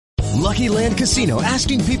Lucky Land Casino,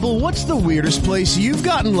 asking people, what's the weirdest place you've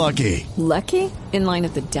gotten lucky? Lucky? In line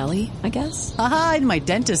at the deli, I guess? Aha, in my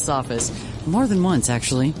dentist's office. More than once,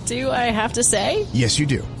 actually. Do I have to say? Yes, you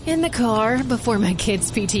do. In the car before my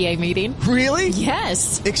kids' PTA meeting. Really?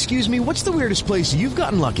 Yes. Excuse me, what's the weirdest place you've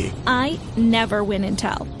gotten lucky? I never win and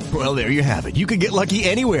tell. Well, there you have it. You can get lucky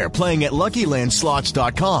anywhere, playing at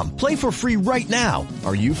LuckyLandSlots.com. Play for free right now.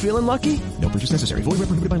 Are you feeling lucky? No purchase necessary. Void where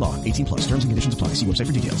prohibited by law. 18 plus. Terms and conditions apply. See website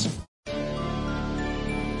for details.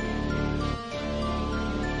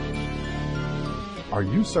 Are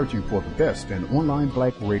you searching for the best in online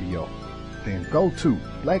black radio? Then go to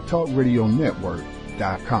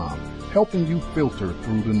blacktalkradionetwork.com, helping you filter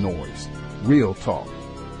through the noise. Real talk,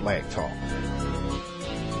 black talk.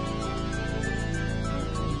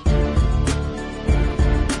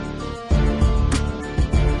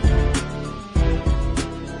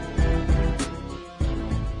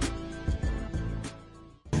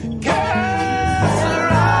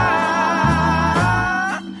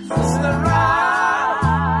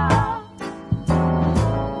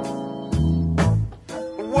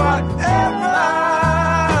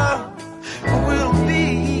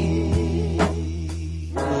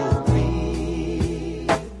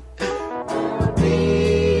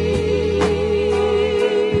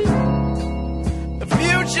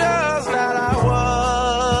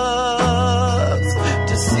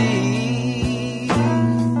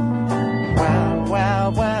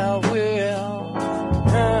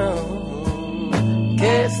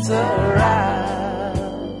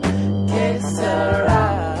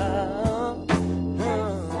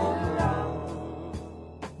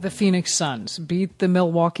 Phoenix Suns beat the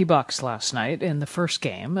Milwaukee Bucks last night in the first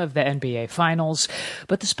game of the NBA Finals,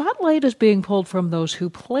 but the spotlight is being pulled from those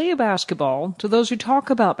who play basketball to those who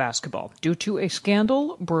talk about basketball due to a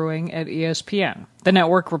scandal brewing at ESPN. The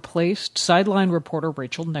network replaced sideline reporter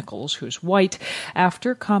Rachel Nichols, who's white,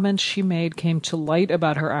 after comments she made came to light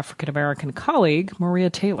about her African-American colleague,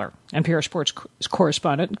 Maria Taylor. NPR Sports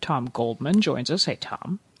correspondent Tom Goldman joins us. Hey,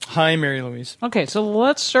 Tom. Hi, Mary Louise. Okay, so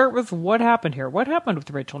let's start with what happened here. What happened with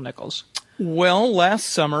Rachel Nichols? Well, last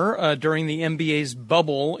summer, during the NBA's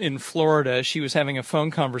bubble in Florida, she was having a phone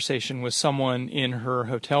conversation with someone in her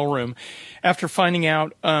hotel room after finding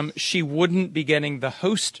out she wouldn't be getting the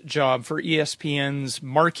host job for ESPN's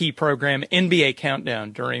marquee program, NBA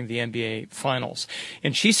Countdown, during the NBA Finals.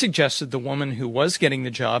 And she suggested the woman who was getting the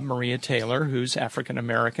job, Maria Taylor, who's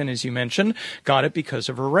African-American, as you mentioned, got it because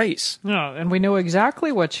of her race. Oh, and we know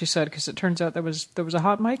exactly what she said because it turns out there was a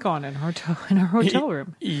hot mic on in her hotel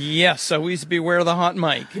room. Yes, always beware the hot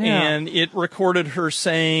mic. Yeah. And it recorded her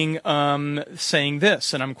saying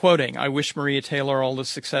this, and I'm quoting, "I wish Maria Taylor all the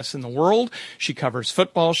success in the world. She covers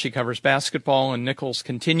football, she covers basketball," and Nichols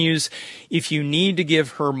continues, "If you need to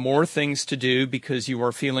give her more things to do because you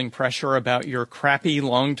are feeling pressure about your crappy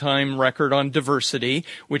long-time record on diversity,"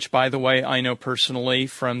 which, by the way, I know personally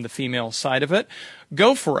from the female side of it,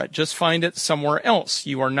 "go for it. Just find it somewhere else.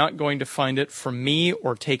 You are not going to find it from me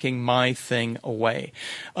or taking my thing away."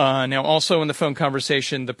 Now, also in the phone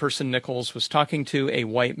conversation, the person Nichols was talking to, a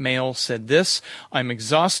white male, said this, "I'm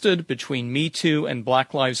exhausted between Me Too and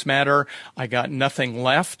Black Lives Matter. I got nothing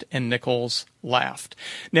left," and Nichols laughed.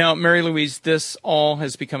 Now, Mary Louise, this all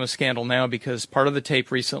has become a scandal now because part of the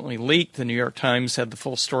tape recently leaked. The New York Times had the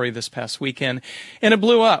full story this past weekend, and it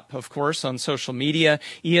blew up, of course, on social media.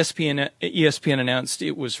 ESPN announced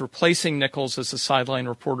it was replacing Nichols as a sideline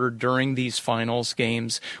reporter during these finals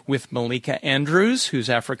games with Malika Andrews,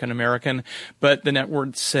 who's African-American, but the network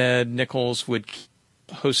said Nichols would keep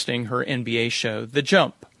hosting her NBA show, The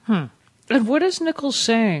Jump. And what is Nichols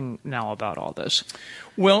saying now about all this?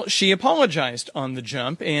 Well, she apologized on The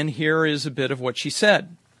Jump, and here is a bit of what she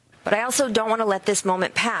said. But I also don't want to let this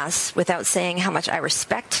moment pass without saying how much I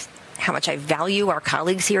respect, how much I value our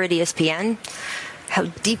colleagues here at ESPN, how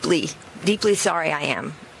deeply, deeply sorry I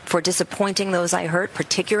am for disappointing those I hurt,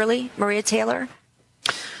 particularly Maria Taylor.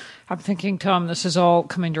 I'm thinking, Tom, this is all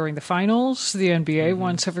coming during the finals. The NBA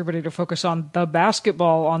wants everybody to focus on the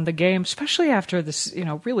basketball, on the game, especially after this,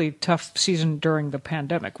 really tough season during the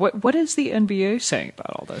pandemic. What is the NBA saying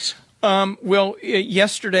about all this? Well,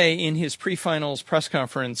 yesterday in his pre-finals press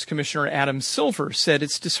conference, Commissioner Adam Silver said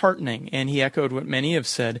it's disheartening, and he echoed what many have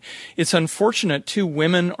said. It's unfortunate two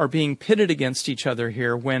women are being pitted against each other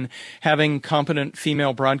here when having competent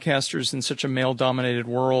female broadcasters in such a male-dominated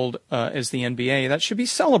world as the NBA, that should be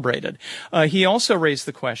celebrated. He also raised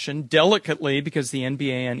the question, delicately, because the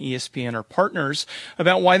NBA and ESPN are partners,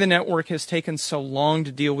 about why the network has taken so long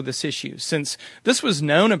to deal with this issue, since this was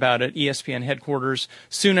known about at ESPN headquarters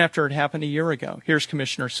soon after it happened a year ago. Here's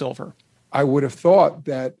Commissioner Silver. I would have thought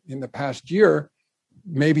that in the past year,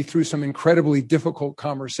 maybe through some incredibly difficult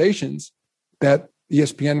conversations, that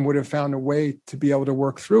ESPN would have found a way to be able to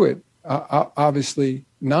work through it. Obviously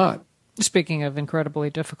not. Speaking of incredibly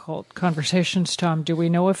difficult conversations, Tom, do we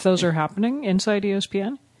know if those are happening inside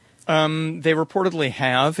ESPN? They reportedly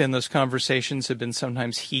have, and those conversations have been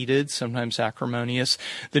sometimes heated, sometimes acrimonious.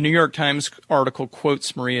 The New York Times article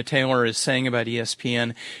quotes Maria Taylor as saying about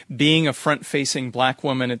ESPN, being a front-facing black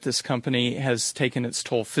woman at this company has taken its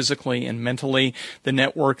toll physically and mentally. The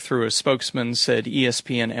network, through a spokesman, said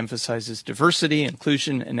ESPN emphasizes diversity,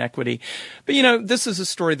 inclusion, and equity. But, this is a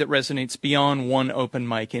story that resonates beyond one open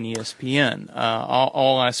mic in ESPN.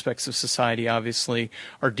 All aspects of society, obviously,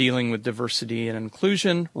 are dealing with diversity and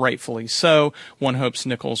inclusion, rightfully so. One hopes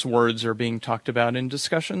Nichols' words are being talked about in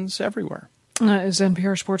discussions everywhere. Is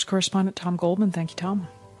NPR sports correspondent Tom Goldman. Thank you, Tom.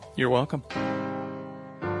 You're welcome.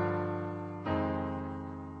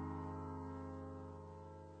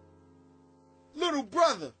 Little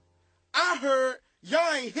brother, I heard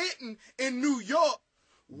y'all ain't hitting in New York.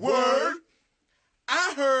 Word.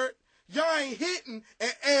 I heard y'all ain't hitting in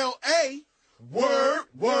L.A. Word,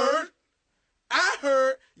 word. I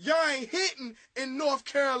heard y'all ain't hitting in North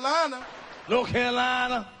Carolina. North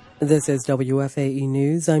Carolina. This is WFAE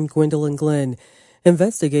News. I'm Gwendolyn Glenn.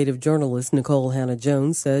 Investigative journalist Nicole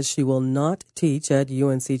Hannah-Jones says she will not teach at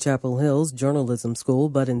UNC Chapel Hill's journalism school,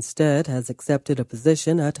 but instead has accepted a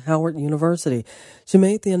position at Howard University. She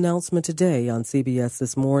made the announcement today on CBS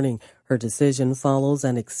This Morning. Her decision follows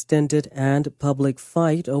an extended and public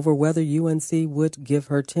fight over whether UNC would give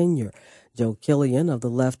her tenure. Joe Killian of the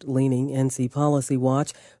left-leaning NC Policy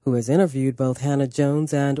Watch, who has interviewed both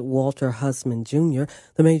Hannah-Jones and Walter Hussman Jr.,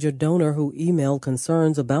 the major donor who emailed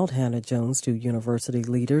concerns about Hannah-Jones to university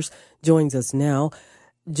leaders, joins us now.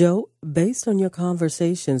 Joe, based on your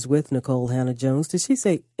conversations with Nicole Hannah-Jones, did she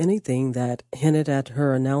say anything that hinted at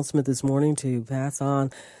her announcement this morning to pass on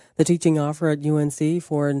the teaching offer at UNC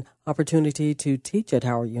for an opportunity to teach at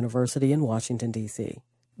Howard University in Washington, D.C.?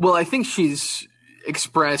 Well, I think she's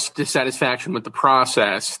expressed dissatisfaction with the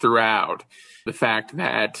process throughout. The fact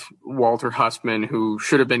that Walter Hussman, who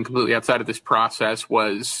should have been completely outside of this process,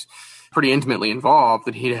 was pretty intimately involved,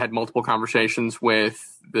 that he had multiple conversations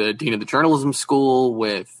with the dean of the journalism school,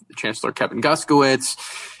 with Chancellor Kevin Guskowitz,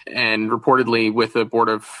 and reportedly with a board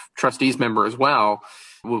of trustees member as well,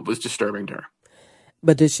 was disturbing to her.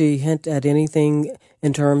 But did she hint at anything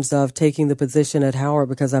in terms of taking the position at Howard?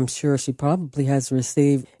 Because I'm sure she probably has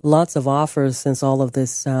received lots of offers since all of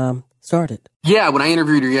this started. Yeah, when I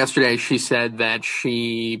interviewed her yesterday, she said that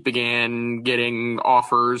she began getting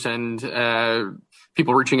offers and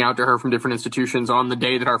people reaching out to her from different institutions on the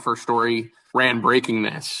day that our first story ran breaking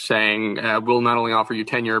this, saying, we'll not only offer you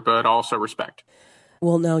tenure, but also respect.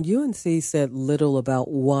 Well, now, UNC said little about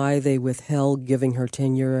why they withheld giving her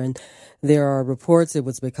tenure, and there are reports it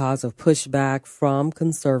was because of pushback from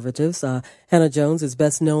conservatives. Hannah-Jones is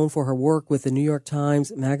best known for her work with the New York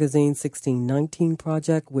Times Magazine 1619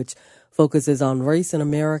 Project, which focuses on race in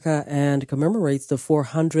America and commemorates the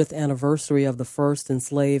 400th anniversary of the first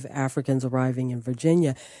enslaved Africans arriving in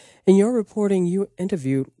Virginia. In your reporting, you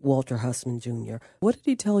interviewed Walter Hussman Jr. What did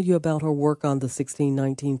he tell you about her work on the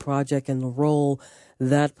 1619 Project and the role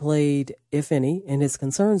that played, if any, in his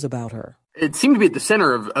concerns about her? It seemed to be at the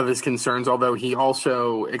center of his concerns, although he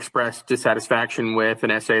also expressed dissatisfaction with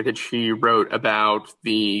an essay that she wrote about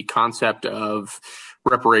the concept of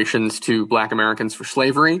reparations to Black Americans for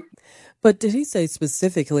slavery. But did he say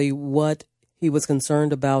specifically what he was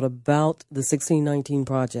concerned about the 1619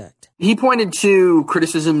 Project? He pointed to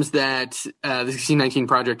criticisms that the 1619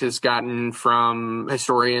 Project has gotten from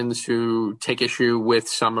historians who take issue with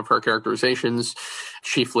some of her characterizations,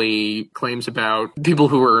 chiefly claims about people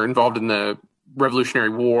who were involved in the Revolutionary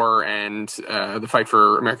War and the fight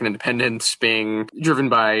for American independence being driven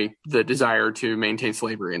by the desire to maintain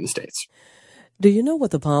slavery in the States. Do you know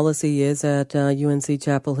what the policy is at UNC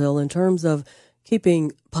Chapel Hill in terms of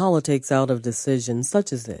keeping politics out of decisions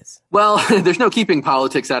such as this? Well, there's no keeping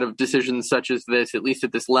politics out of decisions such as this, at least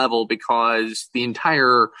at this level, because the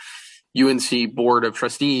entire UNC Board of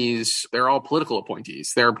Trustees, they're all political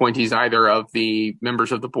appointees. They're appointees either of the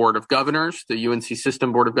members of the Board of Governors, the UNC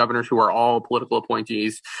System Board of Governors, who are all political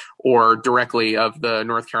appointees, or directly of the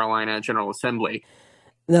North Carolina General Assembly.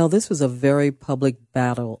 Now, this was a very public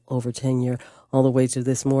battle over tenure, all the way to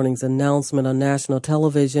this morning's announcement on national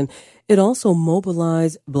television. It also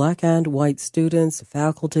mobilized Black and white students,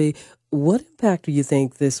 faculty. What impact do you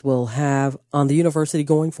think this will have on the university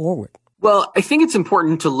going forward? Well, I think it's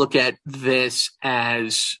important to look at this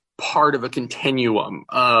as part of a continuum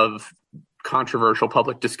of controversial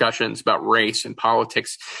public discussions about race and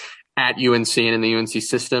politics at UNC and in the UNC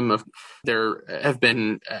system. There have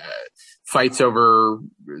been fights over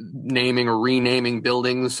naming or renaming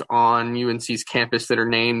buildings on UNC's campus that are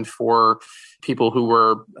named for people who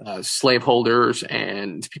were slaveholders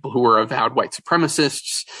and people who were avowed white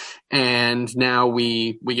supremacists. And now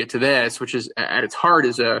we get to this, which is at its heart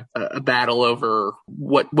is a battle over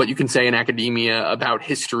what you can say in academia about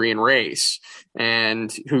history and race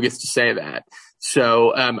and who gets to say that.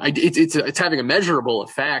 So it's having a measurable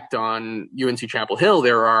effect on UNC Chapel Hill.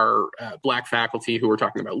 There are black faculty who are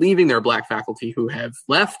talking about leaving. There are black faculty who have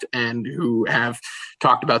left and who have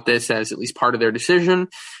talked about this as at least part of their decision.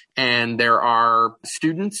 And there are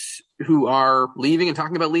students who are leaving and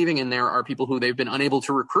talking about leaving. And there are people who they've been unable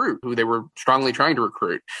to recruit, who they were strongly trying to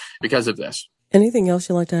recruit because of this. Anything else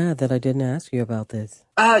you'd like to add that I didn't ask you about this?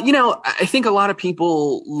 I think a lot of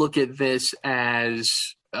people look at this as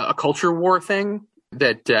a culture war thing,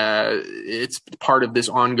 that it's part of this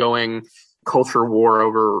ongoing culture war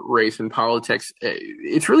over race and politics.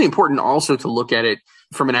 It's really important also to look at it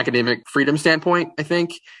from an academic freedom standpoint. I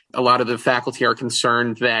think a lot of the faculty are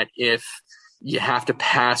concerned that if you have to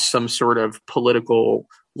pass some sort of political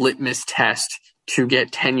litmus test to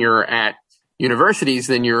get tenure at universities,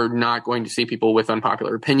 then you're not going to see people with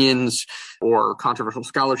unpopular opinions or controversial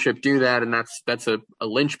scholarship do that. And that's a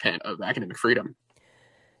linchpin of academic freedom.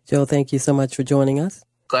 Joe, thank you so much for joining us.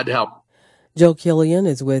 Glad to help. Joe Killian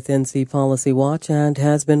is with NC Policy Watch and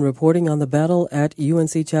has been reporting on the battle at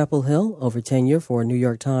UNC Chapel Hill over tenure for New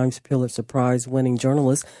York Times Pulitzer Prize-winning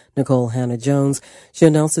journalist Nikole Hannah-Jones. She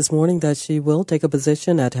announced this morning that she will take a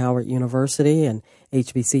position at Howard University and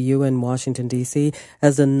HBCU in Washington, D.C.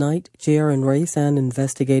 as a Knight Chair in Race and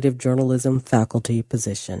Investigative Journalism faculty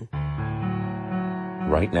position.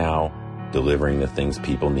 Right now, delivering the things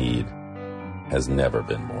people need has never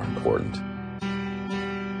been more important.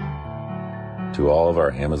 To all of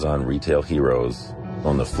our Amazon retail heroes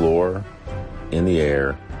on the floor, in the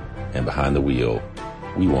air, and behind the wheel,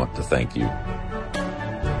 we want to thank you.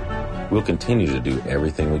 We'll continue to do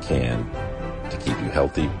everything we can to keep you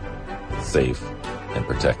healthy, safe, and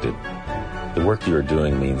protected. The work you are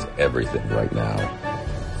doing means everything right now.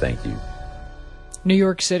 Thank you. New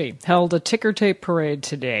York City held a ticker tape parade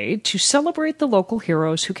today to celebrate the local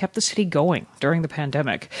heroes who kept the city going during the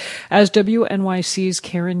pandemic. As WNYC's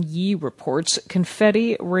Karen Yee reports,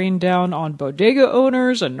 confetti rained down on bodega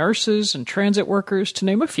owners and nurses and transit workers, to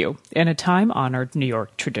name a few, in a time-honored New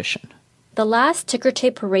York tradition. The last ticker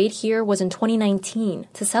tape parade here was in 2019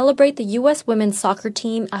 to celebrate the U.S. women's soccer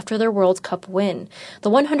team after their World Cup win. The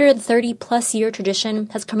 130-plus-year tradition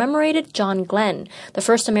has commemorated John Glenn, the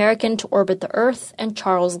first American to orbit the Earth, and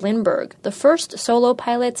Charles Lindbergh, the first solo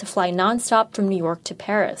pilot to fly nonstop from New York to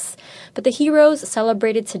Paris. But the heroes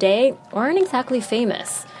celebrated today aren't exactly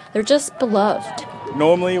famous. They're just beloved.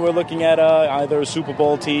 Normally we're looking at either a Super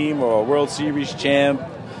Bowl team or a World Series champ,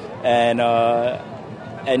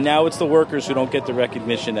 and now it's the workers who don't get the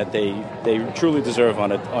recognition that they truly deserve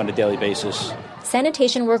on a daily basis.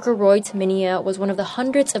 Sanitation worker Roy Taminia was one of the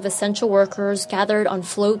hundreds of essential workers gathered on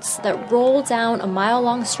floats that rolled down a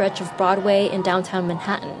mile-long stretch of Broadway in downtown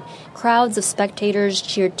Manhattan. Crowds of spectators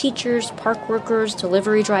cheered teachers, park workers,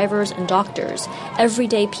 delivery drivers, and doctors,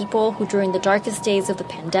 everyday people who during the darkest days of the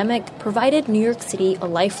pandemic provided New York City a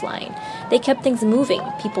lifeline. They kept things moving,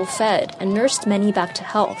 people fed, and nursed many back to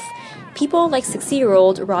health. People like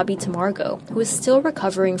 60-year-old Robbie Tamargo, who is still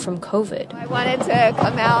recovering from COVID. I wanted to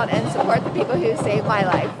come out and support the people who saved my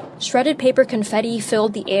life. Shredded paper confetti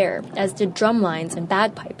filled the air, as did drumlines and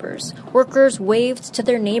bagpipers. Workers waved to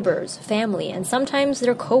their neighbors, family, and sometimes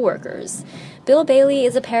their co-workers. Bill Bailey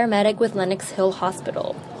is a paramedic with Lenox Hill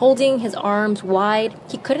Hospital. Holding his arms wide,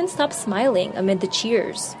 he couldn't stop smiling amid the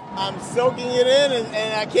cheers. I'm soaking it in,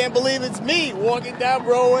 and I can't believe it's me walking down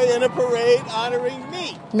Broadway in a parade honoring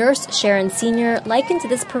me. Nurse Sharon Sr. likened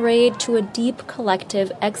this parade to a deep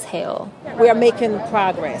collective exhale. We are making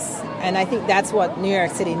progress, and I think that's what New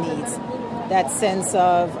York City needs, that sense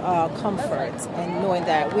of comfort and knowing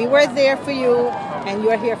that we were there for you and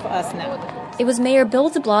you're here for us now. It was Mayor Bill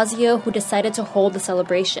de Blasio who decided to hold the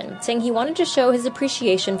celebration, saying he wanted to show his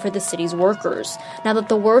appreciation for the city's workers, now that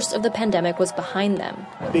the worst of the pandemic was behind them.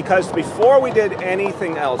 Because before we did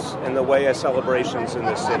anything else in the way of celebrations in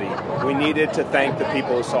the city, we needed to thank the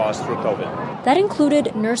people who saw us through COVID. That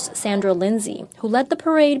included Nurse Sandra Lindsay, who led the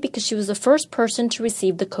parade because she was the first person to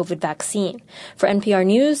receive the COVID vaccine. For NPR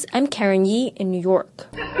News, I'm Karen Yee in New York.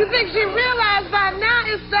 You think she realized by now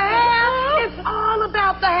it's the hair? It's all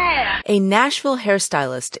about the hair. A Nashville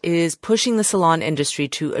hairstylist is pushing the salon industry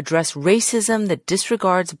to address racism that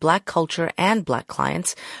disregards Black culture and Black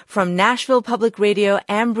clients. From Nashville Public Radio,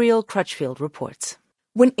 Ambriel Crutchfield reports.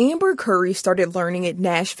 When Amber Curry started learning at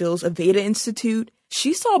Nashville's Aveda Institute,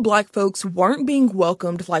 she saw Black folks weren't being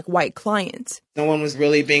welcomed like white clients. No one was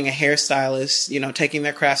really being a hairstylist, taking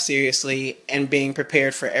their craft seriously and being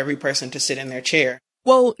prepared for every person to sit in their chair.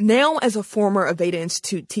 Well, now as a former Aveda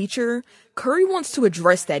Institute teacher, Curry wants to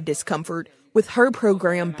address that discomfort with her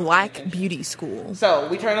program, Black Beauty School. So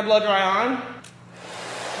we turn the blow dry on,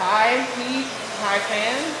 high heat, high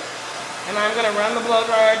fan, and I'm going to run the blow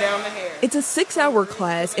dryer down the hair. It's a 6-hour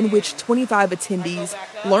class in which 25 attendees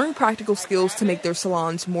learn practical skills to make their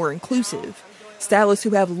salons more inclusive. Stylists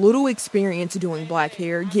who have little experience doing Black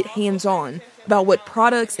hair get hands-on about what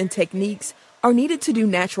products and techniques are needed to do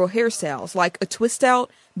natural hairstyles like a twist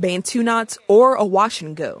out, bantu knots, or a wash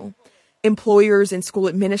and go. Employers and school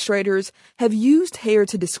administrators have used hair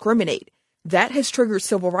to discriminate. That has triggered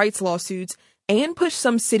civil rights lawsuits and pushed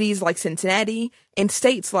some cities like Cincinnati and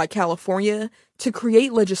states like California to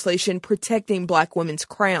create legislation protecting Black women's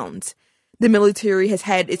crowns. The military has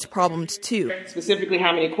had its problems too. Specifically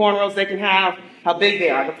how many cornrows they can have, how big they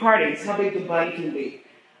are, the parties, how big the bun can be.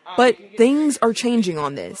 But things are changing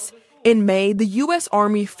on this. In May, the U.S.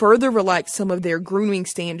 Army further relaxed some of their grooming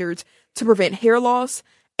standards to prevent hair loss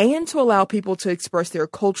and to allow people to express their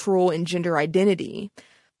cultural and gender identity.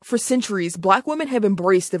 For centuries, Black women have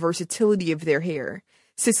embraced the versatility of their hair.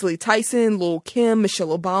 Cicely Tyson, Lil' Kim,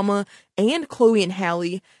 Michelle Obama, and Chloe and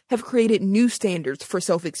Halle have created new standards for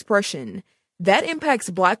self-expression. That impacts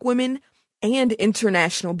Black women and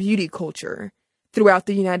international beauty culture. Throughout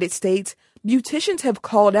the United States, beauticians have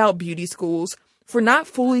called out beauty schools for not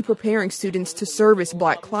fully preparing students to service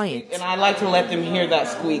Black clients. And I like to let them hear that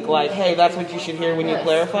squeak, like, hey, that's what you should hear when you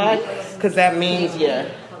clarify, because that means, yeah.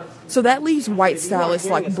 So that leaves white stylists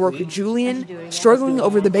like Brooke Julian struggling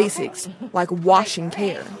over the basics, like washing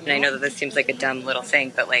hair. And I know that this seems like a dumb little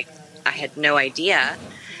thing, but I had no idea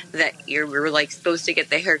that we were supposed to get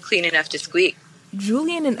the hair clean enough to squeak.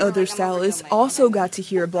 Julian and other stylists also got to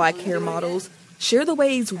hear Black hair models share the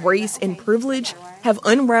ways race and privilege have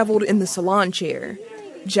unraveled in the salon chair.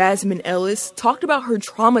 Jasmine Ellis talked about her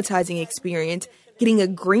traumatizing experience getting a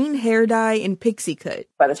green hair dye and pixie cut.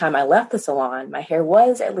 By the time I left the salon, my hair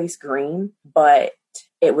was at least green, but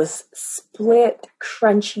it was split,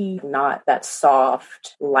 crunchy, not that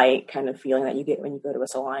soft, light kind of feeling that you get when you go to a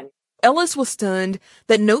salon. Ellis was stunned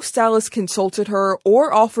that no stylist consulted her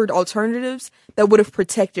or offered alternatives that would have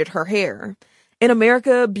protected her hair. In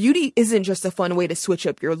America, beauty isn't just a fun way to switch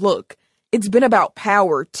up your look. It's been about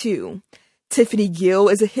power, too. Tiffany Gill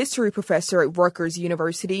is a history professor at Rutgers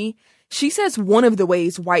University. She says one of the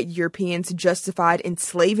ways white Europeans justified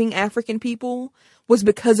enslaving African people was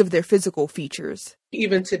because of their physical features.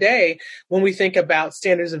 Even today, when we think about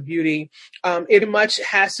standards of beauty, it much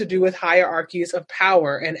has to do with hierarchies of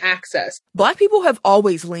power and access. Black people have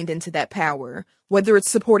always leaned into that power, whether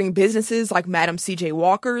it's supporting businesses like Madam C.J.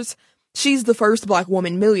 Walker's. She's the first Black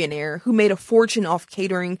woman millionaire who made a fortune off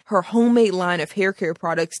catering her homemade line of hair care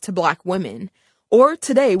products to Black women. Or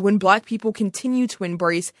today, when Black people continue to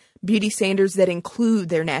embrace beauty standards that include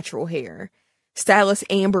their natural hair. Stylist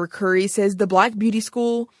Amber Curry says the Black Beauty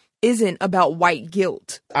School isn't about white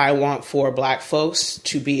guilt. I want for Black folks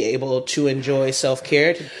to be able to enjoy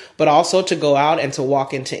self-care, but also to go out and to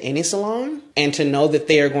walk into any salon and to know that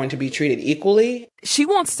they are going to be treated equally. She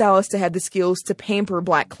wants stylists to have the skills to pamper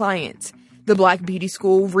Black clients. The Black Beauty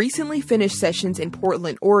School recently finished sessions in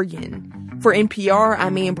Portland, Oregon. For NPR,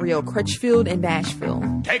 I'm Ambrielle Crutchfield in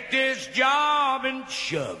Nashville. Take this job and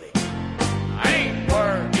shove it. I ain't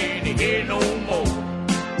working here no more.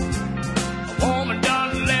 A woman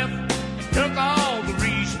done left and took all the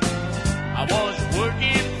reason I was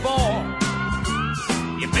working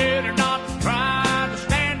for. You better not try to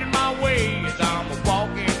stand in my way as I'm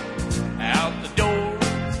walking out the door.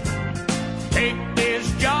 Take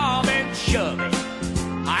this job and shove it.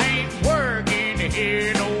 I ain't working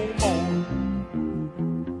here no more.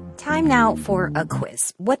 Time now for a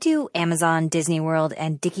quiz. What do Amazon, Disney World,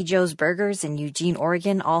 and Dickie Joe's Burgers in Eugene,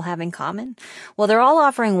 Oregon all have in common? Well, they're all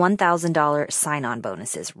offering $1,000 sign-on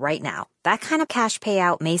bonuses right now. That kind of cash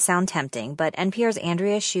payout may sound tempting, but NPR's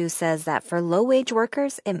Andrea Hsu says that for low-wage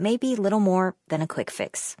workers, it may be little more than a quick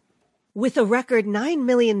fix. With a record 9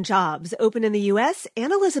 million jobs open in the U.S.,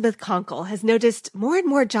 Anne Elizabeth Conkle has noticed more and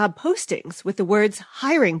more job postings with the words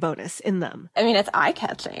hiring bonus in them. I mean, it's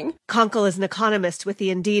eye-catching. Conkle is an economist with the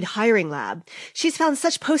Indeed Hiring Lab. She's found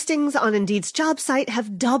such postings on Indeed's job site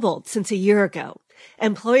have doubled since a year ago.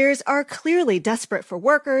 Employers are clearly desperate for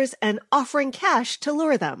workers and offering cash to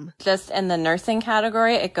lure them. Just in the nursing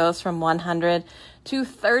category, it goes from $100,000 to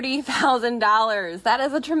 $30,000. That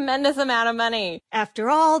is a tremendous amount of money. After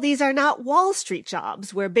all, these are not Wall Street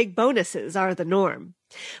jobs where big bonuses are the norm.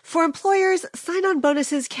 For employers, sign-on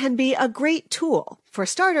bonuses can be a great tool. For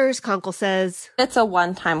starters, Conkle says, it's a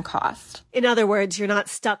one-time cost. In other words, you're not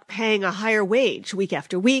stuck paying a higher wage week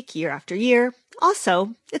after week, year after year.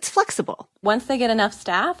 Also, it's flexible. Once they get enough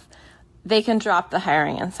staff, they can drop the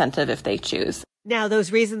hiring incentive if they choose. Now,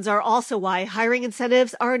 those reasons are also why hiring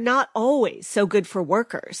incentives are not always so good for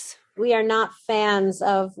workers. We are not fans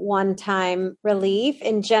of one-time relief.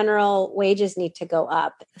 In general, wages need to go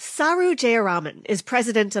up. Saru Jayaraman is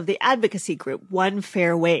president of the advocacy group One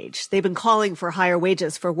Fair Wage. They've been calling for higher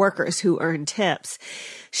wages for workers who earn tips.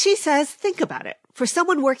 She says, think about it. For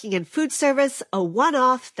someone working in food service, a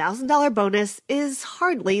one-off $1,000 bonus is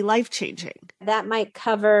hardly life-changing. That might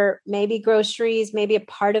cover maybe groceries, maybe a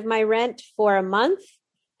part of my rent for a month,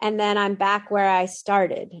 and then I'm back where I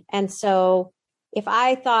started. And so if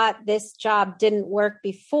I thought this job didn't work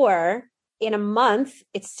before, in a month,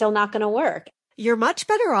 it's still not going to work. You're much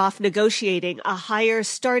better off negotiating a higher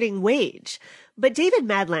starting wage. But David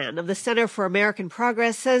Madlan of the Center for American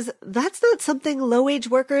Progress says that's not something low-wage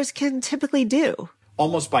workers can typically do.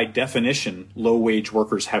 Almost by definition, low-wage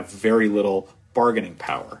workers have very little bargaining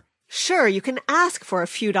power. Sure, you can ask for a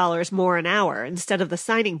few dollars more an hour instead of the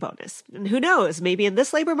signing bonus. And who knows, maybe in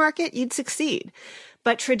this labor market, you'd succeed.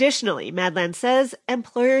 But traditionally, Madlan says,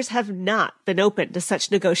 employers have not been open to such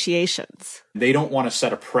negotiations. They don't want to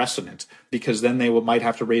set a precedent because then they might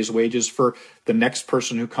have to raise wages for the next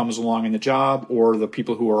person who comes along in the job or the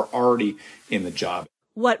people who are already in the job.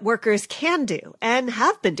 What workers can do, and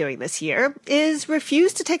have been doing this year, is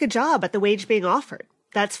refuse to take a job at the wage being offered.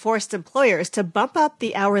 That's forced employers to bump up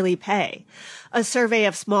the hourly pay. A survey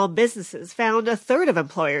of small businesses found a third of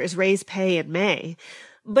employers raise pay in May.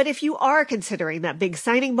 But if you are considering that big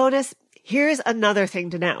signing bonus, here's another thing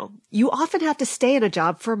to know. You often have to stay in a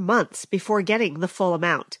job for months before getting the full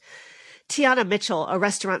amount. Tiana Mitchell, a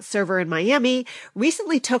restaurant server in Miami,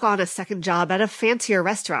 recently took on a second job at a fancier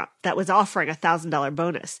restaurant that was offering a $1,000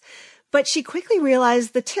 bonus. But she quickly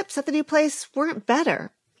realized the tips at the new place weren't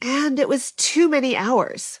better. And it was too many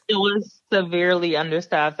hours. It was severely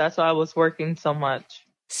understaffed. That's why I was working so much.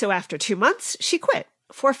 So after 2 months, she quit,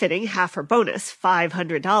 forfeiting half her bonus,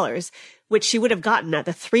 $500, which she would have gotten at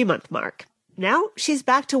the 3-month mark. Now she's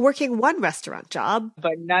back to working one restaurant job.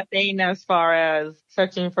 But nothing as far as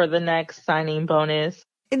searching for the next signing bonus.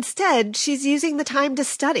 Instead, she's using the time to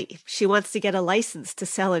study. She wants to get a license to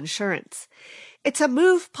sell insurance. It's a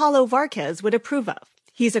move Paulo Varquez would approve of.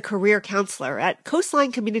 He's a career counselor at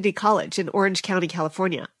Coastline Community College in Orange County,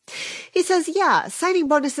 California. He says, yeah, signing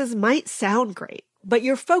bonuses might sound great, but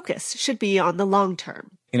your focus should be on the long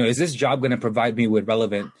term. Is this job going to provide me with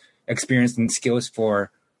relevant experience and skills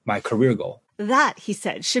for my career goal? That, he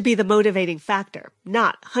said, should be the motivating factor,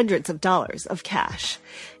 not hundreds of dollars of cash.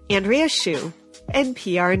 Andrea Hsu,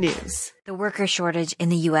 NPR News. The worker shortage in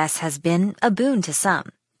the U.S. has been a boon to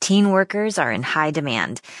some. Teen workers are in high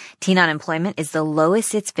demand. Teen unemployment is the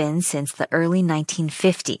lowest it's been since the early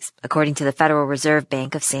 1950s. According to the Federal Reserve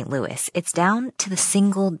Bank of St. Louis, it's down to the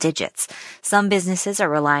single digits. Some businesses are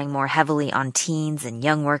relying more heavily on teens and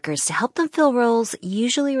young workers to help them fill roles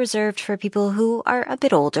usually reserved for people who are a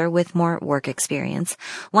bit older with more work experience.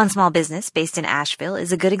 One small business based in Asheville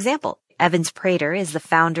is a good example. Evans Prater is the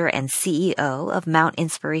founder and CEO of Mount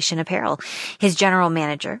Inspiration Apparel. His general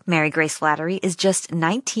manager, Mary Grace Flattery, is just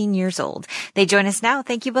 19 years old. They join us now.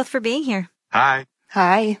 Thank you both for being here. Hi.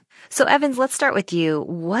 Hi. So, Evans, let's start with you.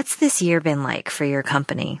 What's this year been like for your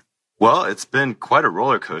company? Well, it's been quite a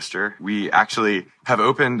roller coaster. We actually have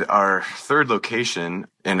opened our third location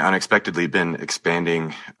and unexpectedly been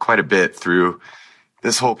expanding quite a bit through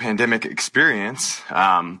this whole pandemic experience.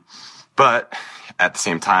 But at the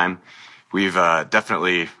same time, we've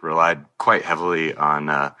definitely relied quite heavily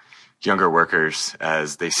on younger workers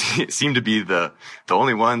as they seem to be the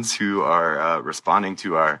only ones who are responding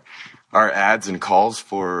to our ads and calls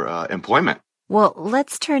for employment. Well,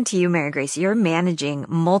 let's turn to you, Mary Grace. You're managing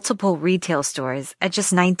multiple retail stores at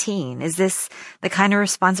just 19. Is this the kind of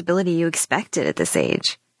responsibility you expected at this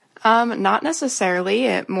age? Not necessarily.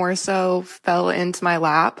 It more so fell into my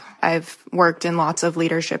lap. I've worked in lots of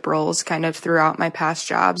leadership roles kind of throughout my past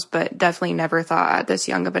jobs, but definitely never thought at this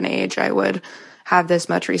young of an age I would have this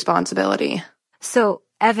much responsibility. So,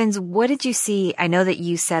 Evans, what did you see? I know that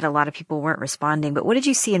you said a lot of people weren't responding, but what did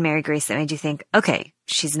you see in Mary Grace that made you think, okay,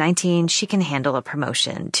 she's 19, she can handle a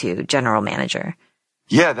promotion to general manager?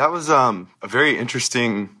 Yeah, that was a very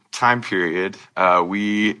interesting time period,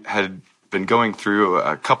 we had been going through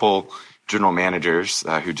a couple general managers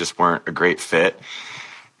who just weren't a great fit.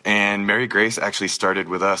 And Mary Grace actually started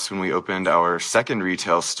with us when we opened our second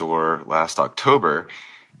retail store last October.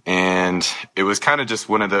 And it was kind of just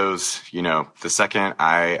one of those, the second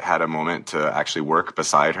I had a moment to actually work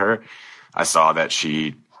beside her, I saw that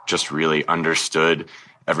she just really understood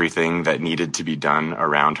everything that needed to be done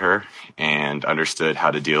around her and understood how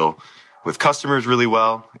to deal with customers really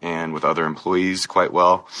well and with other employees quite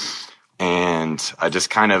well. And I just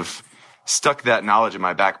kind of stuck that knowledge in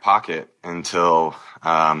my back pocket until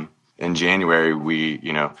in January we,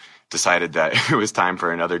 decided that it was time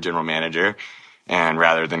for another general manager. And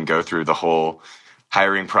rather than go through the whole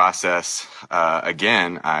hiring process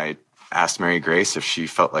again, I asked Mary Grace if she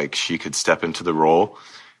felt like she could step into the role,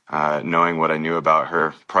 knowing what I knew about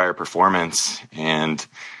her prior performance. And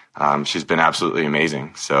she's been absolutely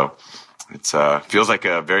amazing. So it feels like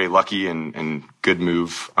a very lucky and good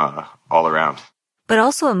move all around. But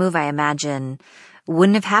also a move I imagine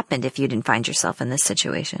wouldn't have happened if you didn't find yourself in this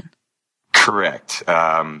situation. Correct.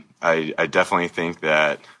 I definitely think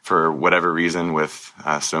that for whatever reason, with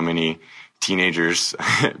so many teenagers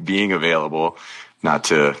being available, not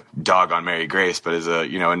to dog on Mary Grace, but as a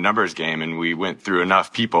numbers game, and we went through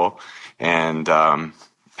enough people and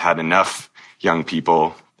had enough young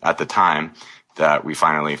people at the time that we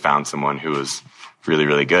finally found someone who was really,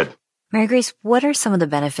 really good. Mary Grace, what are some of the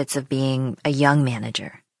benefits of being a young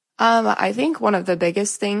manager? I think one of the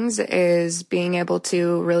biggest things is being able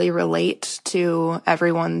to really relate to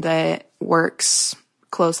everyone that works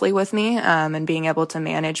closely with me, and being able to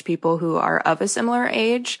manage people who are of a similar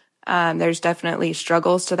age. There's definitely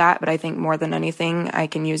struggles to that, but I think more than anything, I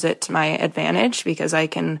can use it to my advantage because I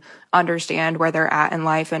can understand where they're at in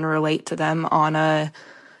life and relate to them on a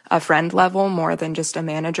friend level more than just a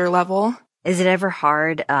manager level. Is it ever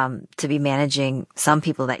hard to be managing some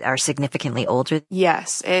people that are significantly older?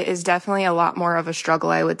 Yes, it is definitely a lot more of a struggle,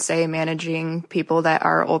 I would say, managing people that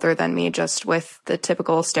are older than me, just with the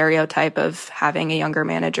typical stereotype of having a younger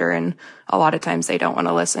manager. And a lot of times they don't want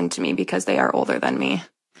to listen to me because they are older than me.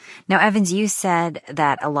 Now, Evans, you said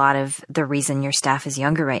that a lot of the reason your staff is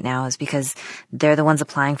younger right now is because they're the ones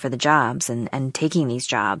applying for the jobs and taking these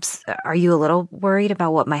jobs. Are you a little worried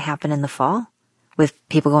about what might happen in the fall with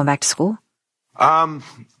people going back to school?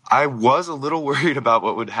 I was a little worried about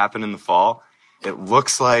what would happen in the fall. It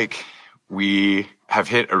looks like we have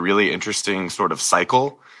hit a really interesting sort of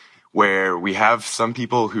cycle where we have some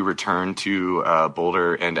people who return to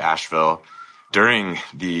Boulder and Asheville during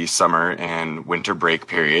the summer and winter break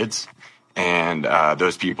periods. And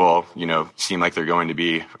those people, seem like they're going to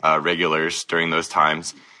be regulars during those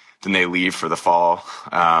times. Then they leave for the fall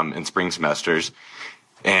and spring semesters.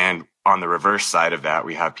 And on the reverse side of that,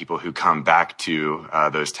 we have people who come back to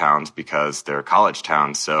those towns because they're college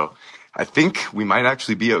towns. So I think we might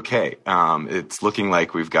actually be okay. It's looking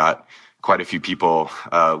like we've got quite a few people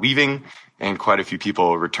leaving and quite a few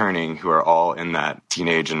people returning who are all in that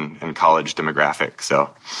teenage and college demographic. So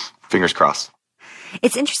fingers crossed.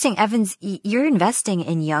 It's interesting, Evans, you're investing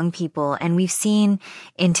in young people, and we've seen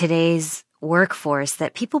in today's workforce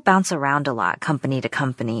that people bounce around a lot, company to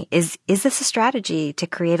company. Is this a strategy to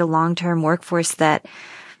create a long-term workforce that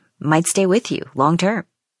might stay with you long-term?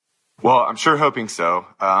 Well, I'm sure hoping so.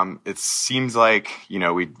 It seems like,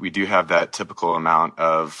 we do have that typical amount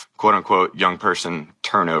of quote unquote young person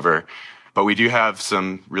turnover, but we do have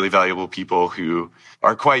some really valuable people who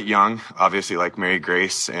are quite young, obviously like Mary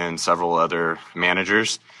Grace and several other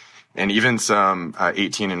managers. And even some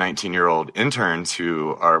 18 and 19-year-old interns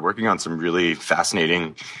who are working on some really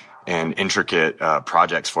fascinating and intricate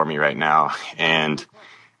projects for me right now. And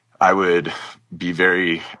I would be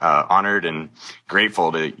very honored and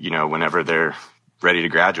grateful to, whenever they're ready to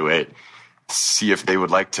graduate, see if they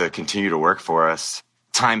would like to continue to work for us.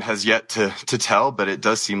 Time has yet to tell, but it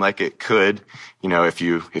does seem like it could, if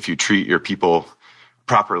you treat your people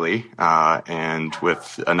properly and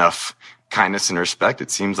with enough kindness and respect, it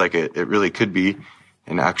seems like it really could be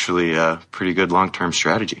an actually pretty good long-term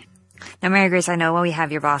strategy. Now, Mary Grace, I know we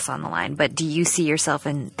have your boss on the line, but do you see yourself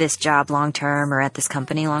in this job long-term or at this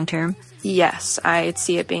company long-term? Yes, I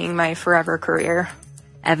see it being my forever career.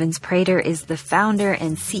 Evans Prater is the founder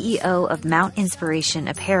and CEO of Mount Inspiration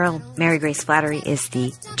Apparel. Mary Grace Flattery is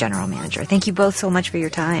the general manager. Thank you both so much for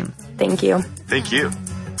your time. Thank you. Thank you.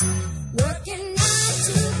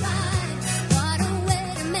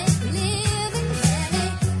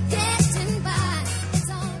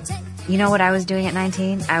 You know what I was doing at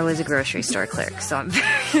 19? I was a grocery store clerk, so I'm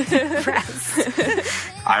very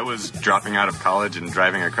impressed. I was dropping out of college and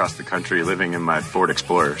driving across the country living in my Ford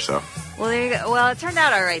Explorer, so Well, there you go. Well, it turned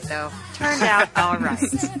out all right, though. Turned out all right.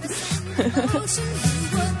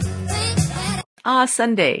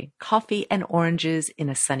 Sunday, coffee and oranges in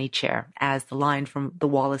a sunny chair, as the line from the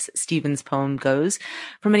Wallace Stevens poem goes.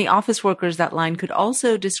 For many office workers, that line could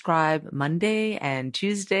also describe Monday and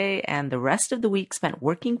Tuesday and the rest of the week spent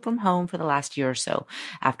working from home for the last year or so,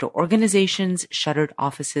 after organizations shuttered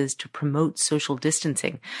offices to promote social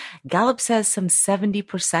distancing. Gallup says some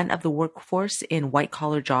 70% of the workforce in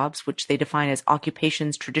white-collar jobs, which they define as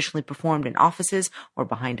occupations traditionally performed in offices or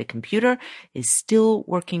behind a computer, is still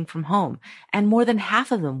working from home. And more than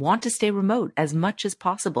half of them want to stay remote as much as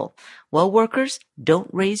possible. Well, workers, don't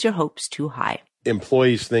raise your hopes too high.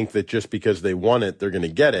 Employees think that just because they want it, they're going to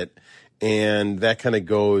get it. And that kind of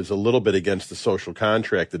goes a little bit against the social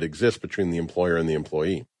contract that exists between the employer and the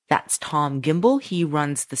employee. That's Tom Gimbel. He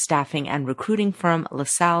runs the staffing and recruiting firm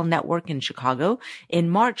LaSalle Network in Chicago. In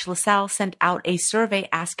March, LaSalle sent out a survey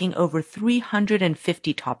asking over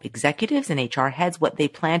 350 top executives and HR heads what they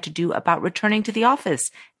plan to do about returning to the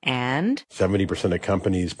office. And 70% of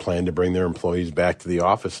companies plan to bring their employees back to the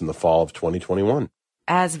office in the fall of 2021.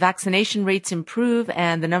 As vaccination rates improve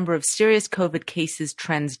and the number of serious COVID cases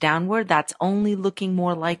trends downward, that's only looking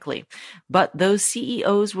more likely. But those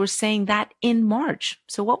CEOs were saying that in March.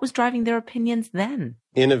 So what was driving their opinions then?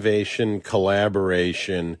 Innovation,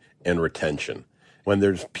 collaboration, and retention. When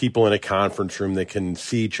there's people in a conference room that can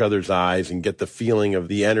see each other's eyes and get the feeling of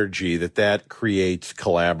the energy, that creates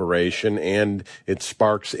collaboration and it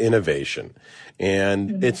sparks innovation.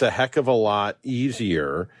 And it's a heck of a lot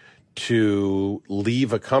easier to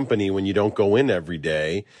leave a company when you don't go in every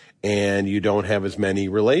day and you don't have as many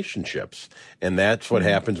relationships. And that's what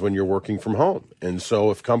happens when you're working from home. And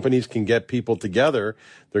so if companies can get people together,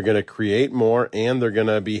 they're going to create more and they're going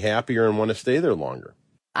to be happier and want to stay there longer.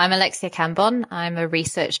 I'm Alexia Cambon. I'm a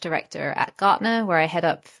research director at Gartner, where I head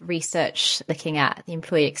up research looking at the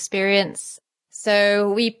employee experience.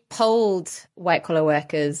 So we polled white-collar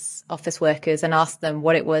workers, office workers, and asked them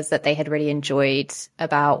what it was that they had really enjoyed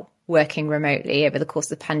about working remotely over the course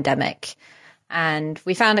of the pandemic. And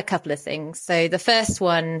we found a couple of things. So the first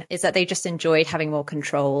one is that they just enjoyed having more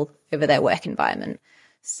control over their work environment.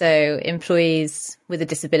 So employees with a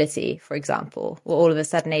disability, for example, were all of a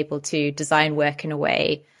sudden able to design work in a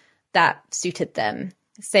way that suited them.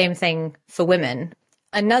 Same thing for women.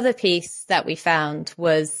 Another piece that we found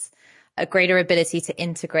was a greater ability to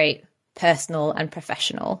integrate personal and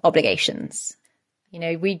professional obligations. You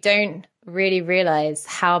know, we don't really realize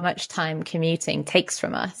how much time commuting takes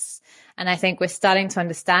from us. And I think we're starting to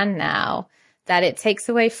understand now that it takes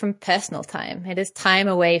away from personal time. It is time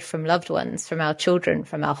away from loved ones, from our children,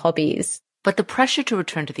 from our hobbies. But the pressure to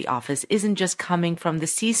return to the office isn't just coming from the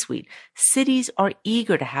C-suite. Cities are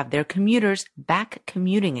eager to have their commuters back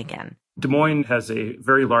commuting again. Des Moines has a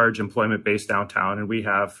very large employment base downtown, and we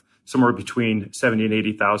have somewhere between 70 and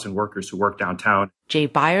 80,000 workers who work downtown. Jay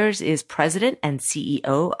Byers is president and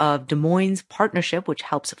CEO of Des Moines Partnership, which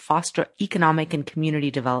helps foster economic and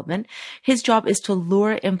community development. His job is to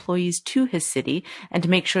lure employees to his city and to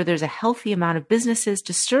make sure there's a healthy amount of businesses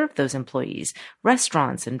to serve those employees,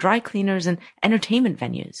 restaurants and dry cleaners and entertainment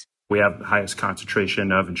venues. We have the highest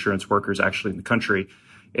concentration of insurance workers actually in the country.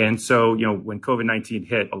 And so, when COVID-19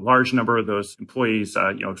 hit, a large number of those employees,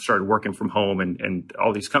 started working from home and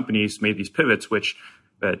all these companies made these pivots,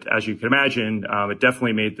 but as you can imagine, it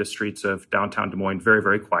definitely made the streets of downtown Des Moines very,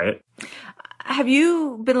 very quiet. Have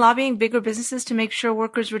you been lobbying bigger businesses to make sure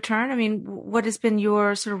workers return? I mean, what has been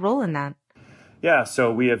your sort of role in that? Yeah,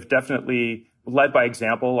 so we have definitely led by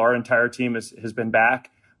example. Our entire team has been back,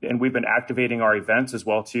 and we've been activating our events as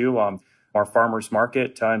well, too. Our farmers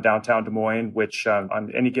market in downtown Des Moines, which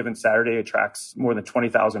on any given Saturday attracts more than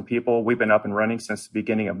 20,000 people. We've been up and running since the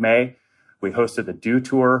beginning of May. We hosted the Do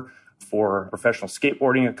Tour for professional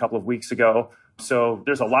skateboarding a couple of weeks ago. So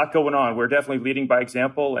there's a lot going on. We're definitely leading by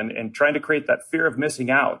example and trying to create that fear of missing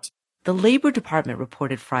out. The Labor Department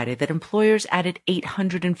reported Friday that employers added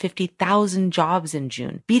 850,000 jobs in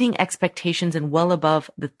June, beating expectations and well above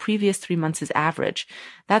the previous 3 months' average.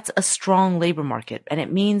 That's a strong labor market, and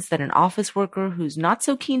it means that an office worker who's not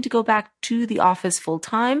so keen to go back to the office full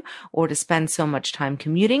time or to spend so much time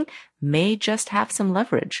commuting may just have some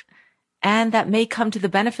leverage. And that may come to the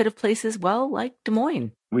benefit of places, well, like Des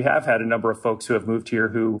Moines. We have had a number of folks who have moved here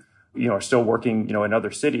who, are still working, in other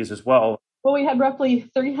cities as well. Well, we had roughly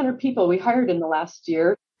 300 people we hired in the last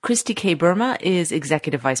year. Christy K. Burma is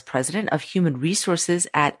Executive Vice President of Human Resources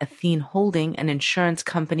at Athene Holding, an insurance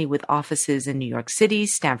company with offices in New York City,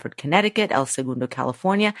 Stamford, Connecticut, El Segundo,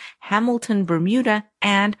 California, Hamilton, Bermuda,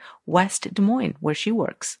 and West Des Moines, where she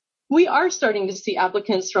works. We are starting to see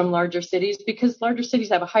applicants from larger cities because larger cities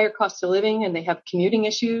have a higher cost of living and they have commuting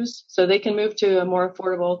issues. So they can move to a more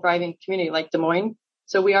affordable, thriving community like Des Moines.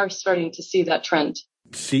 So we are starting to see that trend.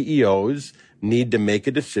 CEOs need to make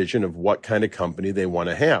a decision of what kind of company they want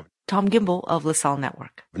to have. Tom Gimbel of LaSalle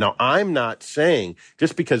Network. Now, I'm not saying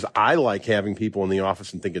just because I like having people in the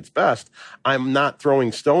office and think it's best, I'm not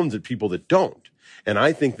throwing stones at people that don't. And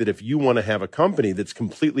I think that if you want to have a company that's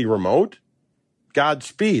completely remote,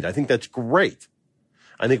 Godspeed. I think that's great.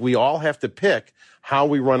 I think we all have to pick how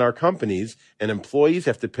we run our companies, and employees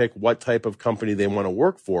have to pick what type of company they want to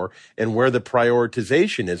work for and where the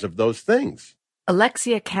prioritization is of those things.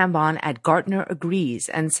 Alexia Cambon at Gartner agrees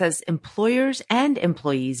and says employers and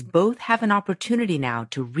employees both have an opportunity now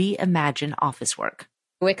to reimagine office work.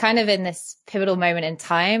 We're kind of in this pivotal moment in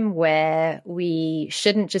time where we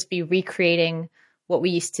shouldn't just be recreating what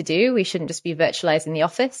we used to do. We shouldn't just be virtualizing the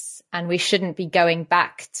office, and we shouldn't be going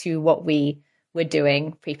back to what we were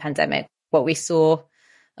doing pre-pandemic. What we saw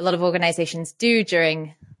a lot of organizations do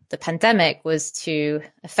during the pandemic was to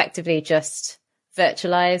effectively just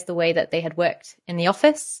virtualize the way that they had worked in the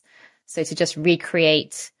office. So to just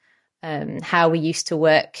recreate how we used to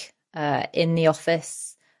work in the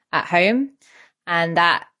office at home. And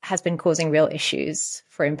that has been causing real issues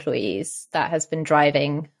for employees. That has been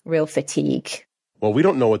driving real fatigue. Well, we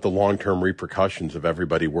don't know what the long-term repercussions of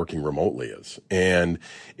everybody working remotely is. And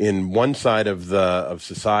in one side of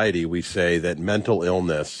society, we say that mental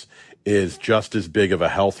illness is just as big of a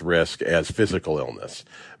health risk as physical illness.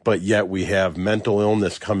 But yet we have mental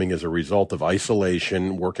illness coming as a result of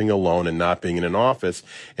isolation, working alone, and not being in an office.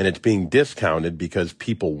 And it's being discounted because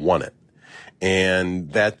people want it.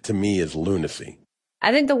 And that, to me, is lunacy.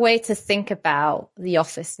 I think the way to think about the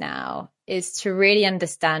office now is to really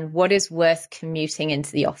understand what is worth commuting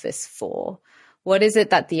into the office for. What is it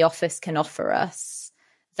that the office can offer us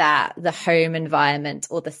that the home environment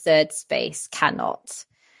or the third space cannot?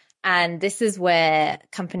 And this is where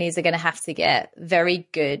companies are going to have to get very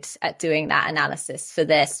good at doing that analysis for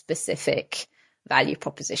their specific value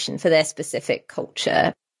proposition, for their specific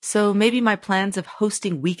culture. So maybe my plans of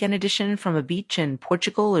hosting Weekend Edition from a beach in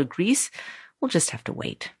Portugal or Greece will just have to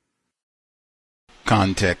wait.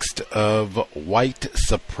 Context of white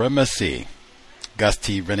supremacy. Gus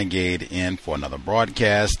T. Renegade in for another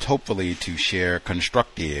broadcast, hopefully to share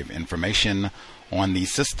constructive information on the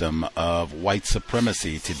system of white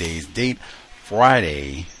supremacy. Today's date,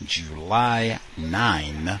 Friday, July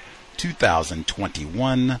 9,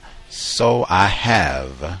 2021. So I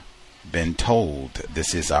have been told.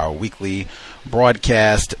 This is our weekly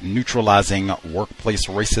broadcast, Neutralizing Workplace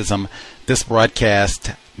Racism. This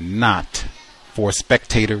broadcast not for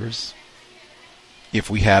spectators. If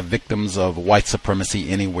we have victims of white supremacy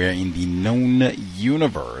anywhere in the known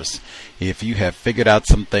universe, if you have figured out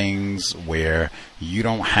some things where you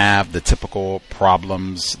don't have the typical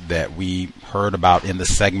problems that we heard about in the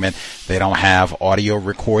segment, they don't have audio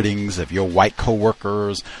recordings of your white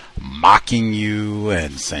coworkers mocking you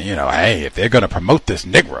and saying, hey, if they're going to promote this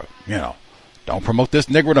Negro, don't promote this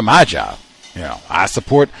Negro to my job. I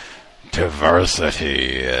support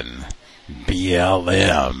diversity and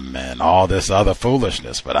BLM and all this other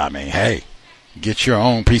foolishness. But hey, get your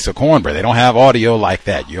own piece of cornbread. They don't have audio like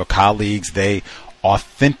that. Your colleagues, they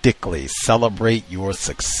authentically celebrate your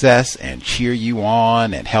success and cheer you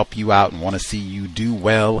on and help you out and want to see you do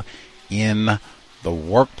well in the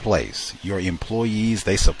workplace. Your employees,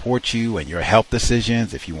 they support you and your health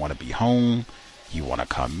decisions. If you want to be home, you want to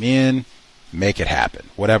come in, make it happen.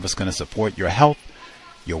 Whatever's going to support your health,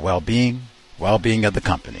 your well-being of the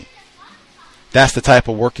company. That's the type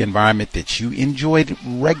of work environment that you enjoyed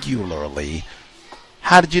regularly.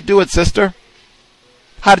 How did you do it, sister?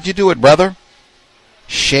 How did you do it, brother?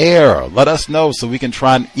 Share. Let us know so we can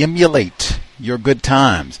try and emulate your good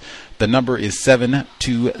times. The number is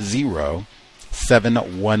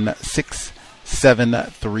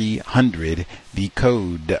 720-716-7300. The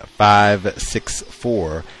code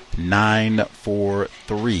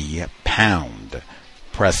 564943 #.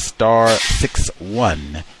 Press star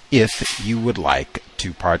 61 if you would like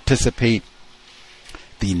to participate.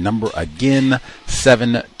 The number again,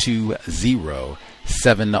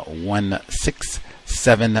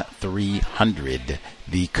 720-716-7300.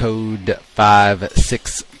 The code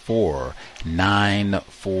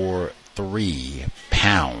 564943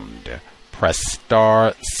 #. Press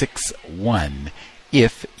star 61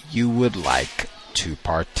 if you would like to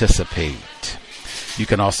participate. You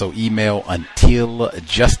can also email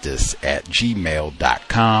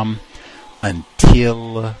untiljustice@gmail.com.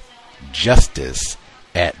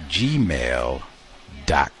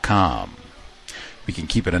 Untiljustice@gmail.com. We can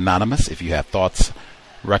keep it anonymous if you have thoughts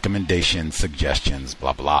recommendations, suggestions,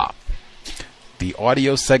 blah, blah. The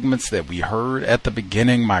audio segments that we heard at the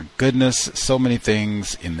beginning, my goodness, so many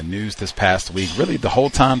things in the news this past week. Really, the whole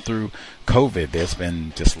time through COVID, there's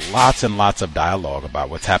been just lots and lots of dialogue about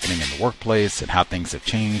what's happening in the workplace and how things have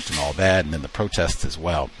changed and all that, and then the protests as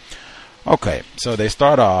well. Okay, so they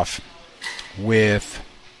start off with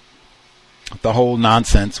the whole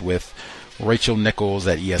nonsense with Rachel Nichols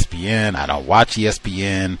at ESPN. I don't watch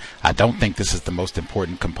ESPN. I don't think this is the most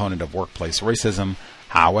important component of workplace racism.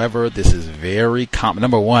 However, this is very common.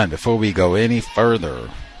 Number one, before we go any further,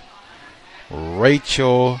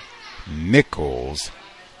 Rachel Nichols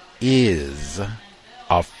is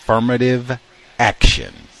affirmative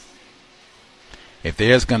action. If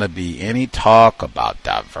there's going to be any talk about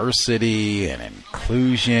diversity and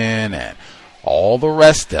inclusion and all the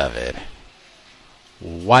rest of it,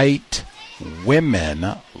 white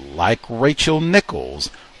women like Rachel Nichols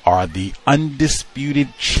are the undisputed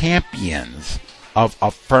champions of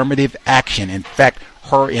affirmative action. In fact,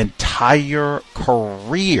 her entire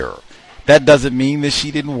career. That doesn't mean that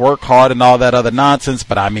she didn't work hard and all that other nonsense,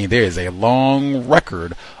 but I mean, there is a long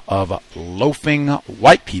record of loafing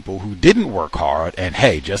white people who didn't work hard. And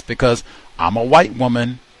hey, just because I'm a white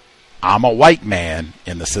woman, I'm a white man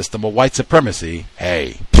in the system of white supremacy,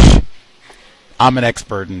 hey, I'm an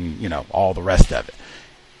expert in, all the rest of it.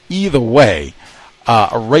 Either way,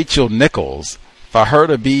 Rachel Nichols, for her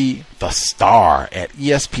to be the star at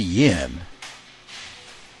ESPN,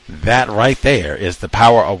 that right there is the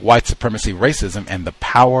power of white supremacy racism and the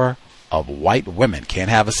power of white women. Can't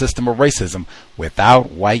have a system of racism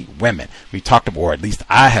without white women. We talked about, or at least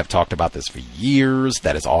I have talked about this for years.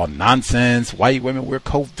 That is all nonsense. White women, we're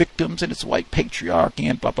co-victims and it's white patriarchy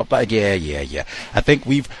and blah, blah, blah. Yeah. I think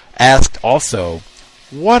we've asked also,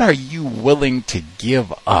 what are you willing to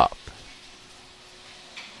give up?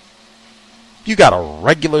 You got a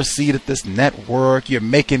regular seat at this network. You're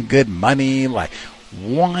making good money. Like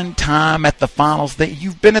one time at the finals,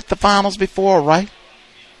 you've been at the finals before, right?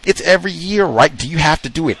 It's every year, right? Do you have to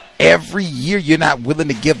do it every year? You're not willing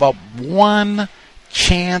to give up one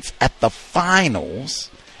chance at the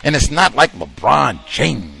finals. And it's not like LeBron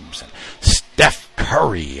James and Steph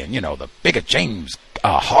Curry and, the bigger James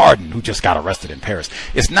Harden who just got arrested in Paris.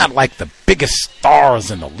 It's not like the biggest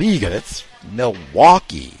stars in the league. It's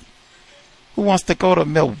Milwaukee. Who wants to go to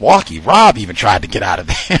Milwaukee? Rob even tried to get out of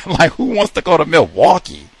there. Like, who wants to go to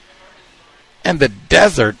Milwaukee? And the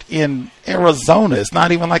desert in Arizona, it's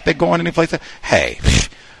not even like they're going anyplace. Hey,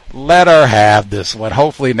 let her have this one.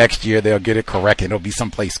 Hopefully next year they'll get it correct and it'll be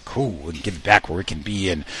someplace cool and get it back where it can be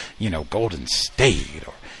in, Golden State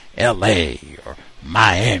or LA or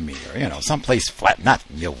Miami or, someplace flat, not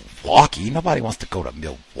Milwaukee. Nobody wants to go to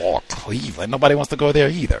Milwaukee, Cleveland. Nobody wants to go there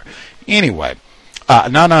either. Anyway.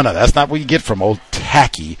 No. That's not what you get from old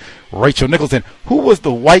tacky Rachel Nichols. And who was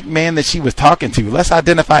the white man that she was talking to? Let's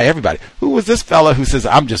identify everybody. Who was this fella who says,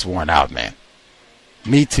 I'm just worn out, man?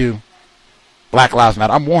 Me too. Black Lives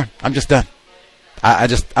Matter. I'm worn. I'm just done. I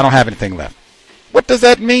don't have anything left. What does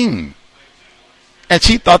that mean? And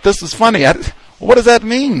she thought this was funny. What does that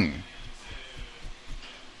mean?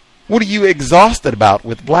 What are you exhausted about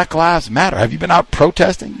with Black Lives Matter? Have you been out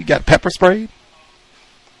protesting? You got pepper sprayed?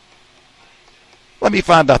 Let me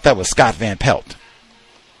find out that was Scott Van Pelt.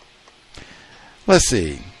 Let's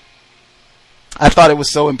see. I thought it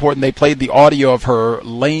was so important they played the audio of her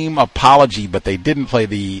lame apology, but they didn't play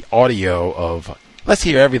the audio of, let's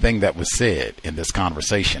hear everything that was said in this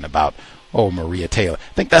conversation about, Maria Taylor.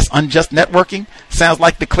 I think that's unjust networking. Sounds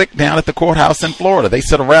like the clique down at the courthouse in Florida. They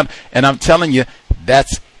sit around, and I'm telling you,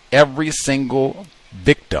 that's every single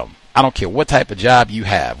victim. I don't care what type of job you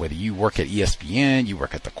have, whether you work at ESPN, you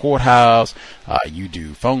work at the courthouse, you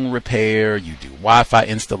do phone repair, you do Wi-Fi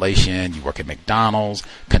installation, you work at McDonald's,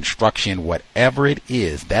 construction, whatever it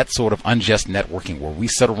is, that sort of unjust networking where we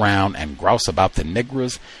sit around and grouse about the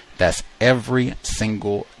niggers, that's every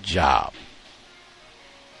single job.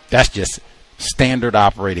 That's just standard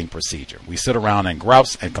operating procedure. We sit around and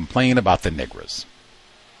grouse and complain about the niggers.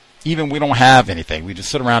 Even we don't have anything. We just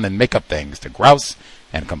sit around and make up things to grouse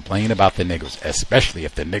and complain about the niggers, especially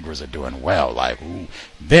if the niggers are doing well. Like, ooh,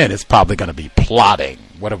 then it's probably going to be plotting.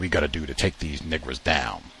 What are we going to do to take these niggers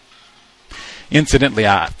down? Incidentally,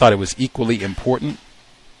 I thought it was equally important.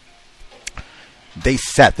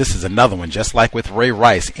 This is another one, just like with Ray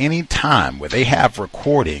Rice, any time where they have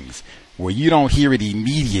recordings where you don't hear it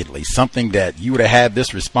immediately, something that you would have had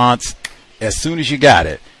this response as soon as you got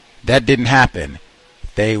it, that didn't happen.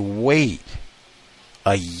 They wait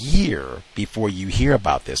a year before you hear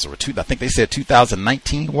about this, or I think they said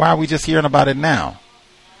 2019. Why are we just hearing about it now?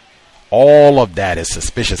 All of that is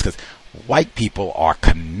suspicious because white people are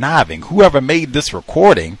conniving. Whoever made this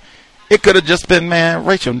recording, it could have just been, man,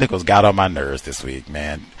 Rachel Nichols got on my nerves this week,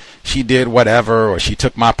 man. She did whatever, or she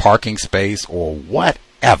took my parking space, or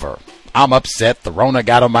whatever. I'm upset. The Rona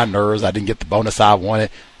got on my nerves. I didn't get the bonus I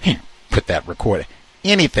wanted. Put that recording.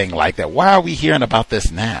 Anything like that. Why are we hearing about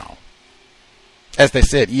this now? As they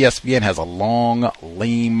said, ESPN has a long,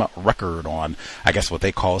 lame record on, I guess, what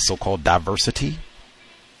they call so-called diversity.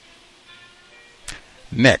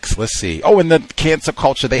 Next, let's see. Oh, in the cancer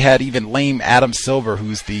culture, they had even lame Adam Silver,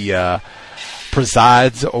 who's the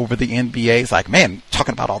presides over the NBA. It's like, man,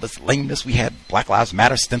 talking about all this lameness. We had Black Lives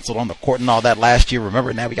Matter stenciled on the court and all that last year.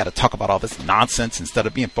 Remember, now we got to talk about all this nonsense instead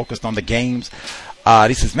of being focused on the games.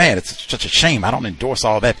 He says, man, it's such a shame. I don't endorse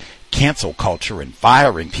all that cancel culture and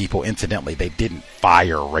firing people. Incidentally, they didn't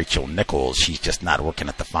fire Rachel Nichols. She's just not working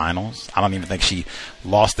at the finals. I don't even think she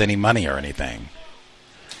lost any money or anything.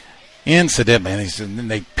 Incidentally, and then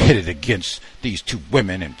they pitted against these two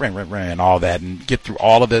women and all that, and get through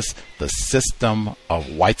all of this. The system of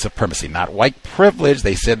white supremacy, not white privilege.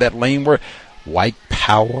 They said that lame word. White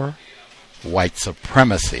power, white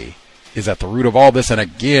supremacy is at the root of all this. And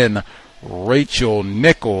again, Rachel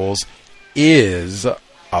Nichols is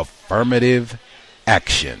affirmative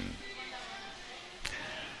action.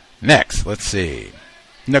 Next, let's see.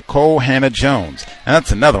 Nikole Hannah-Jones. And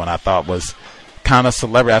that's another one I thought was kind of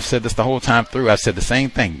celebrity. I've said this the whole time through. I've said the same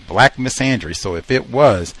thing. Black misandry. So if it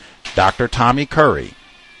was Dr. Tommy Curry,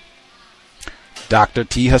 Dr.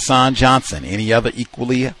 T. Hassan Johnson, any other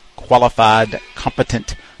equally qualified,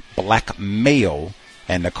 competent black male,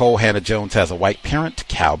 and Nikole Hannah-Jones has a white parent,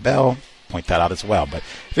 Cal Bell, point that out as well. But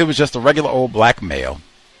if it was just a regular old black male,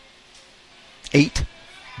 8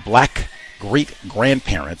 black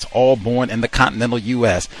great-grandparents, all born in the continental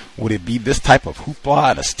U.S., would it be this type of hoopla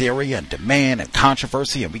and hysteria and demand and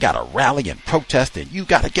controversy, and we got to rally and protest, and you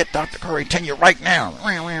got to get Dr. Curry tenure right now?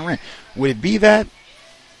 Would it be that?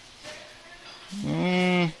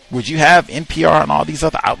 Would you have NPR and all these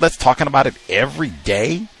other outlets talking about it every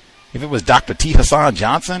day if it was Dr. T. Hassan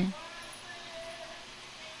Johnson?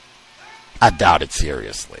 I doubt it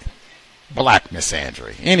seriously. Black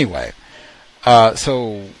misandry. Anyway,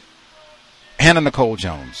 so Nikole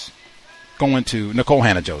Hannah-Jones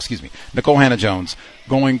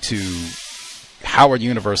going to Howard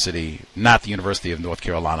University, not the University of North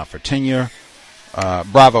Carolina, for tenure.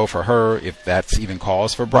 Bravo for her, if that's even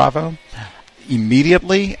cause for bravo.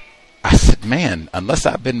 Immediately, I said, man, unless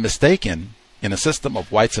I've been mistaken, in a system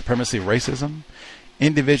of white supremacy racism,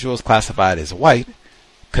 individuals classified as white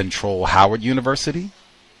control Howard University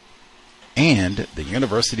and the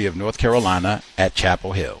University of North Carolina at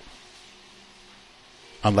Chapel Hill.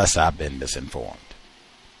 Unless I've been misinformed.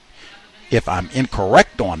 If I'm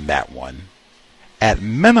incorrect on that one, at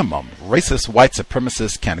minimum, racist white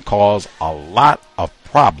supremacists can cause a lot of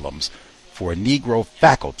problems for Negro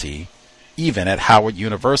faculty, even at Howard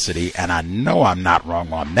University, and I know I'm not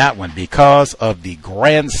wrong on that one because of the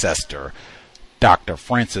grandcestor, Dr.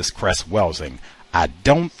 Frances Cress Welsing. I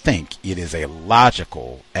don't think it is a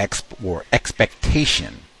logical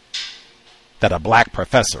expectation that a black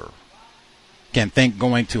professor can think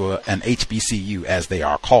going to an HBCU, as they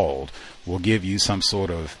are called, will give you some sort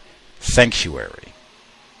of sanctuary.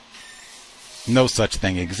 No such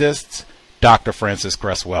thing exists. Dr. Frances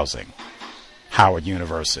Cress Welsing, Howard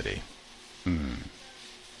University.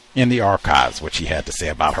 In the archives, what she had to say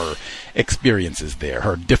about her experiences there,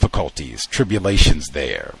 her difficulties, tribulations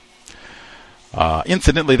there.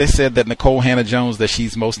 Incidentally, they said that Nikole Hannah-Jones, that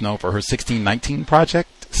she's most known for her 1619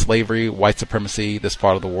 project, Slavery, White Supremacy, This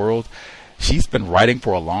Part of the World. She's been writing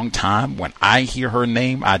for a long time. When I hear her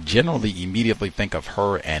name, I generally immediately think of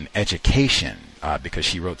her and education, because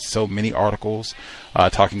she wrote so many articles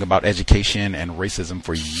talking about education and racism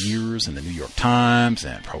for years in the New York Times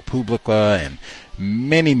and ProPublica and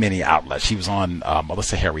many, many outlets. She was on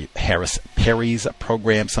Melissa Harris Perry's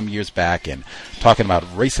program some years back and talking about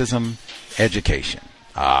racism, education.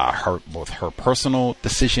 Both her personal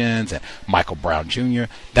decisions and Michael Brown Jr.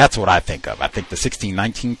 That's what I think of. I think the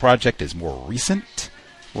 1619 project is more recent,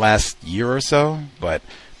 last year or so, but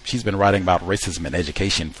she's been writing about racism and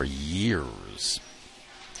education for years.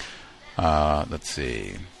 Let's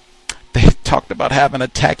see. They talked about having a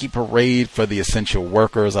tacky parade for the essential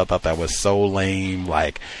workers. I thought that was so lame.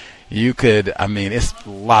 Like, you could, it's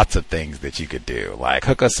lots of things that you could do. Like,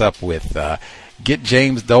 hook us up with, get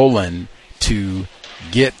James Dolan to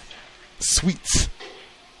get sweets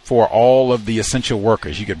for all of the essential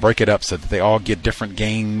workers. You could break it up so that they all get different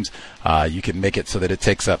games. You can make it so that it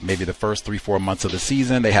takes up maybe the first 3-4 months of the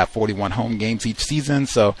season. They have 41 home games each season,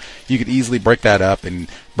 so you could easily break that up and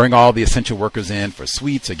bring all the essential workers in for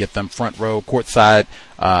suites or get them front row courtside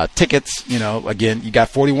tickets. You know, again, you got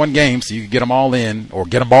 41 games, so you can get them all in, or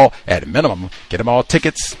get them all at a minimum, get them all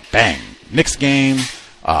tickets. Bang, Knicks game,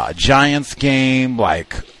 Giants game,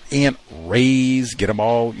 like, and Rays, get them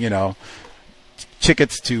all, you know,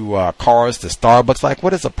 tickets to cars, to Starbucks. Like,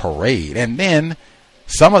 what is a parade? And then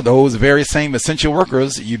some of those very same essential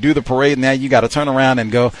workers, you do the parade, and now you got to turn around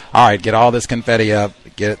and go, all right, get all this confetti up,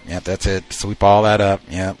 get it, yep, that's it, sweep all that up,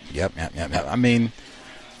 yep. I mean,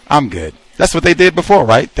 I'm good. That's what they did before,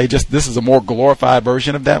 right? This is a more glorified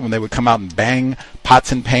version of that, when they would come out and bang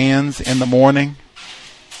pots and pans in the morning.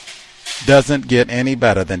 Doesn't get any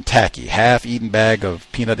better than tacky, half-eaten bag of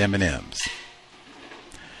peanut M&Ms.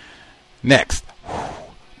 Next,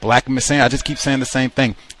 Black Messiah. I just keep saying the same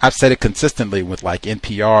thing. I've said it consistently with like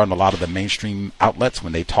NPR and a lot of the mainstream outlets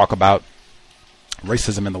when they talk about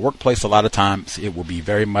racism in the workplace. A lot of times it will be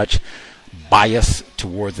very much biased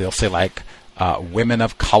towards, they'll say like women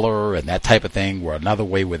of color and that type of thing, or another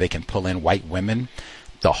way where they can pull in white women.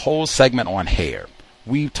 The whole segment on hair.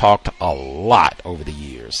 We've talked a lot over the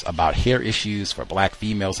years about hair issues for black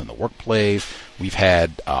females in the workplace. We've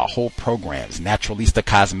had whole programs. Naturalista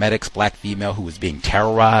Cosmetics, black female who was being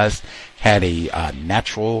terrorized, had a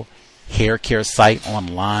natural hair care site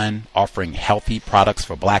online offering healthy products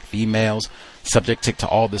for black females, subject to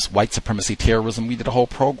all this white supremacy terrorism. We did a whole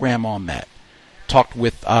program on that. Talked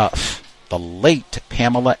with the late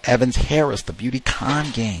Pamela Evans Harris, the beauty con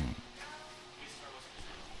game.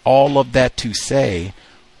 All of that to say,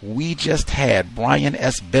 we just had Brian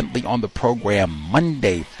S. Bentley on the program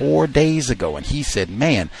Monday, 4 days ago, and he said,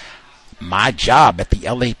 man, my job at the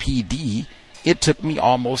LAPD, it took me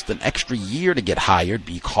almost an extra year to get hired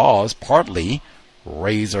because partly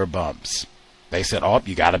razor bumps. They said, oh,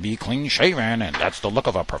 you got to be clean shaven, and that's the look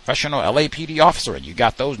of a professional LAPD officer, and you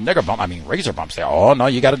got those razor bumps there. Oh, no,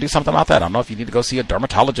 you got to do something about that. I don't know if you need to go see a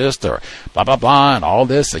dermatologist or blah, blah, blah, and all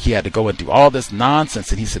this. So he had to go and do all this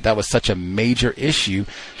nonsense, and he said that was such a major issue.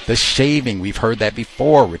 The shaving, we've heard that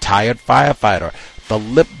before. Retired firefighter. The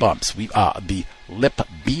lip bumps, the lip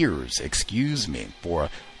beards, for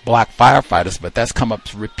black firefighters, but that's come up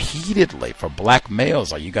repeatedly for black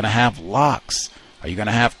males. Are you going to have locks? Are you going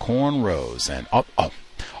to have cornrows and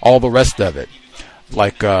all the rest of it?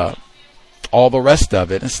 Like, all the rest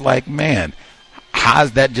of it. It's like, man, how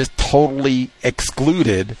is that just totally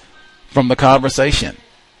excluded from the conversation?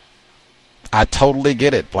 I totally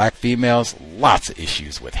get it. Black females, lots of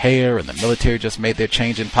issues with hair, and the military just made their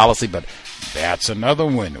change in policy, but that's another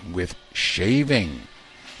one with shaving,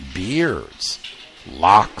 beards,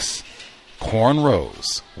 locks,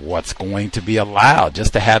 cornrows. What's going to be allowed?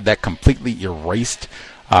 Just to have that completely erased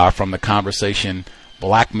from the conversation.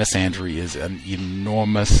 Black misandry is an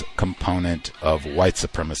enormous component of white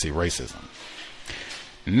supremacy racism.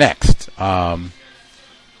 Next,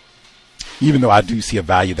 even though I do see a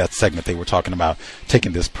value, that segment they were talking about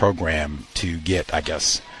taking this program to get, I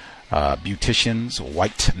guess, beauticians,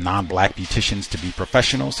 white non-black beauticians, to be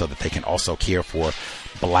professionals so that they can also care for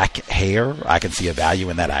black hair. I can see a value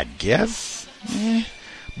in that, I guess.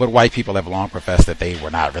 But white people have long professed that they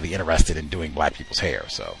were not really interested in doing black people's hair.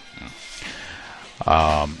 So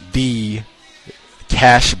the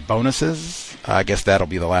cash bonuses, I guess that'll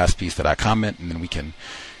be the last piece that I comment, and then we can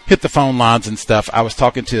hit the phone lines and stuff. I was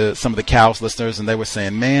talking to some of the C.O.W.S listeners, and they were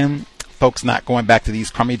saying, man, folks not going back to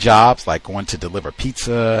these crummy jobs like going to deliver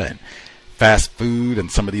pizza and fast food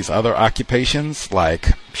and some of these other occupations,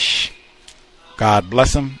 like, God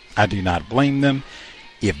bless them. I do not blame them.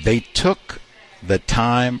 If they took the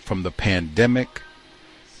time from the pandemic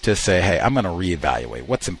to say, hey, I'm going to reevaluate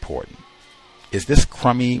what's important. Is this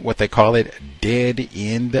crummy, what they call it,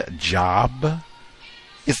 dead-end job?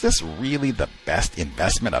 Is this really the best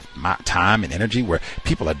investment of my time and energy, where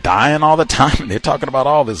people are dying all the time and they're talking about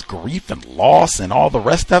all this grief and loss and all the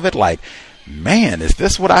rest of it? Like, man, is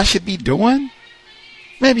this what I should be doing?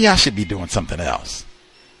 Maybe I should be doing something else.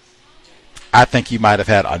 I think you might have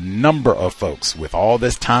had a number of folks with all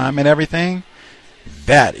this time and everything.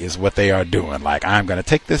 That is what they are doing. Like, I'm going to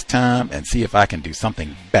take this time and see if I can do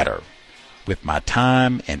something better with my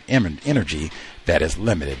time and energy that is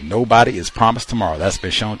limited. Nobody is promised tomorrow. That's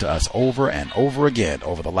been shown to us over and over again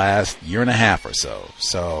over the last year and a half or so.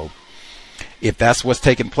 So if that's what's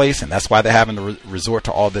taking place, and that's why they're having to resort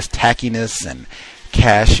to all this tackiness and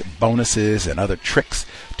cash bonuses and other tricks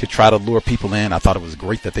to try to lure people in, I thought it was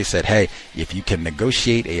great that they said, hey, if you can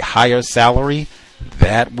negotiate a higher salary,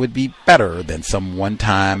 That would be better than some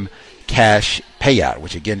one-time cash payout,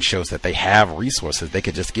 which again shows that they have resources. They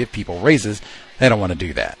could just give people raises. They don't want to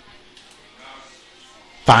do that.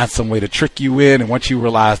 Find some way to trick you in, and once you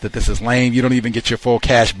realize that this is lame, you don't even get your full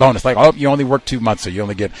cash bonus. Like, oh, you only work 2 months, so you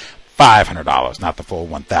only get $500, not the full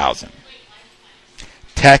 $1,000.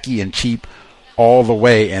 Tacky and cheap all the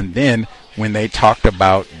way. And then when they talked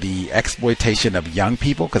about the exploitation of young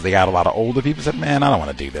people, because they got a lot of older people, said, man, I don't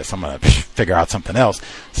want to do this. I'm going to figure out something else.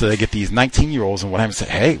 So they get these 19-year-olds and what have you, say,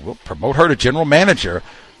 hey, we'll promote her to general manager.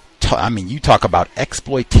 I mean, you talk about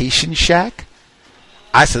exploitation shack.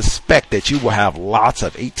 I suspect that you will have lots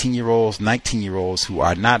of 18-year-olds, 19-year-olds who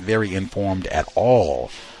are not very informed at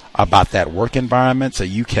all about that work environment, so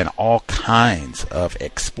you can all kinds of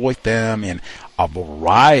exploit them in a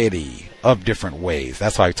variety of different ways.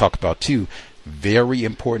 That's why I talk about, too, very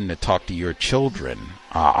important to talk to your children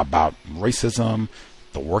about racism,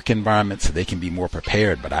 the work environment, so they can be more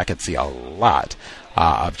prepared. But I can see a lot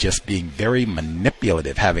of just being very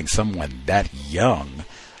manipulative, having someone that young,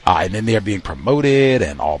 and then they're being promoted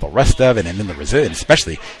and all the rest of it, and then the resilience,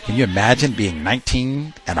 especially, can you imagine being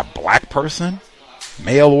 19 and a black person?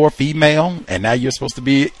 Male or female, and now you're supposed to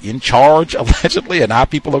be in charge, allegedly, and now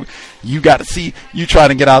people are, you got to see, you trying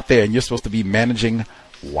to get out there, and you're supposed to be managing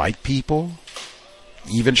white people,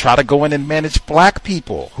 even try to go in and manage black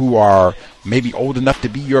people who are maybe old enough to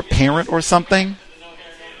be your parent or something.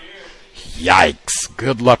 Yikes.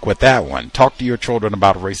 Good luck with that one. Talk to your children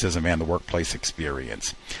about racism and the workplace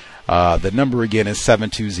experience. The number again is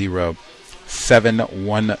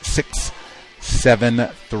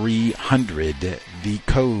 720-716-7300. The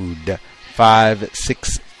code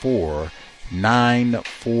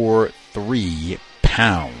 564-943#.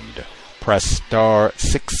 Press star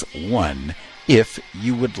 61 if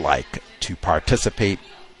you would like to participate.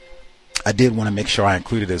 I did want to make sure I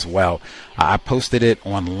included as well. I posted it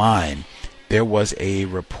online. There was a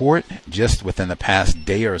report just within the past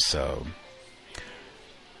day or so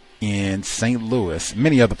in St. Louis,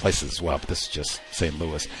 many other places as well, but this is just St.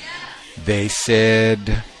 Louis. They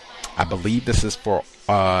said, I believe this is for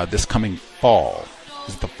this coming fall.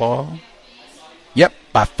 Is it the fall? Yep,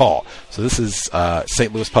 by fall. So this is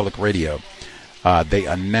St. Louis Public Radio. They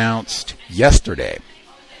announced yesterday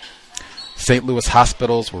St. Louis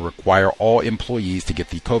hospitals will require all employees to get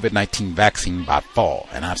the COVID-19 vaccine by fall.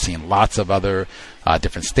 And I've seen lots of other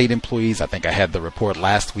different state employees. I think I had the report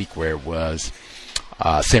last week where it was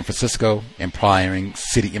San Francisco employing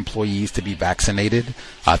city employees to be vaccinated.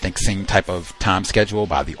 I think same type of time schedule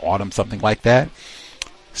by the autumn, something like that.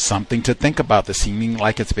 Something to think about. The seeming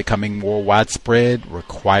like it's becoming more widespread,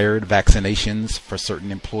 required vaccinations for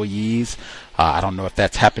certain employees. I don't know if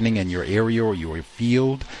that's happening in your area or your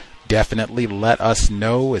field. Definitely let us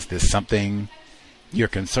know. Is this something you're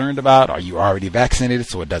concerned about? Are you already vaccinated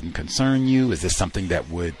so it doesn't concern you? Is this something that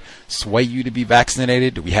would sway you to be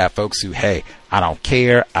vaccinated? Do we have folks who, hey, I don't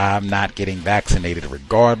care, I'm not getting vaccinated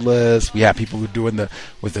regardless? We have people who are doing the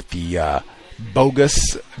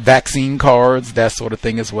bogus vaccine cards, that sort of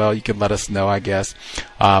thing as well. You can let us know, I guess.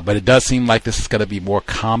 But it does seem like this is going to be more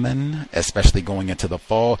common, especially going into the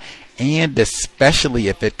fall, and especially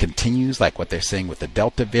if it continues like what they're saying with the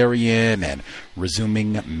Delta variant and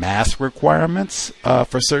resuming mask requirements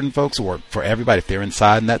for certain folks or for everybody if they're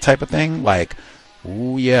inside and that type of thing. Like,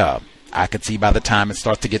 ooh, yeah, I could see by the time it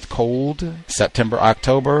starts to get cold, September,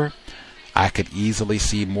 October, I could easily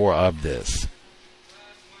see more of this.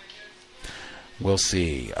 We'll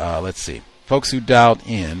see. Let's see. Folks who dialed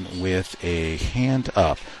in with a hand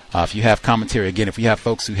up. If you have commentary, again, if we have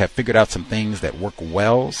folks who have figured out some things that work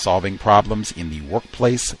well, solving problems in the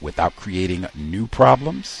workplace without creating new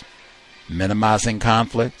problems, minimizing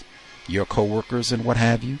conflict, your coworkers and what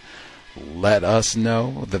have you, let us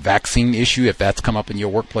know. The vaccine issue, if that's come up in your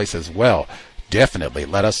workplace as well, definitely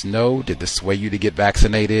let us know. Did this sway you to get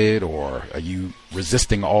vaccinated, or are you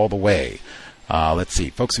resisting all the way? Let's see.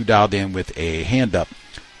 Folks who dialed in with a hand up,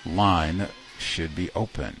 line should be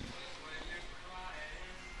open.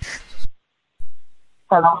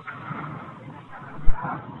 Hello.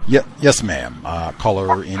 Yes, ma'am.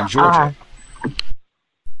 Caller in Georgia.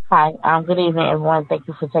 Hi. Good evening, everyone. Thank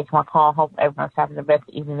you for taking my call. Hope everyone's having the best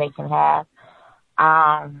evening they can have.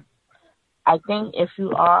 I think if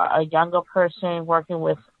you are a younger person working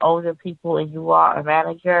with older people and you are a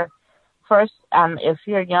manager, first, if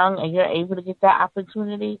you're young and you're able to get that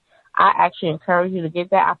opportunity, I actually encourage you to get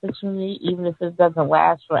that opportunity, even if it doesn't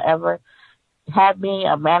last forever. Having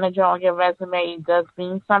a manager on your resume does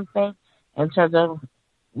mean something in terms of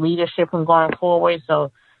leadership and going forward.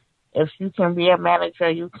 So if you can be a manager,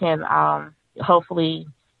 you can hopefully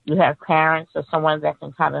you have parents or someone that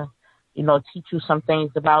can kind of teach you some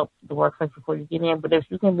things about the workplace before you get in. But if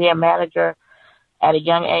you can be a manager at a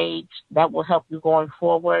young age, that will help you going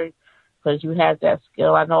forward because you have that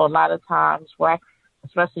skill. I know a lot of times,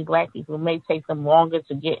 especially Black people, it may take them longer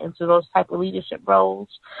to get into those type of leadership roles.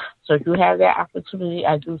 So if you have that opportunity,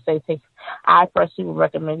 I do say I personally would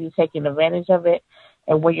recommend you taking advantage of it.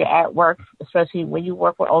 And when you're at work, especially when you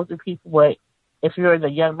work with older people, but if you're the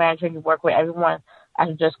young manager and you work with everyone,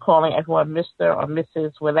 I'm just calling everyone Mr. or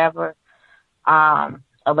Mrs. whatever,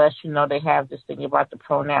 unless, they have this thing about the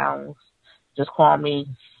pronouns. Just call me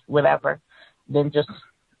whatever. Then just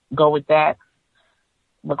go with that.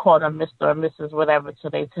 But call them Mr. or Mrs. whatever till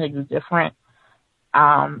they tell you different.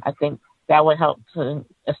 I think that would help to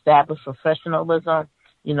establish professionalism.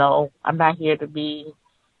 I'm not here to be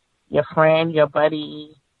your friend, your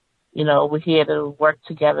buddy. We're here to work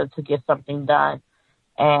together to get something done.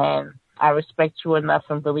 And I respect you enough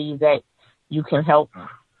and believe that you can help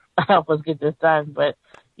us get this done. But,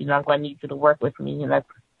 I'm going to need you to work with me. And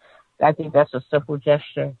I think that's a simple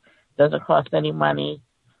gesture. Doesn't cost any money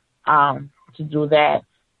to do that.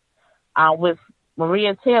 With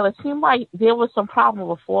Maria Taylor, it seemed like there was some problem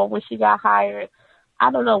before when she got hired.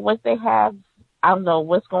 I don't know what they have. I don't know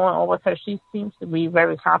what's going on with her. She seems to be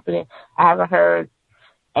very competent. I haven't heard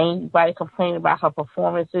anybody complain about her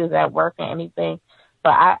performances at work or anything, but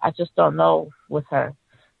I just don't know with her.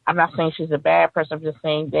 I'm not saying she's a bad person. I'm just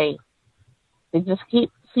saying they just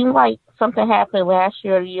seem like something happened last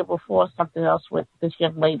year or the year before, something else with this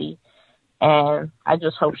young lady. And I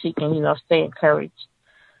just hope she can, stay encouraged.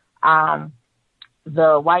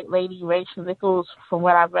 The white lady, Rachel Nichols, from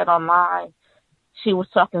what I read online, she was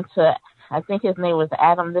talking to, I think his name was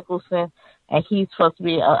Adam Nicholson, and he's supposed to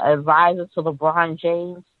be an advisor to LeBron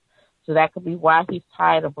James. So that could be why he's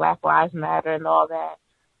tired of Black Lives Matter and all that,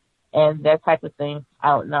 and that type of thing. I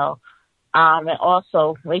don't know. And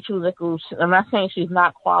also, Rachel Nichols, I'm not saying she's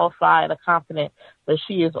not qualified or competent, but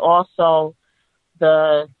she is also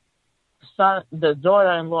the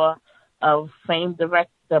daughter-in-law of famed director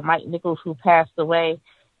Mike Nichols, who passed away,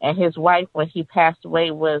 and his wife, when he passed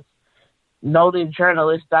away, was noted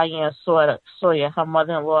journalist Diane Sawyer, her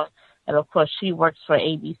mother-in-law. And, of course, she works for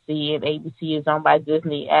ABC, and ABC is owned by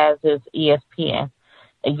Disney, as is ESPN.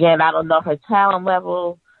 Again, I don't know her talent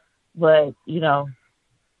level, but,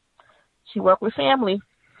 she worked with family,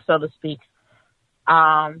 so to speak.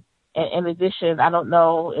 And in addition, I don't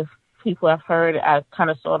know if people have heard, I kind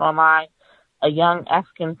of saw it online, a young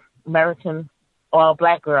African-American or a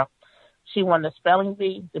Black girl. She won the spelling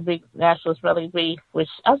bee, the big national spelling bee, which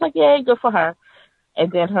I was like, yay, good for her. And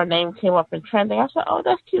then her name came up in trending. I said, oh,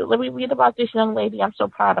 that's cute. Let me read about this young lady. I'm so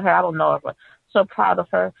proud of her. I don't know her, but so proud of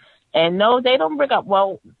her. And no, they don't bring up,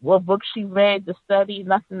 what book she read, the study,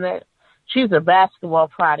 nothing that. She's a basketball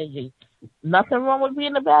prodigy. Nothing wrong with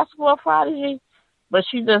being a basketball prodigy, but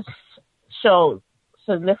she just showed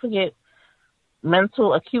significant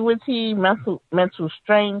mental acuity, mental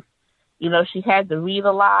strength. She had to read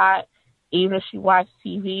a lot. Even if she watched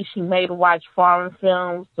TV, she made her watch foreign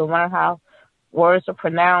films to learn how words are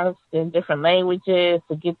pronounced in different languages,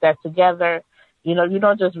 to get that together. You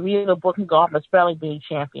don't just read a book and go, I'm a spelling bee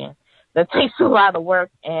champion. That takes a lot of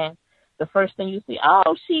work, and the first thing you see,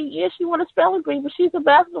 she won a spelling bee, but she's a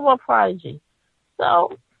basketball prodigy.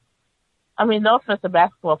 So, no offense to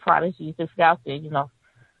basketball prodigies. If you're out there,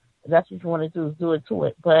 that's what you want to do, is do it to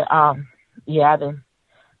it. But,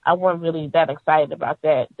 I wasn't really that excited about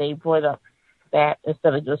that. They brought up that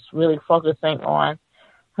instead of just really focusing on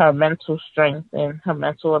her mental strength and her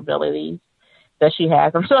mental abilities that she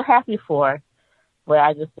has. I'm so happy for her, but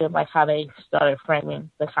I just didn't like how they started framing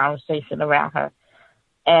the conversation around her.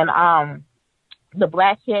 And the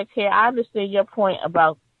Black hair care, I understand your point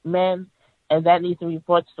about men, and that needs to be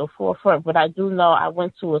brought to the forefront. But I do know I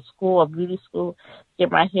went to a beauty school,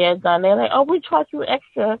 get my hair done. They're like, we charge you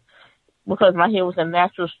extra because my hair was in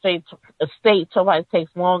natural state, so it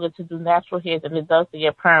takes longer to do natural hair than it does to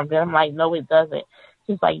get perm. And I'm like, no, it doesn't.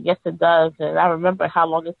 He's like, yes, it does. And I remember how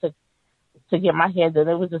long it took to get my hair done.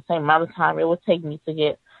 It was the same amount of time it would have taken me to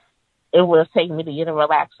get a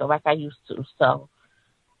relaxer like I used to. So,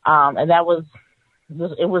 and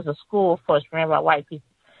it was a school, of course, ran by white people,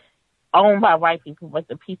 owned by white people, but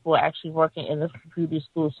the people actually working in the beauty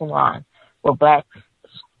school salon were Black.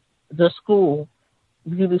 The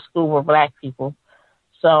beauty school were Black people.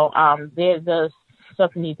 So there's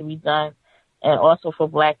something need to be done. And also for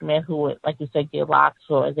Black men who would, like you said, get locks,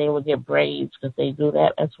 or they would get braids, because they do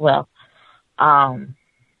that as well.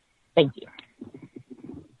 Thank you.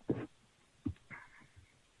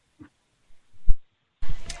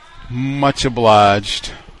 Much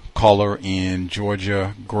obliged. caller in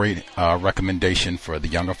Georgia. Great recommendation for the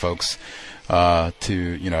younger folks to,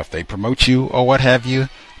 if they promote you or what have you,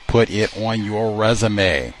 put it on your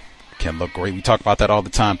resume. Can look great. We talk about that all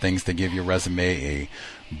the time, things that give your resume a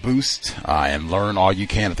boost, and learn all you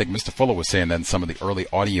can. I think Mr. Fuller was saying that in some of the early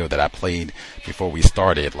audio that I played before we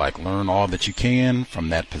started, like learn all that you can from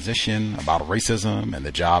that position about racism and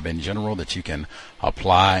the job in general that you can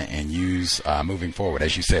apply and use moving forward.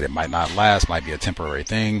 As you said, it might not last, might be a temporary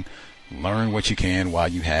thing. Learn what you can while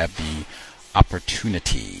you have the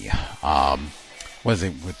opportunity. Was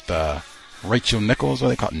it with Rachel Nichols, what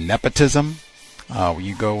they call it, nepotism? Where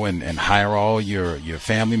you go and hire all your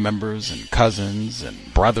family members and cousins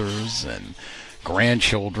and brothers and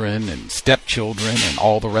grandchildren and stepchildren and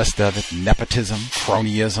all the rest of it. Nepotism,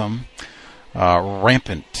 cronyism,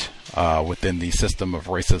 rampant within the system of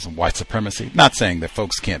racism, white supremacy. Not saying that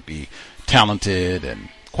folks can't be talented and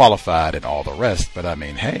qualified and all the rest, but I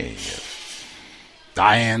mean, hey, if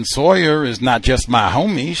Diane Sawyer is not just my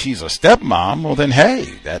homie, she's a stepmom, well then,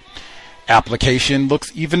 hey, that application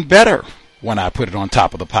looks even better when I put it on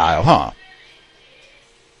top of the pile, huh?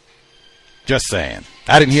 Just saying.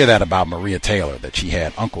 I didn't hear that about Maria Taylor, that she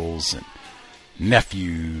had uncles and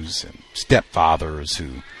nephews and stepfathers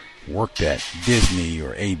who worked at Disney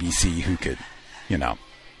or ABC who could,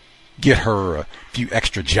 get her a few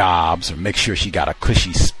extra jobs or make sure she got a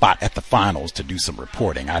cushy spot at the finals to do some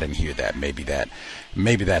reporting. I didn't hear that. Maybe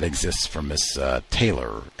that exists for Miss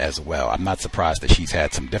Taylor as well. I'm not surprised that she's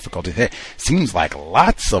had some difficulties. It seems like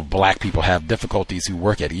lots of black people have difficulties who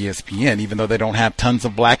work at ESPN, even though they don't have tons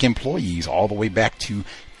of black employees, all the way back to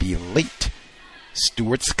the late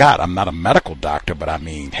Stuart Scott. I'm not a medical doctor, but I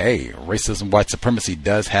mean, hey, racism, white supremacy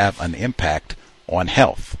does have an impact on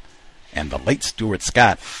health. And the late Stuart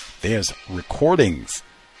Scott, there's recordings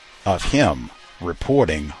of him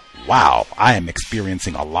reporting, wow, I am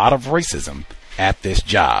experiencing a lot of racism at this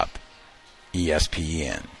job,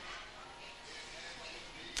 ESPN.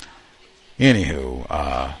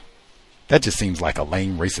 Anywho, that just seems like a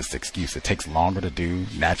lame racist excuse. It takes longer to do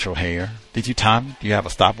natural hair. Do you have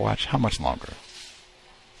a stopwatch? How much longer?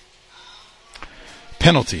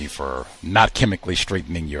 Penalty for not chemically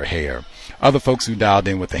straightening your hair. Other folks who dialed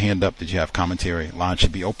in with the hand up, did you have commentary? Line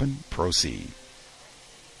should be open. Proceed.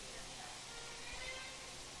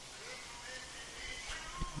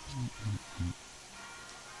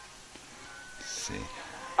 Let's see.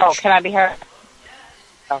 Oh, can I be heard?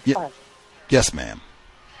 Oh, yes, ma'am.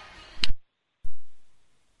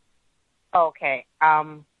 Okay.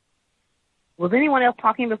 Was anyone else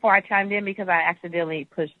talking before I chimed in, because I accidentally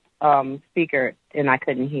pushed speaker and I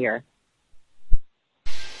couldn't hear?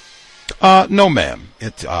 No, ma'am.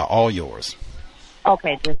 It's all yours.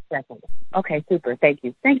 Okay, just a second. Okay, super. Thank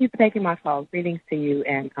you. Thank you for taking my call. Greetings to you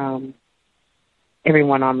and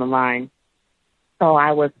everyone on the line. So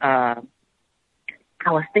I was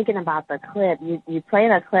thinking about the clip. You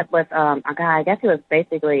played a clip with a guy. I guess he was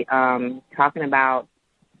basically talking about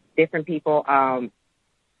different people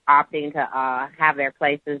opting to have their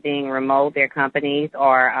places being remote, their companies,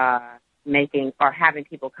 or having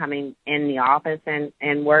people coming in the office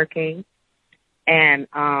and working. And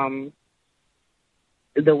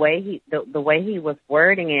the way he was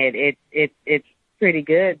wording it's pretty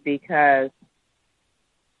good, because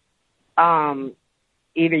either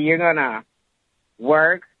you're gonna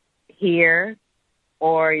work here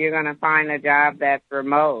or you're gonna find a job that's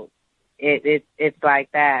remote. It's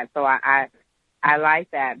like that. So I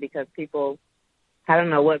like that, because people, I don't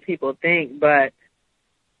know what people think, but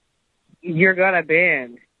you're going to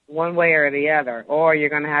bend one way or the other, or you're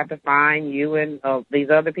going to have to find you and these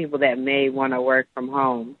other people that may want to work from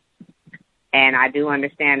home. And I do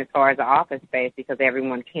understand as far as the office space, because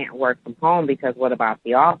everyone can't work from home, because what about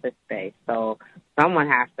the office space? So someone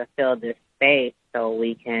has to fill this space so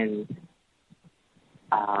we can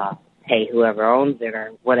pay whoever owns it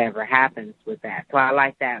or whatever happens with that. So I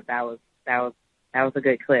like that. That was a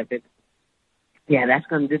good clip. This is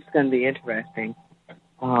going to be interesting.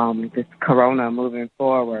 This Corona moving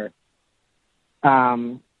forward.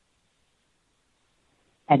 And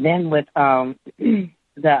then with the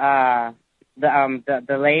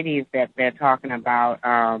ladies that they're talking about,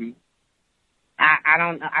 I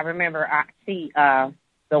don't know. I remember I see the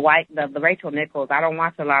Rachel Nichols. I don't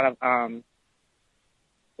watch a lot of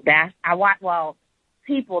that.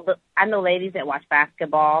 I know ladies that watch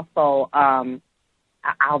basketball, so I'll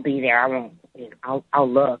be there. I won't. I'll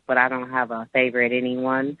look, but I don't have a favorite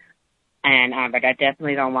anyone. And but I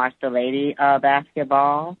definitely don't watch the lady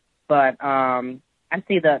basketball. But I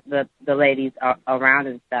see the ladies around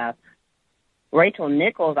and stuff. Rachel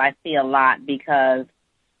Nichols I see a lot, because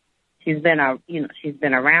she's been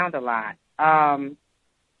around a lot.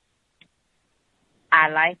 I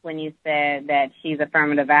like when you said that she's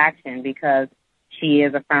affirmative action, because she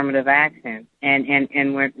is affirmative action,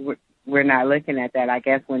 and we're not looking at that. I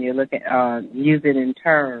guess when you look at use it in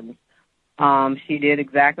terms, she did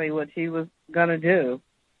exactly what she was gonna do,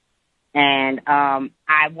 and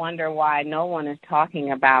I wonder why no one is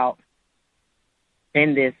talking about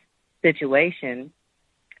in this situation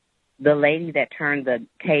the lady that turned the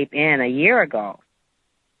tape in a year ago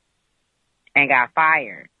and got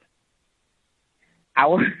fired. I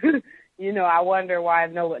wonder why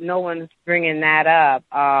no one's bringing that up.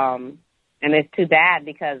 And it's too bad,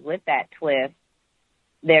 because with that twist,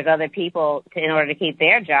 there's other people, in order to keep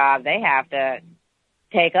their job, they have to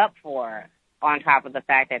take up for her, on top of the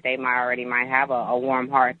fact that they might have a warm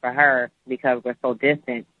heart for her, because we're so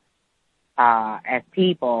distant as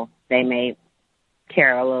people. They may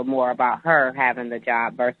care a little more about her having the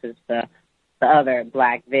job versus the other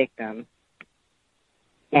black victim.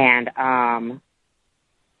 And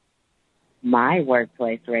my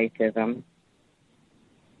workplace racism.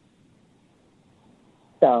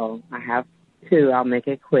 So I have two. I'll make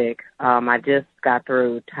it quick. I just got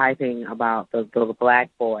through typing about the little black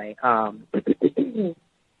boy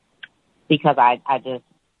because I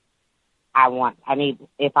need,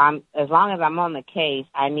 as long as I'm on the case,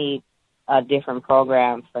 I need a different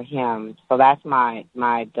program for him. So that's my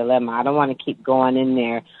dilemma. I don't want to keep going in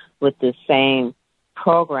there with the same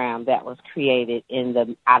program that was created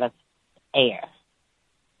out of air.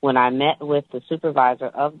 When I met with the supervisor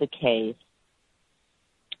of the case,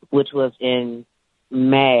 which was in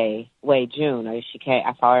June. She came.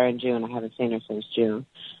 I saw her in June. I haven't seen her since June.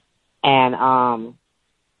 And I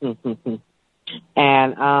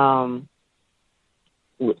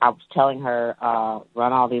was telling her,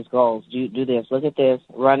 run all these goals. Do this. Look at this.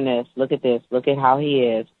 Run this. Look at this. Look at how he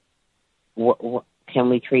is. What can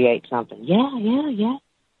we create something? Yeah. I'm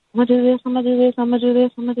gonna do this. I'm gonna do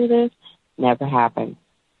this. Never happened.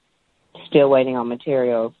 Still waiting on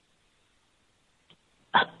materials.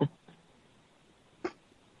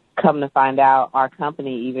 Come to find out, our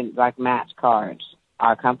company even, like match cards,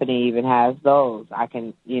 our company even has those. I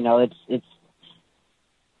can, it's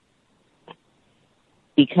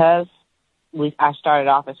because I started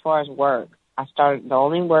off, as far as work, the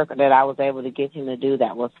only work that I was able to get him to do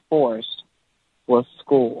that was forced was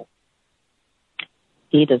school.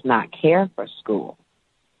 He does not care for school.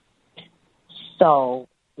 So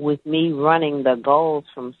with me running the goals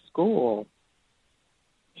from school,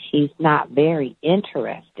 he's not very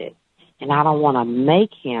interested. And I don't want to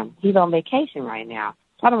make him, he's on vacation right now,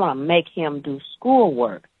 so I don't want to make him do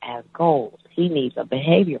schoolwork as goals. He needs a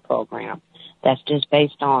behavior program that's just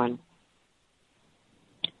based on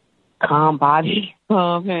calm body.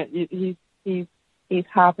 He's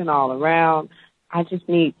hopping all around. I just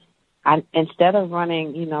need, instead of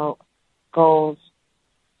running, goals,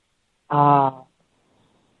 clap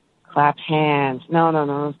hands.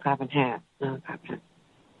 No, it's clapping hands.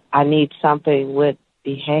 I need something with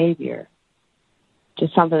behavior.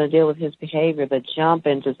 Just something to deal with his behavior, the jump,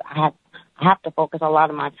 and just I have to focus a lot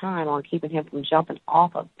of my time on keeping him from jumping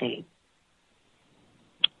off of things.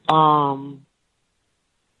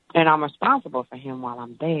 And I'm responsible for him while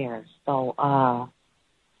I'm there. So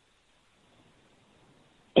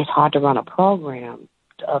it's hard to run a program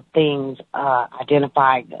of things,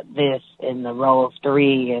 identify this in the row of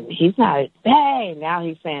three, and he's not, hey, now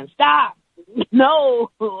he's saying, stop,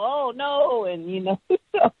 no, oh, no, and,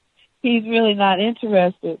 he's really not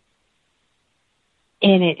interested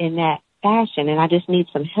in it in that fashion, and I just need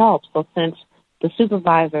some help. So since the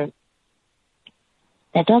supervisor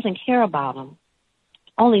that doesn't care about him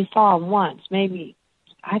only saw him once, maybe,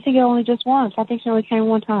 I think only just once, I think she only came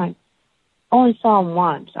one time, only saw him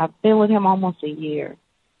once. I've been with him almost a year.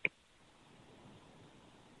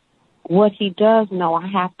 What he does know, I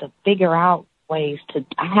have to figure out ways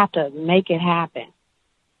I have to make it happen.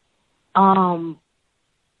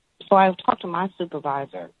 So I talked to my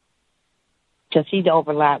supervisor, because he'd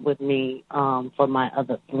overlapped with me for my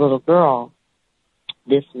other little girl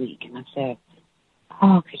this week. And I said,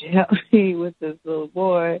 oh, could you help me with this little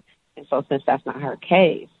boy? And so since that's not her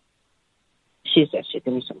case, she said she'd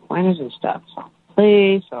give me some pointers and stuff. So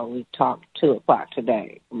please. So we talked 2:00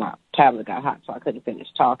 today. My tablet got hot, so I couldn't finish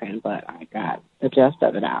talking, but I got the gist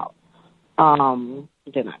of it out.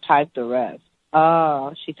 Then I typed the rest.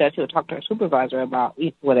 She said she would talk to her supervisor about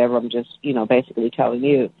whatever I'm just, basically telling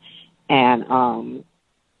you. And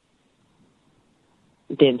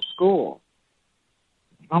then school.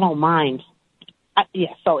 I don't mind.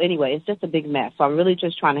 So anyway, it's just a big mess. So I'm really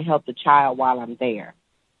just trying to help the child while I'm there.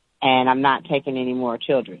 And I'm not taking any more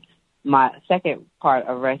children. my second part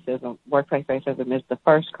of racism, workplace racism, is the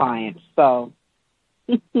first client. So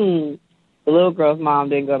the little girl's mom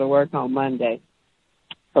didn't go to work on Monday,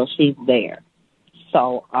 so she's there.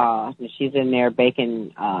 So she's in there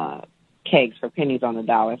baking cakes for pennies on the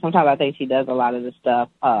dollar. Sometimes I think she does a lot of this stuff.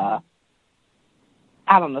 I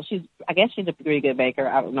don't know. I guess she's a pretty good baker.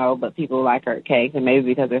 I don't know, but people like her cakes, and maybe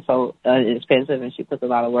because they're so inexpensive, and she puts a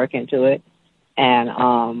lot of work into it.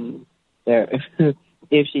 And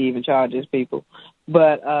if she even charges people,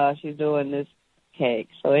 but she's doing this cake.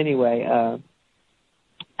 So anyway,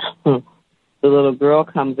 the little girl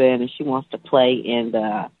comes in and she wants to play in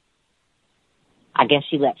the. I guess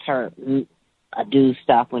she lets her do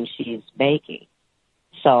stuff when she's baking.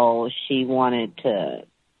 So she wanted to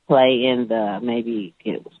play in maybe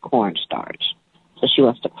it was cornstarch. So she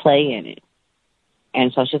wants to play in it.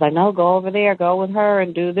 And so she's like, no, go over there, go with her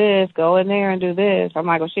and do this, go in there and do this. I'm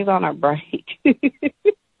like, well, she's on her break.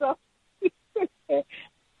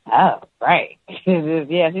 Break.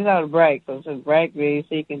 Yeah, she's on a break. So she's break means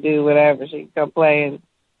she can do whatever. She can come play in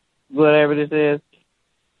whatever this is.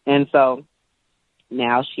 And so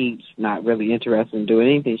now she's not really interested in doing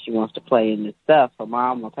anything. She wants to play in this stuff. So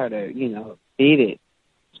mom wants her to, feed it,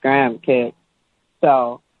 scram, kick.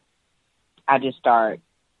 So I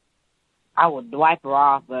would wipe her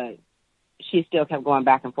off, but she still kept going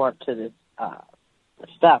back and forth to this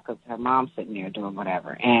stuff because her mom's sitting there doing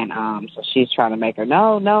whatever. And so she's trying to make her,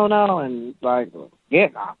 no, and like,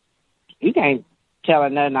 get off. You can't tell her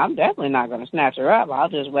nothing. I'm definitely not going to snatch her up. I'll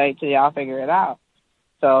just wait till y'all figure it out.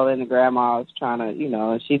 So then the grandma was trying to,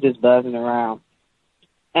 and she just buzzing around.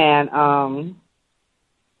 And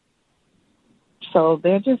so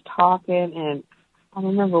they're just talking, and I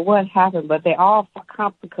don't remember what happened, but they all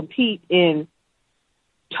compete in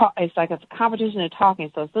talk. It's like a competition in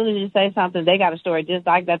talking. So as soon as you say something, they got a story just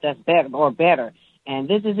like that that's better or better. And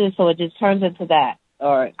this is it, so it just turns into that.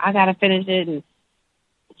 Or I got to finish it. And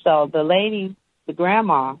so the lady, the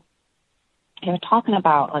grandma, they were talking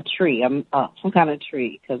about a tree, some kind of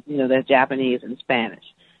tree, because, there's Japanese and Spanish.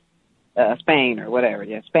 Spain or whatever.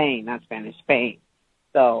 Yeah, Spain, not Spanish, Spain.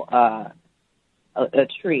 So a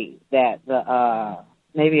tree that must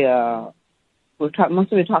have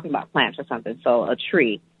been talking about plants or something. So a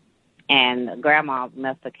tree, and grandma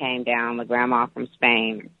must have came down. The grandma from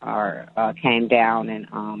Spain came down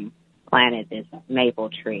and planted this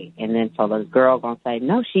maple tree. And then so the girl gonna say,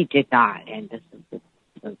 no, she did not. And this is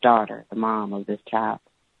the daughter, the mom of this child.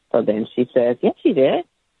 So then she says, yes, she did.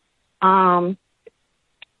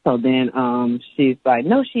 So then she's like,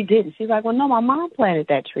 no, she didn't. She's like, well, no, my mom planted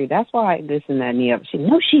that tree. That's why this and that and the other.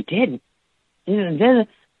 No, she didn't. So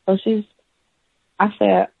I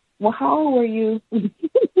said, well, how old were you when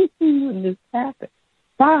this happened?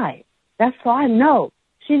 5. That's why I know.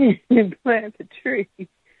 She didn't plant the tree.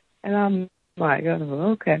 And I'm like,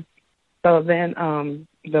 oh, okay. So then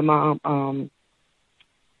the mom,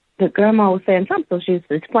 the grandma was saying something, so she was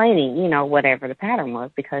explaining, whatever the pattern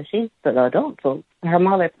was, because she's the adult. So her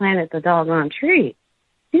mother planted the doggone tree.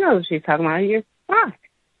 She knows what she's talking about. You're 5.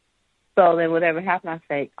 So then whatever happened, I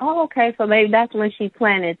say, oh, okay, so maybe that's when she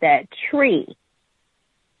planted that tree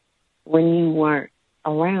when you weren't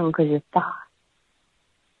around because you're 5.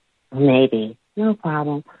 Maybe. No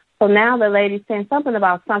problem. So now the lady's saying something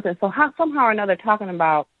about something. So somehow or another talking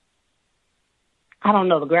about, I don't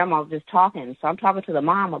know, the grandma was just talking. So I'm talking to the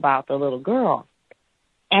mom about the little girl.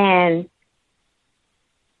 And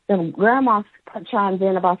the grandma chimes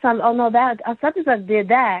in about something. Oh, no, that such and such did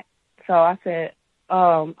that. So I said,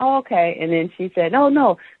 oh, okay. And then she said, no,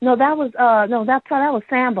 that was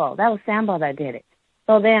Sambo. That was Sambo that did it.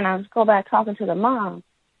 So then I just go back talking to the mom.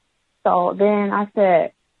 So then I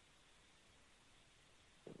said,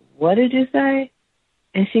 what did you say?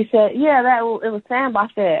 And she said, yeah, it was Sambo. I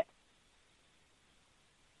said,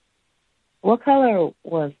 what color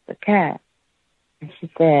was the cat? And she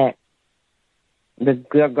said, the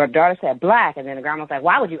daughter said black. And then the grandma was like,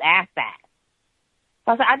 why would you ask that?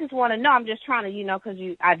 So I said, I just want to know. I'm just trying to, because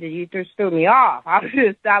you just threw me off. I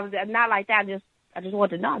was not like that. I just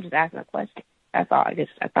wanted to know. I'm just asking a question. That's all. I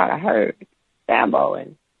thought I heard Sambo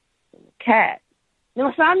and cat.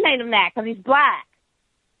 My son named him that because he's black.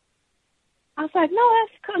 I was like, no,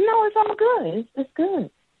 it's all good. It's good.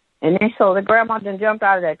 And then so the grandma then jumped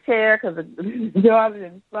out of that chair because the daughter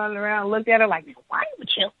then spun around, looked at her like, why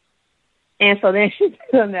would you? And so then she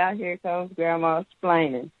said, now here comes grandma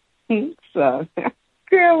explaining. So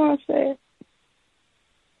grandma said,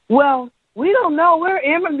 well, we don't know. We're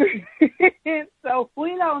immigrants, so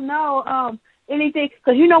we don't know anything.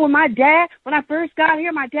 Because, when I first got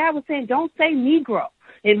here, my dad was saying, don't say Negro.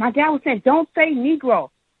 And my dad was saying, don't say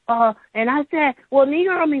Negro. and I said, well,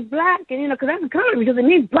 Negro means black, and, because that's the color, because it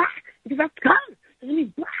means black, because that's the color, because it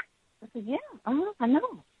means black. I said, yeah, I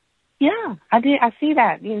know. Yeah, I see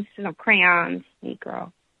that. Crayons,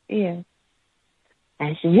 Negro. Yeah.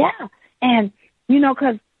 And she said, yeah. And,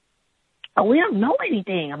 because we don't know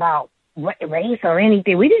anything about race or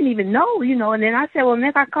anything. We didn't even know, And then I said, well,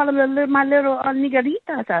 Nick, I call them my little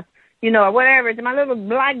nigeritas, or whatever. It's my little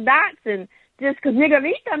black dots. And just because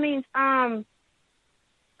nigerita means, I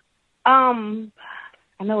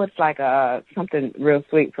know it's like something real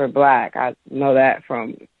sweet for black. I know that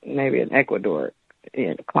from maybe an Ecuador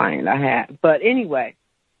client I had. But anyway,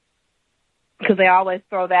 because they always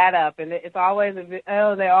throw that up, and it's always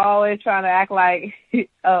they're always trying to act like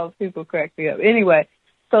people crack me up. Anyway,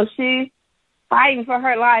 so she's fighting for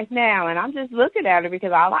her life now, and I'm just looking at her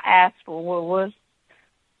because all I asked for was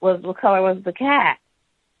what color was the cat,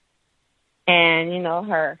 and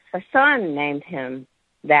her son named him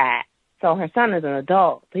that. So her son is an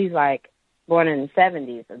adult. He's like born in the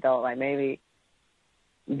 70s adult, like maybe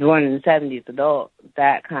born in the 70s adult,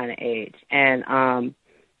 that kind of age. And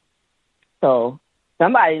so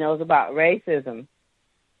somebody knows about racism.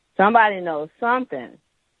 Somebody knows something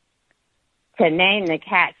to name the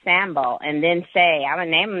cat Sambo and then say, I'm going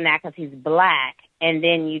to name him that because he's black. And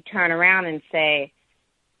then you turn around and say,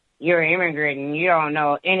 you're an immigrant and you don't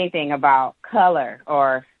know anything about color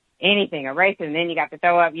or anything or racism. And then you got to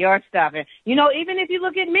throw up your stuff. And, even if you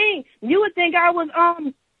look at me, you would think I was,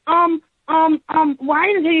 white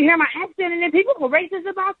until you hear my accent. And then people were racist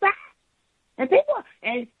about that. And people,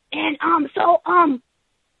 and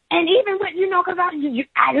even with, because at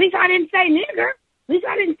least I didn't say nigger. At least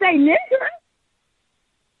I didn't say nigger.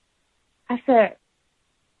 I said,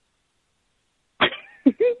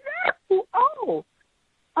 oh,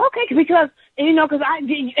 okay, because you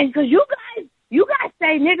guys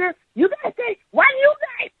say nigger, you guys say, why do you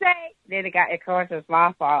guys say? Then of course it's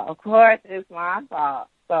my fault. Of course it's my fault.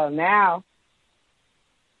 So now,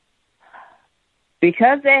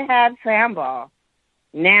 because they had Sambo,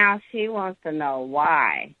 now she wants to know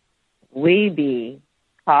why we be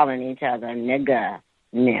calling each other nigga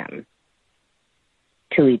nim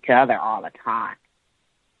to each other all the time.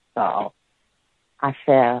 So I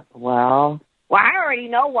said, well, I already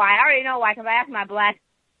know why. Because I asked my black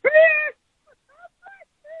friend.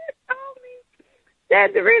 Told me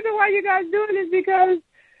that the reason why you guys doing it is because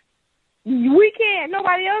we can't.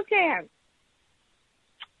 Nobody else can.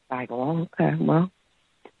 I go, oh, okay, well.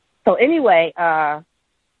 So anyway,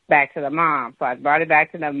 back to the mom. So I brought it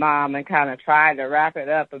back to the mom and kind of tried to wrap it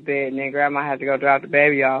up a bit, and then Grandma had to go drop the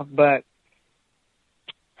baby off. But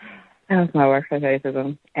that was my work for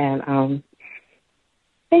racism. And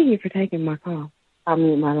thank you for taking my call. I'll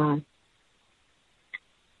mute my line.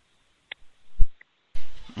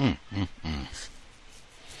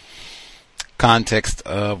 Context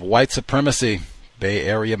of white supremacy. Bay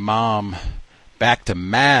Area mom. Back to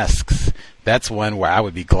masks. That's one where I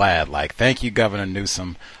would be glad. Like, thank you, Governor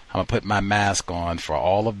Newsom. I'm going to put my mask on for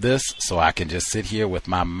all of this so I can just sit here with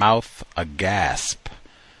my mouth agasp.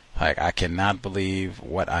 Like, I cannot believe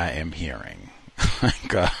what I am hearing.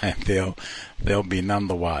 God, they'll be none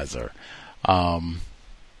the wiser.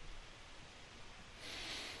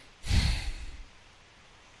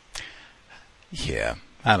 Yeah,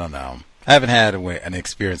 I don't know. I haven't had an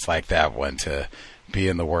experience like that one to be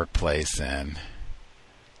in the workplace and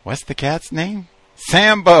what's the cat's name?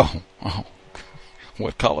 Sambo. Oh,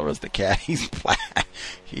 what color is the cat? He's black.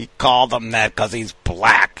 He called him that because he's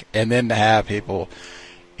black. And then to have people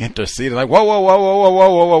intercede like,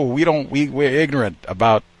 whoa. We're ignorant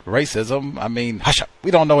about racism. I mean, hush up.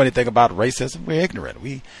 We don't know anything about racism. We're ignorant.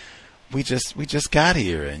 We just got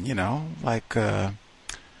here, and we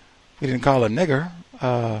didn't call a nigger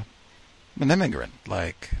an immigrant.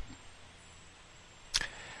 Like,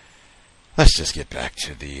 let's just get back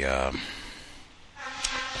to the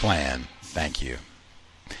plan. Thank you,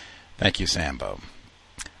 Sambo.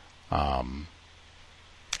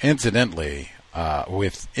 Incidentally,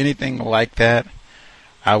 with anything like that,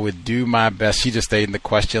 I would do my best. She just stayed in the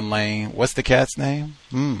question lane. What's the cat's name?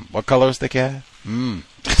 What color is the cat?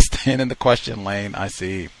 Staying in the question lane. I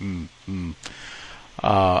see.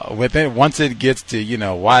 Once it gets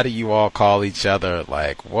to, why do you all call each other,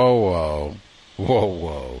 like, whoa.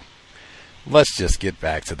 Let's just get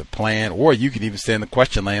back to the plan. Or you can even stay in the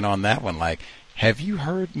question lane on that one. Like, have you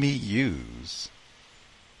heard me use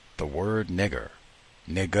the word nigger?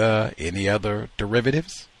 Nigga, any other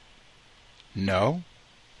derivatives? No?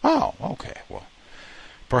 Oh, okay. Well,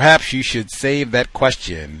 perhaps you should save that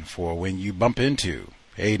question for when you bump into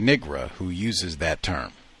a Negra who uses that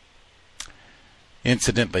term.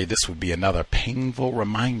 Incidentally, this would be another painful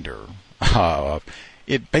reminder of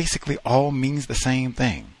it basically all means the same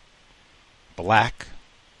thing. Black,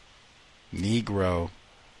 Negro,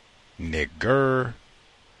 nigger,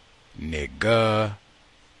 nigga,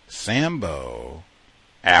 Sambo,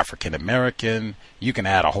 African American. You can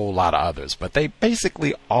add a whole lot of others, but they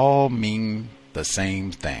basically all mean the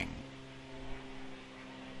same thing.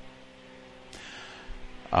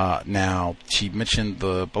 Now, she mentioned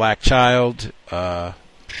the black child.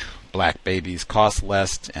 Black babies cost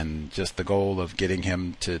less, and just the goal of getting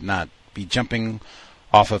him to not be jumping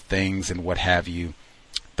off of things and what have you.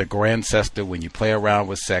 The grandcester, when you play around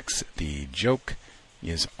with sex, the joke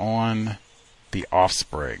is on the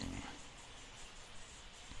offspring.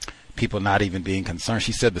 People not even being concerned.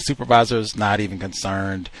 She said the supervisor's not even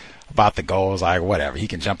concerned about the goals. Like, whatever. He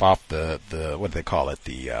can jump off the what do they call it?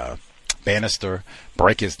 The banister,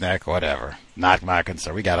 break his neck, whatever. Not my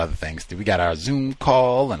concern. We got other things. We got our Zoom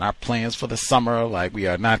call and our plans for the summer. Like, we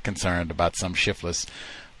are not concerned about some shiftless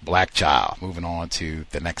black child. Moving on to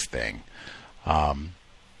the next thing.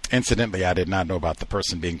 Incidentally, I did not know about the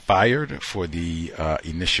person being fired for the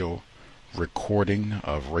initial recording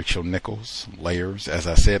of Rachel Nichols' Layers. As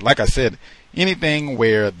I said, like I said, anything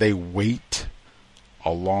where they wait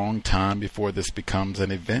a long time before this becomes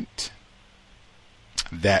an event,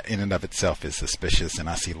 that in and of itself is suspicious, and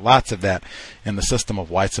I see lots of that in the system of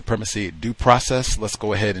white supremacy. Due process, let's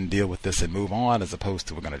go ahead and deal with this and move on, as opposed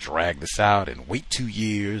to we're going to drag this out and wait 2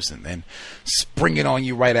 years and then spring it on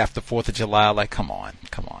you right after 4th of July. Like, come on.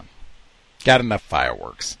 Got enough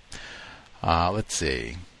fireworks. Let's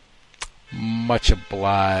see. Much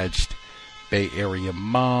obliged, Bay Area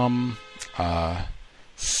mom.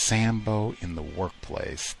 Sambo in the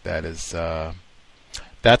workplace. That's a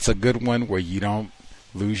good one where you don't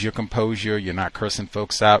lose your composure. You're not cursing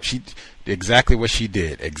folks out. She exactly what she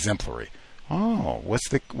did. Exemplary. Oh,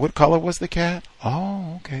 what color was the cat?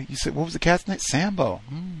 Oh, okay. You said, what was the cat's name? Sambo.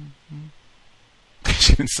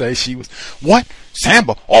 She didn't say she was what?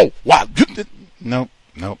 Sambo. Oh, wow. Nope.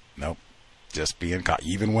 Just being caught.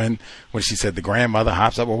 Even when she said the grandmother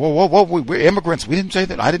hops up. Whoa, we're immigrants. We didn't say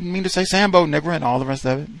that. I didn't mean to say Sambo, nigger, and all the rest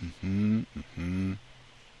of it. And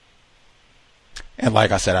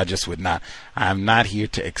like I said, I'm not here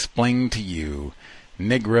to explain to you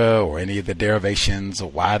Nigra or any of the derivations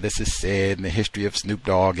or why this is said in the history of Snoop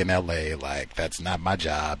Dogg in LA. Like, that's not my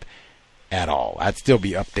job at all. I'd still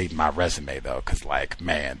be updating my resume though, because like,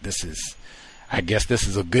 man, I guess this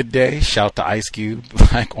is a good day. Shout to Ice Cube,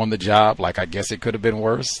 like on the job. Like, I guess it could have been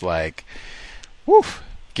worse. Like, woof,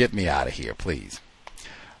 get me out of here, please.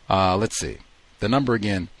 Let's see. The number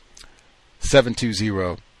again,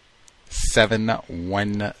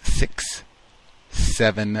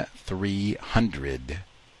 720-716-7300.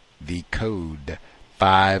 The code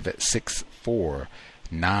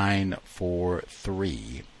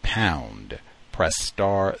 564943 pound. Press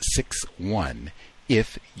star 61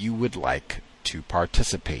 if you would like to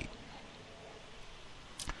participate.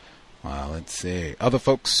 Let's see. Other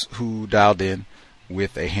folks who dialed in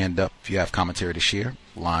with a hand up, if you have commentary to share,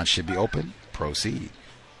 line should be open. Proceed.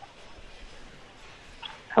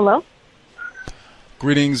 Hello?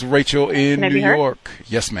 Greetings, Rachel in New York.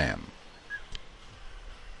 Yes, ma'am.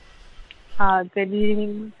 Good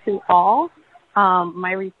evening to all.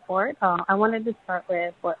 My report, I wanted to start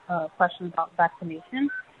with a question about vaccination.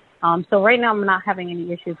 So right now I'm not having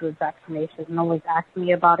any issues with vaccination. No one's asking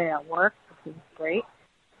me about it at work, which is great.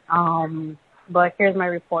 But here's my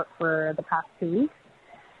report for the past 2 weeks.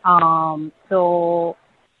 So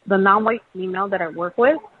the non-white female that I work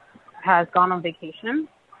with has gone on vacation.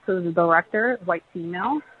 So the director, white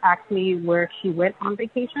female, asked me where she went on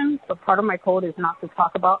vacation. So part of my code is not to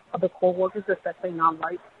talk about other coworkers, especially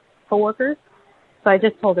non-white coworkers. So I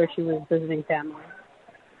just told her she was visiting family.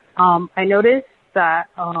 I noticed that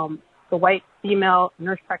the white female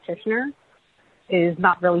nurse practitioner is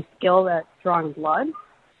not really skilled at drawing blood.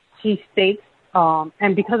 She states,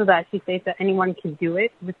 and because of that, she states that anyone can do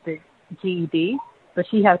it with the GED, but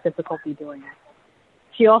she has difficulty doing it.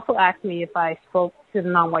 She also asked me if I spoke to the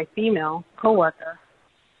non-white female coworker,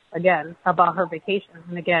 again, about her vacation.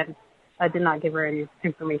 And again, I did not give her any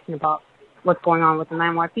information about what's going on with the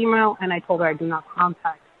non-white female, and I told her I do not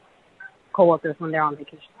contact coworkers when they're on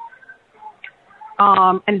vacation.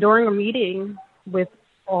 And during a meeting with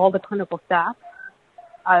all the clinical staff,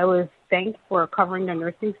 I was thanked for covering the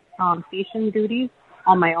nursing station duties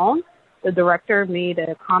on my own. The director made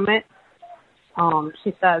a comment.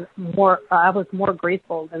 She said I was more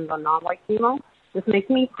graceful than the non-white female. This makes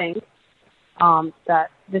me think that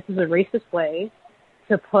this is a racist way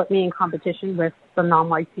to put me in competition with the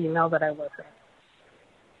non-white female that I work with.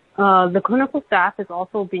 The clinical staff is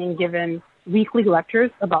also being given weekly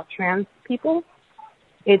lectures about trans people.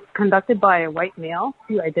 It's conducted by a white male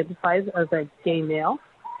who identifies as a gay male.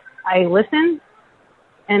 I listen,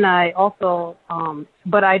 and I also,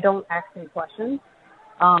 but I don't ask any questions.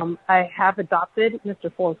 I have adopted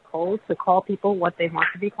Mr. Ford's code to call people what they want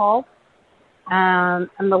to be called. And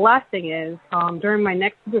the last thing is, during my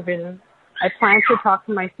next supervision, I plan to talk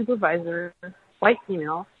to my supervisor, white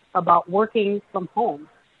female, about working from home.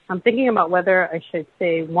 I'm thinking about whether I should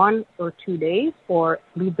say 1 or 2 days or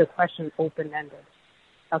leave the question open-ended.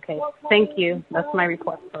 Okay, thank you. That's my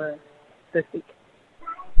request for this week.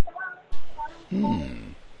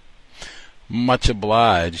 Much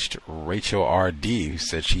obliged, Rachel R.D., who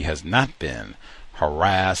said she has not been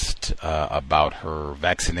harassed about her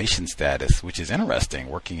vaccination status, which is interesting,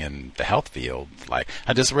 working in the health field. Like,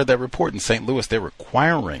 I just read that report in St. Louis. They're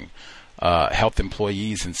requiring health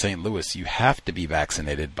employees in St. Louis, you have to be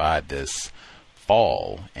vaccinated by this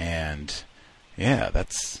fall. And yeah,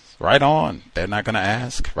 that's right on. They're not going to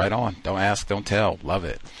ask. Right on. Don't ask, don't tell. Love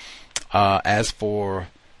it. As for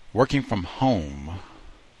working from home,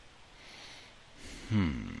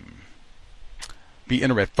 be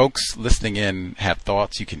interested. Folks listening in have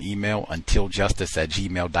thoughts. You can email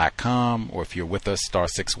untiljustice@gmail.com, or if you're with us,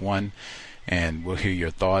 *61, and we'll hear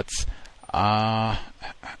your thoughts.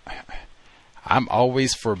 I'm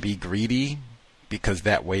always for be greedy, because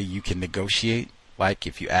that way you can negotiate. Like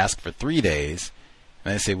if you ask for 3 days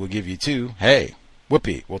and they say we'll give you 2, hey,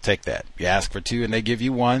 whoopee, we'll take that. You ask for 2 and they give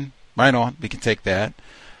you 1, right on, we can take that.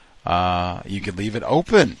 You can leave it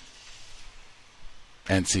open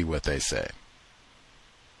and see what they say.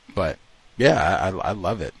 But yeah, I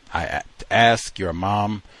love it. I ask your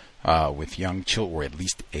mom with young children, or at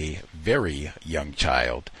least a very young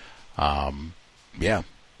child. Yeah,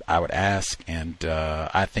 I would ask, and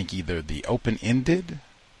I think either the open-ended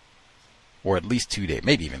or at least 2 days,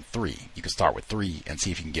 maybe even 3. You can start with 3 and see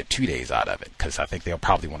if you can get 2 days out of it, because I think they'll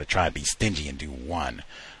probably want to try and be stingy and do 1.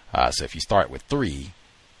 So if you start with 3,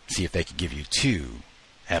 see if they can give you 2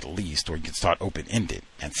 at least, or you can start open-ended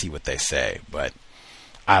and see what they say. But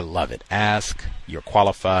I love it. Ask. You're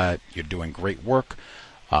qualified. You're doing great work.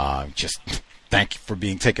 Just thank you for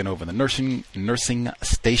being taken over the nursing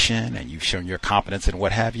station, and you've shown your competence and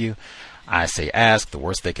what have you. I say ask. The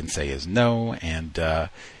worst they can say is no, and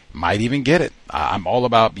might even get it. I'm all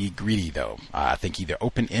about be greedy, though. I think either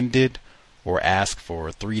open-ended or ask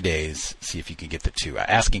for 3 days, see if you can get the 2.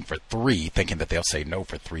 Asking for 3, thinking that they'll say no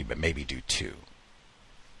for 3, but maybe do 2.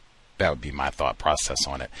 That would be my thought process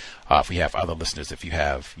on it. If we have other listeners, if you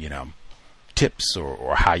have, tips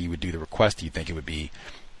or how you would do the request, do you think it would be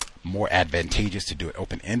more advantageous to do it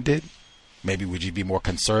open-ended? Maybe would you be more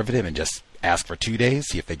conservative and just ask for 2 days,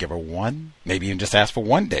 see if they give her 1? Maybe even just ask for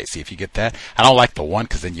 1 day, see if you get that. I don't like the 1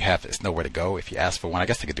 because then it's nowhere to go. If you ask for 1, I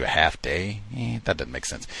guess they could do a half day. That doesn't make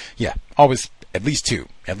sense. Yeah, always at least 2.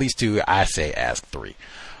 At least 2, I say ask 3.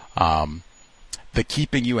 The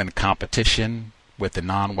keeping you in competition with the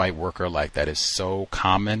non-white worker, like that is so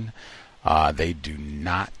common. They do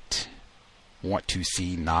not want to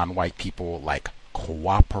see non-white people like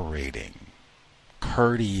cooperating,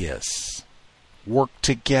 courteous, work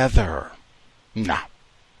together. Nah,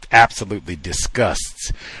 absolutely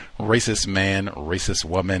disgusts. Racist man, racist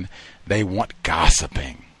woman, they want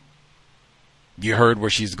gossiping. You heard where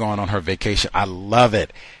she's going on her vacation. I love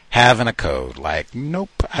it. Having a code like,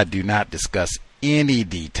 nope, I do not discuss any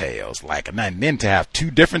details. Like, and then to have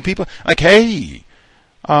 2 different people, like, hey,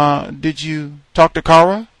 did you talk to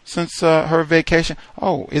Cara since her vacation?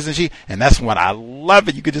 Oh, isn't she? And that's when I love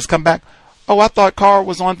it. You could just come back. Oh, I thought Cara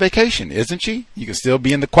was on vacation, isn't she? You can still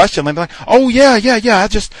be in the question and be like, oh yeah. I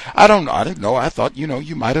didn't know. I thought,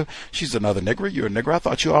 you might have. She's another nigger. You're a nigger. I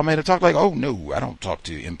thought you all made a talk. Like, oh no, I don't talk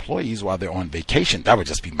to employees while they're on vacation. That would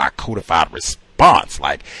just be my codified response.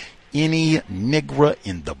 Like, any nigger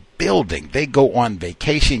in the building, they go on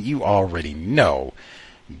vacation, you already know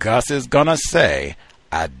Gus is gonna say,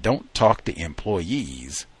 I don't talk to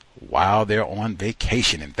employees while they're on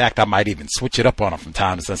vacation. In fact, I might even switch it up on them from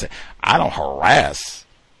time to time and say, I don't harass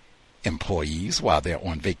employees while they're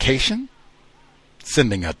on vacation.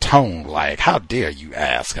 Sending a tone like, how dare you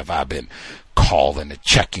ask, have I been calling to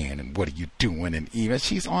check in and what are you doing? And even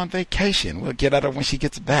she's on vacation, we'll get at her when she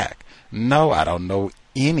gets back. No, I don't know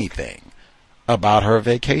anything about her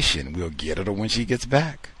vacation. We'll get at her when she gets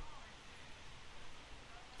back.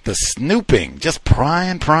 The snooping, just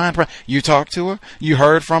prying. You talked to her? You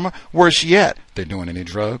heard from her? Where's she at? They're doing any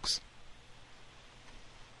drugs?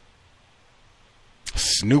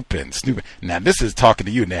 Snooping. Now, this is talking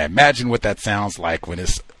to you. Now, imagine what that sounds like when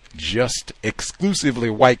it's just exclusively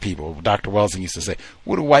white people. Dr. Welsing used to say,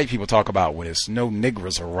 what do white people talk about when there's no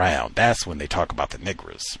niggers around? That's when they talk about the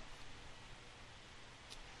niggers.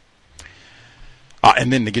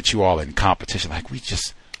 And then to get you all in competition, like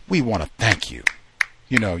we want to thank you.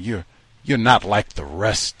 You know, you're not like the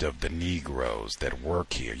rest of the Negroes that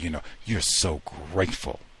work here. You know, you're so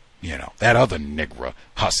grateful. You know, that other Negro,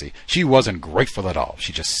 Hussy, she wasn't grateful at all.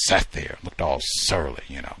 She just sat there, looked all surly,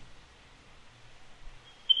 you know.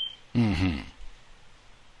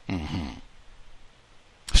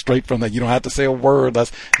 Straight from that, you don't have to say a word.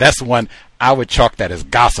 That's one I would chalk that as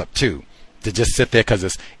gossip too. To just sit there, because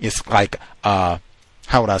it's like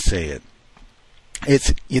how would I say it?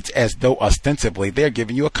 It's as though ostensibly they're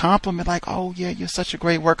giving you a compliment, like, oh yeah, you're such a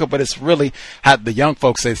great worker, but it's really how the young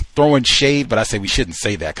folks say, throwing shade. But I say we shouldn't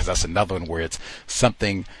say that, because that's another one where it's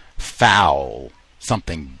something foul,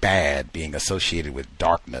 something bad being associated with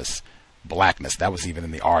darkness, blackness. That was even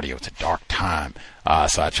in the audio. It's a dark time,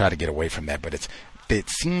 so I try to get away from that. But it's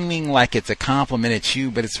seeming like it's a compliment at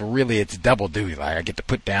you, but it's double duty. Like I get to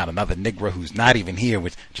put down another Negro who's not even here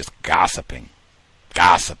with just gossiping,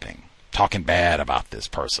 talking bad about this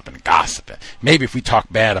person and gossiping. Maybe if we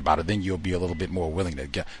talk bad about it, then you'll be a little bit more willing to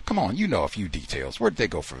get, come on, you know a few details. Where'd they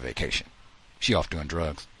go for vacation? She off doing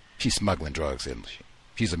drugs. She's smuggling drugs, isn't she?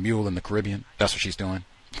 She's a mule in the Caribbean. That's what she's doing.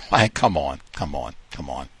 Like, come on.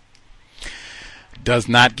 Does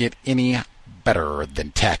not get any better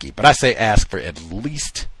than tacky. But I say ask for at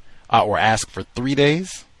least, or ask for 3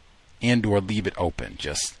 days, and or leave it open.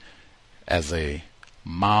 Just as a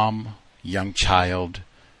mom, young child,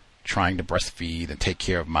 trying to breastfeed and take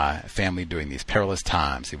care of my family during these perilous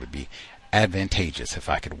times, it would be advantageous if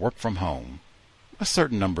I could work from home a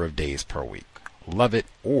certain number of days per week. Love it.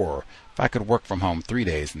 Or if I could work from home 3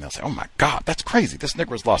 days, and they'll say, oh my God, that's crazy. This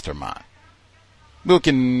Negro's lost her mind. We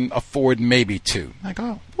can afford maybe 2. I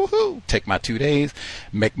go, woohoo, take my 2 days,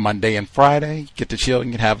 make Monday and Friday, get to chill,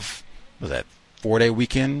 and you can have, 4-day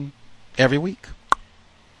weekend every week.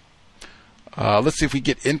 Let's see if we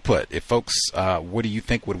get input. If folks, what do you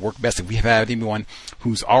think would work best? If we have anyone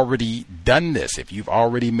who's already done this, if you've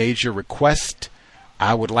already made your request,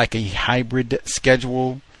 I would like a hybrid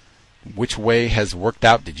schedule. Which way has worked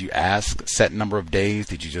out? Did you ask set number of days?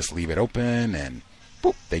 Did you just leave it open and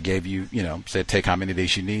boop, they gave you, said take how many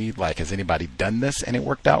days you need? Like, has anybody done this and it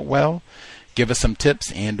worked out well? Give us some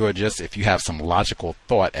tips, and or just if you have some logical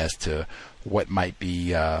thought as to what might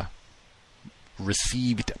be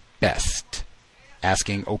received best.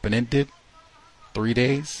 Asking open-ended, 3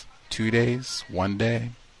 days, 2 days, 1 day.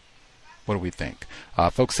 What do we think?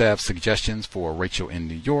 Folks have suggestions for Rachel in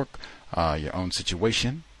New York, your own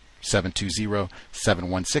situation.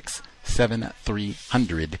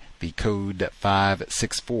 720-716-7300, the code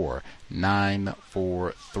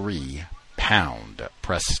 564-943 pound.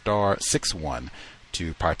 Press star 61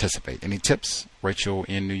 to participate. Any tips, Rachel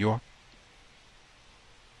in New York?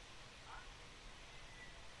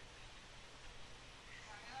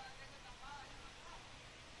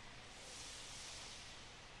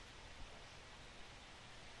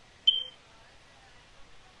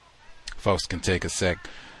 Folks can take a sec.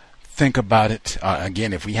 Think about it.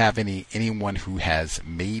 Again, if we have anyone who has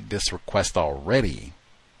made this request already,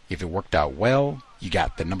 if it worked out well, you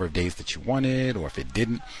got the number of days that you wanted, or if it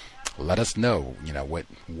didn't, let us know. What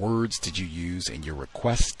words did you use in your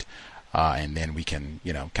request, and then we can,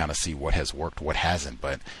 kind of see what has worked, what hasn't.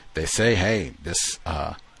 But they say, hey, this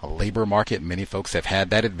labor market, many folks have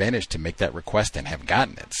had that advantage to make that request and have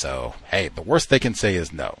gotten it. So, hey, the worst they can say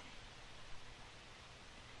is no.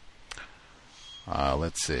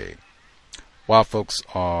 Let's see. While folks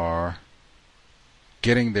are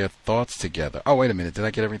getting their thoughts together. Oh, wait a minute. Did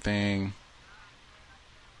I get everything?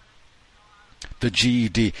 The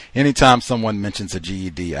GED. Anytime someone mentions a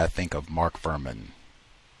GED, I think of Mark Furman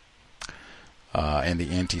and the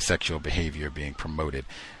anti-sexual behavior being promoted.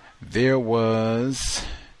 There was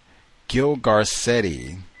Gil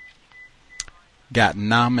Garcetti got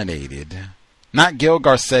nominated. Not Gil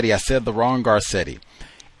Garcetti. I said the wrong Garcetti.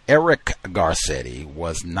 Eric Garcetti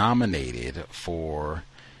was nominated for,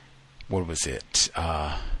 what was it?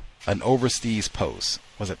 An overseas post.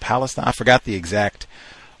 Was it Palestine? I forgot the exact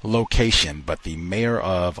location, but the mayor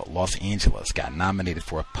of Los Angeles got nominated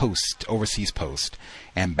for a overseas post,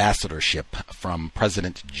 ambassadorship from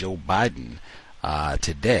President Joe Biden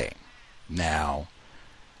today. Now,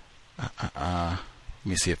 let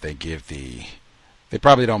me see if they give they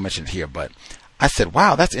probably don't mention it here, but I said,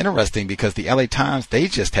 wow, that's interesting, because the LA Times, they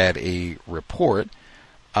just had a report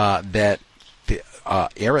that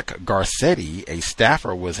Eric Garcetti, a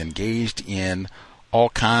staffer, was engaged in all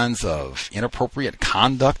kinds of inappropriate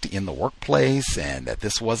conduct in the workplace, and that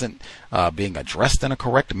this wasn't being addressed in a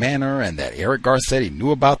correct manner, and that Eric Garcetti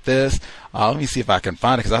knew about this. Let me see if I can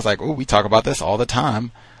find it, because I was like, oh, we talk about this all the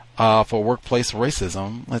time for workplace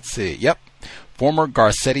racism. Let's see. Yep. Former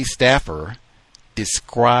Garcetti staffer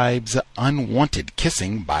describes unwanted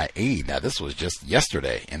kissing by aide. Now, this was just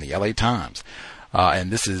yesterday in the LA Times.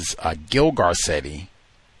 And this is Gil Garcetti,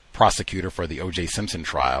 prosecutor for the O.J. Simpson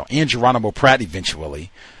trial, and Geronimo Pratt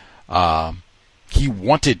eventually. He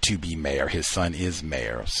wanted to be mayor. His son is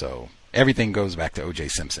mayor. So everything goes back to O.J.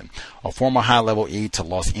 Simpson. A former high-level aide to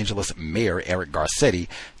Los Angeles Mayor Eric Garcetti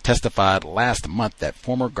testified last month that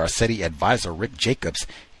former Garcetti advisor Rick Jacobs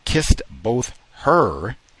kissed both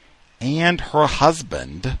her and her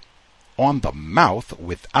husband on the mouth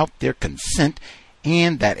without their consent,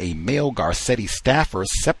 and that a male Garcetti staffer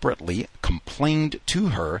separately complained to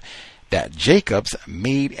her that Jacobs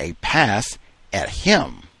made a pass at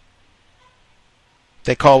him.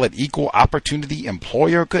 They call it equal opportunity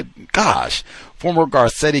employer. Good gosh. Former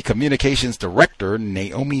Garcetti communications director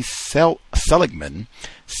Naomi Seligman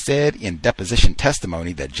said in deposition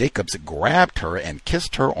testimony that Jacobs grabbed her and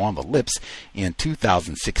kissed her on the lips in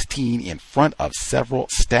 2016 in front of several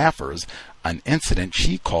staffers, an incident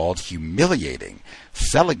she called humiliating.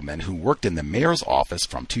 Seligman, who worked in the mayor's office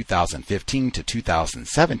from 2015 to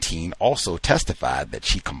 2017, also testified that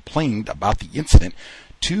she complained about the incident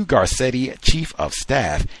to Garcetti Chief of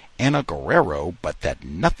Staff Ana Guerrero, but that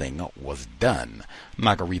nothing was done. I'm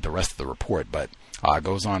not going to read the rest of the report, but it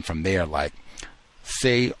goes on from there, like,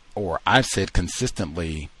 say, or I've said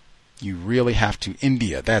consistently, you really have to,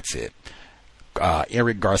 India, that's it.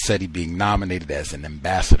 Eric Garcetti being nominated as an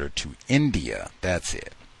ambassador to India, that's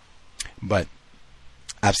it. But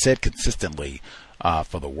I've said consistently,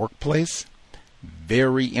 for the workplace,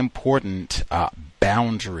 very important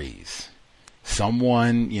boundaries.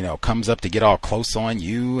 Someone, comes up to get all close on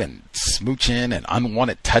you and smooching and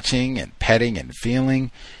unwanted touching and petting and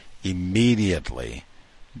feeling, immediately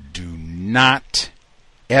do not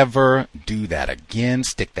ever do that again.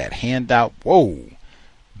 Stick that hand out. Whoa.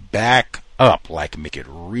 Back up. Like, make it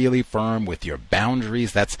really firm with your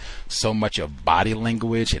boundaries. That's so much of body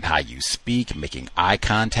language and how you speak, making eye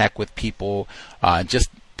contact with people, just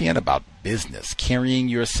being about business, carrying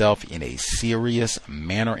yourself in a serious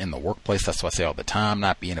manner in the workplace. That's what I say all the time,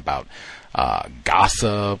 not being about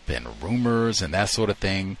gossip and rumors and that sort of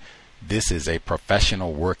thing. This is a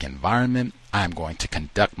professional work environment. I'm going to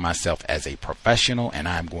conduct myself as a professional, and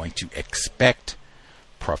I'm going to expect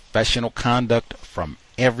professional conduct from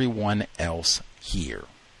everyone else here.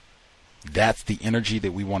 That's the energy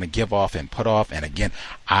that we want to give off and put off. And again,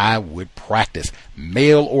 I would practice,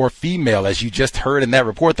 male or female, as you just heard in that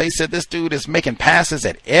report. They said this dude is making passes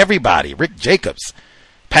at everybody. Rick Jacobs,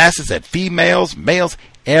 passes at females, males,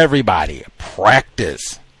 everybody.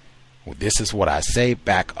 Practice. Well, this is what I say.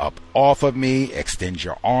 Back up off of me. Extend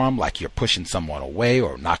your arm like you're pushing someone away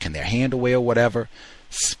or knocking their hand away or whatever.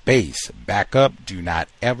 Space. Back up. Do not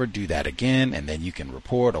ever do that again. And then you can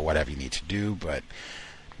report or whatever you need to do. But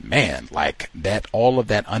man, like that, all of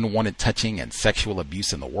that unwanted touching and sexual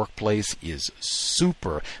abuse in the workplace is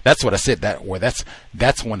super. That's what I said.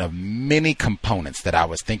 That's one of many components that I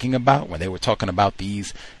was thinking about when they were talking about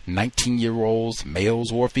these 19-year-olds,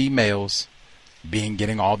 males or females,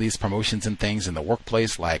 getting all these promotions and things in the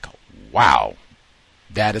workplace. Like, wow,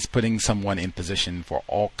 that is putting someone in position for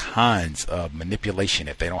all kinds of manipulation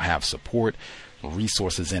if they don't have support,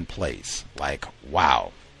 resources in place. Like,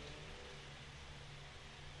 wow.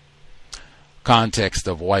 Context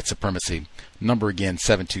of white supremacy. Number again,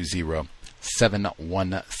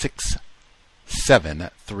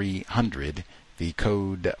 720-716-7300. The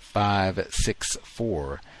code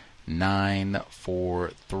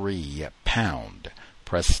 564-943#.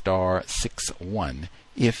 Press star 61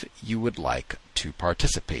 if you would like to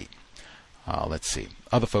participate. Let's see.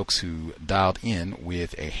 Other folks who dialed in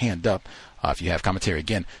with a hand up, if you have commentary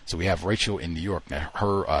again. So we have Rachel in New York.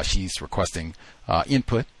 Now she's requesting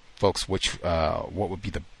input. Folks, what would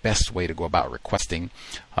be the best way to go about requesting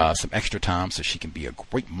some extra time so she can be a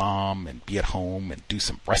great mom and be at home and do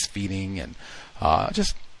some breastfeeding and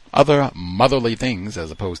just other motherly things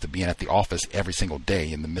as opposed to being at the office every single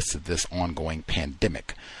day in the midst of this ongoing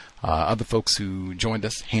pandemic. Other folks who joined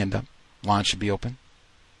us, hand up. Line should be open.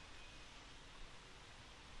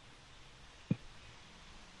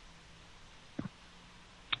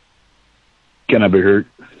 Can I be heard?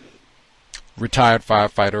 Retired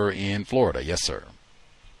firefighter in Florida. Yes, sir.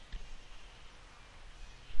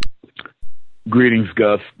 Greetings,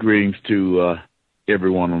 Gus. Greetings to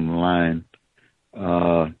everyone on the line.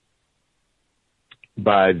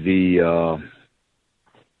 By the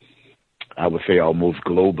I would say almost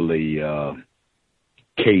globally,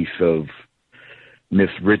 case of Miss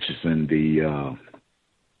Richardson, the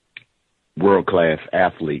world-class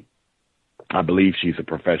athlete. I believe she's a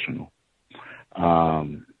professional.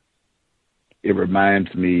 It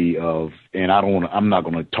reminds me of, and I'm not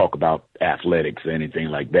going to talk about athletics or anything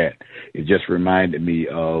like that. It just reminded me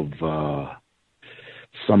of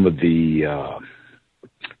some of the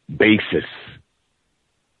basis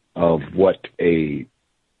of what a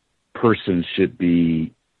person should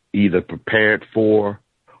be either prepared for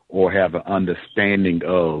or have an understanding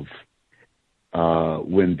of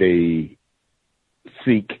when they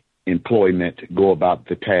seek employment, go about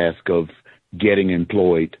the task of getting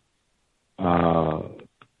employed,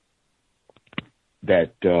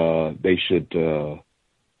 that they should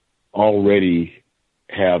already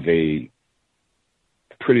have a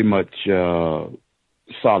pretty much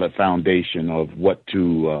solid foundation of what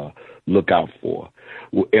to look out for.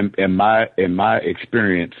 In my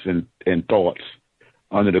experience and thoughts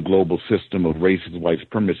under the global system of racist white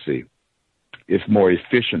supremacy, it's more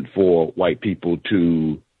efficient for white people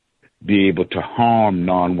to be able to harm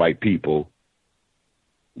non-white people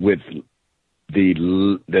with the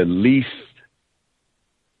least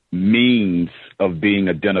means of being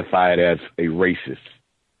identified as a racist.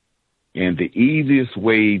 And the easiest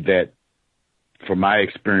way that, from my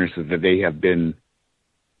experiences, that they have been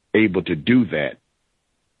able to do that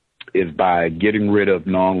is by getting rid of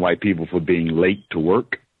non-white people for being late to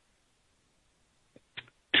work,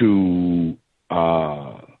 to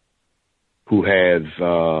who has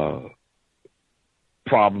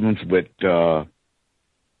problems with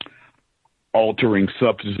altering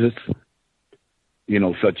substances,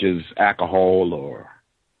 such as alcohol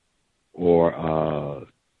or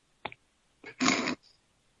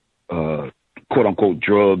quote unquote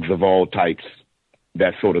drugs of all types,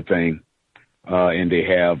 that sort of thing. And they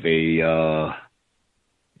have a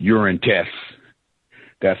urine test,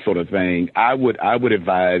 that sort of thing. I would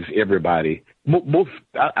advise everybody.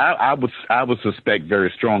 I would suspect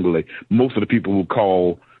very strongly most of the people who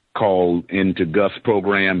call into Gus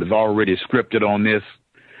program is already scripted on this,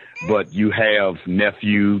 but you have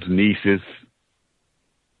nephews, nieces,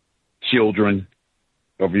 children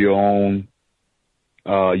of your own.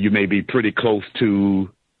 You may be pretty close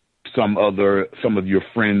to some of your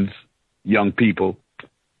friends, young people,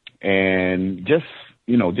 and just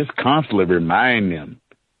constantly remind them,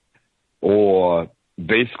 or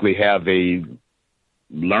basically have a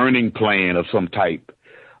learning plan of some type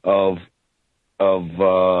of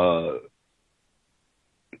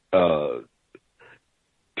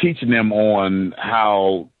teaching them on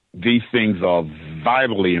how these things are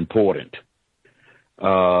vitally important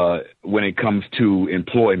when it comes to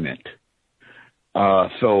employment.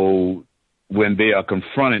 So when they are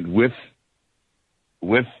confronted with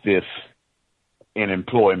this in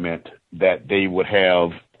employment, that they would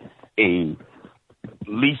have a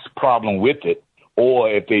least problem with it, or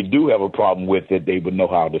if they do have a problem with it, they would know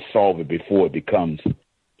how to solve it before it becomes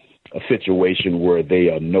a situation where they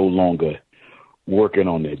are no longer working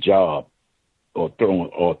on their job or thrown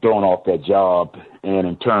off their job, and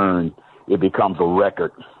in turn it becomes a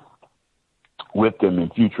record with them in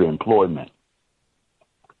future employment.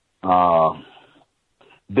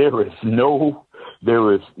 There is no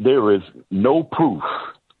proof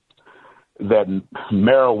that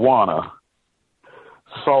marijuana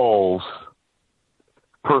solves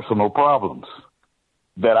personal problems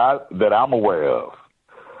that I'm aware of.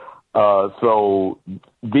 So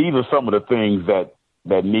these are some of the things that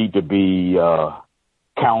need to be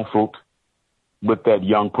counseled with that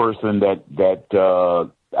young person that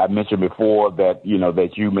I mentioned before, that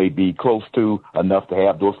that you may be close to enough to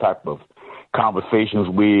have those type of conversations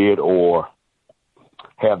with, or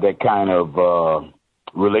have that kind of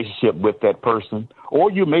relationship with that person,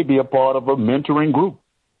 or you may be a part of a mentoring group.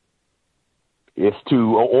 It's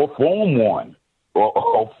to or form one,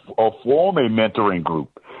 or form a mentoring group,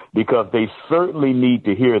 because they certainly need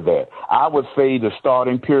to hear that. I would say the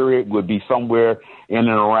starting period would be somewhere in and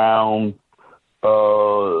around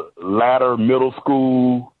latter middle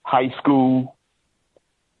school, high school,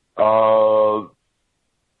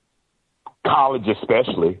 college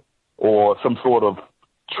especially, or some sort of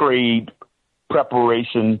trade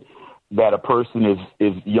preparation that a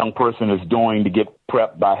young person is doing to get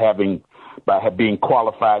prepped by being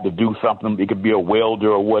qualified to do something. It could be a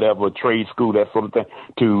welder or whatever, a trade school, that sort of thing,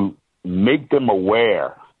 to make them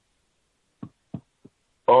aware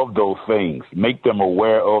of those things,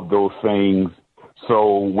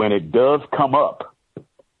 so when it does come up,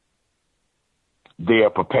 they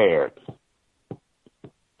are prepared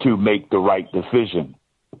to make the right decision.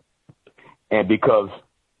 And because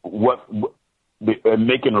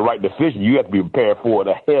making the right decision, you have to be prepared for it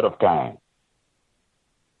ahead of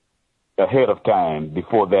time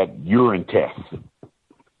before that urine test.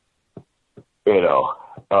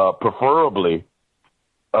 Preferably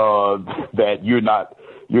that you're not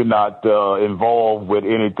involved with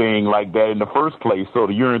anything like that in the first place, so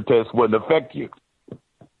the urine test wouldn't affect you.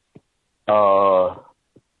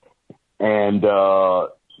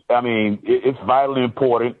 It's vitally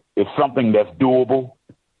important. It's something that's doable.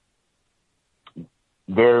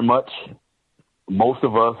 Very much. Most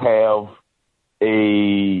of us have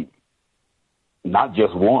not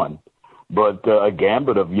just one, but a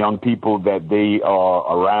gambit of young people that they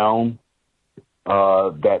are around,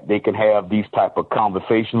 that they can have these type of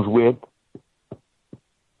conversations with.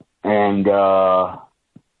 And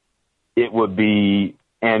it would be,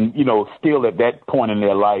 and, still at that point in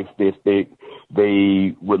their life, they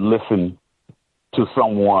would listen to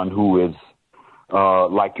someone who is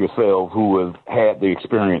like yourself, who has had the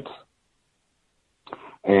experience.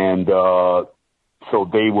 And so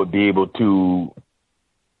they would be able to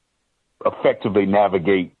effectively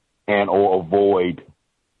navigate and or avoid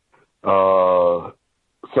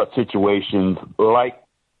such situations like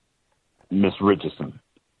Miss Richardson,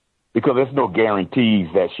 because there's no guarantees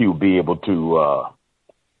that she will be able to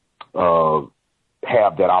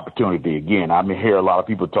have that opportunity again. I hear a lot of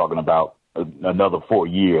people talking about another 4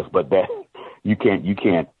 years, but that you can't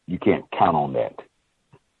count on that.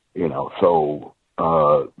 So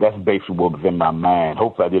that's basically what was in my mind.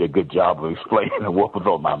 Hopefully I did a good job of explaining what was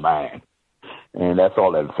on my mind. And that's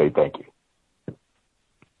all I have to say. Thank you.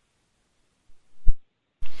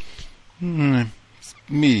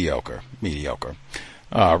 Mediocre.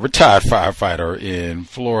 Retired firefighter in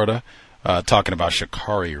Florida, talking about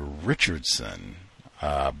Sha'Carri Richardson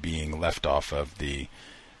being left off of the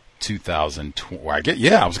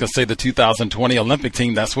 2020. I was going to say the 2020 Olympic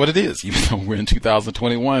team. That's what it is, even though we're in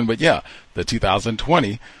 2021. But yeah, the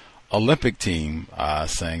 2020 Olympic team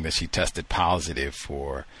saying that she tested positive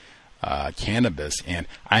for cannabis. And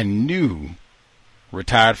I knew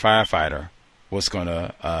retired firefighter was going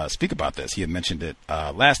to speak about this. He had mentioned it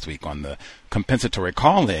last week on the compensatory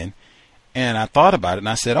call-in. And I thought about it and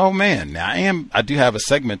I said, oh man, now I do have a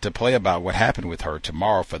segment to play about what happened with her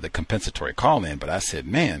tomorrow for the compensatory call-in. But I said,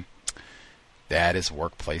 man, that is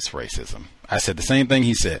workplace racism. I said the same thing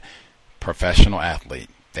he said. Professional athlete.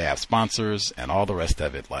 They have sponsors and all the rest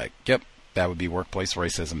of it. Like, yep, that would be workplace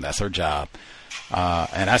racism. That's her job.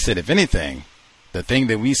 And I said, if anything, the thing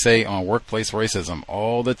that we say on workplace racism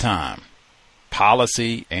all the time,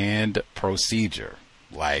 policy and procedure.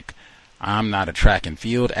 Like, I'm not a track and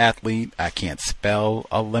field athlete. I can't spell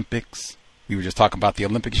Olympics. We were just talking about the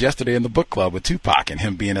Olympics yesterday in the book club with Tupac and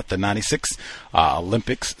him being at the 96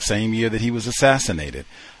 Olympics, same year that he was assassinated.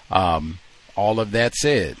 All of that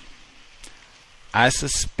said, I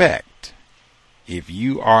suspect if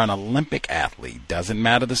you are an Olympic athlete, doesn't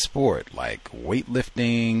matter the sport, like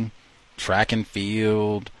weightlifting, track and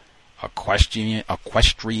field, equestrian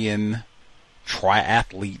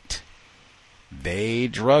triathlete, they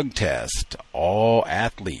drug test all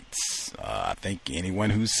athletes. I think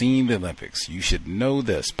anyone who's seen the Olympics, you should know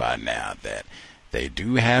this by now, that they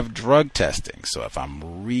do have drug testing. So if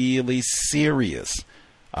I'm really serious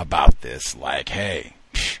about this, like, hey,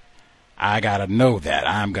 I got to know that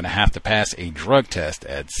I'm going to have to pass a drug test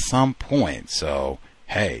at some point. So,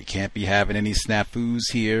 hey, can't be having any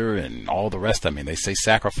snafus here and all the rest. I mean, they say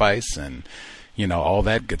sacrifice and, all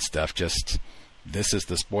that good stuff. Just, this is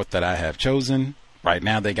the sport that I have chosen. Right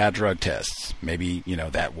now they got drug tests. Maybe,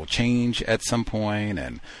 that will change at some point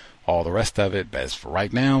and all the rest of it. But as for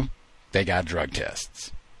right now, they got drug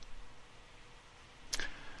tests.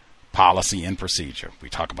 Policy and procedure. We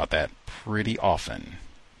talk about that pretty often.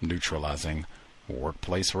 Neutralizing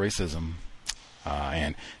workplace racism.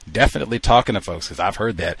 And definitely talking to folks, because I've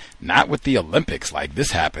heard that not with the Olympics, like this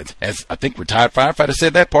happens, as I think retired firefighter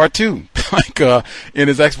said that part too, like in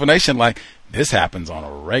his explanation, like this happens on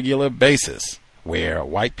a regular basis where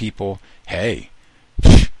white people, hey,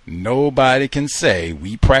 nobody can say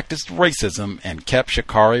we practiced racism and kept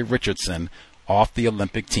Sha'Carri Richardson off the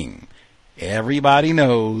Olympic team. Everybody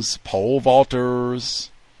knows pole vaulters,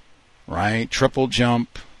 right? Triple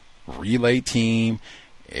jump, relay team.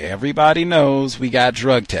 Everybody knows we got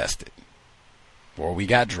drug tested or we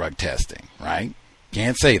got drug testing, right?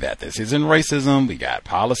 Can't say that. This isn't racism. We got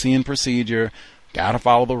policy and procedure. Got to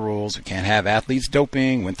follow the rules. We can't have athletes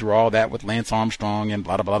doping. Went through all that with Lance Armstrong and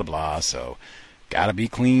blah, blah, blah, blah. So got to be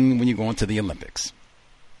clean when you go into the Olympics.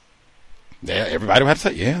 Yeah, everybody would have to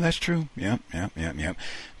say, yeah, that's true. Yep.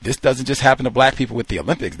 This doesn't just happen to black people with the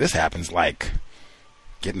Olympics. This happens like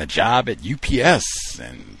getting a job at UPS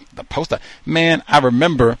and the post. Man, I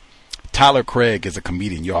remember Tyler Craig is a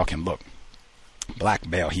comedian. Y'all can look. Black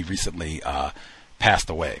male. He recently passed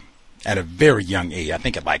away at a very young age. I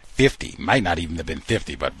think at like 50. Might not even have been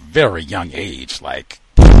 50, but very young age. Like,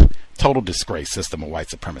 total disgrace, system of white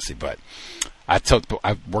supremacy. But I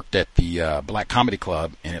worked at the Black Comedy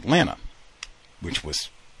Club in Atlanta, which was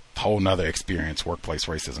a whole nother experience, workplace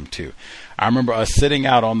racism too. I remember us sitting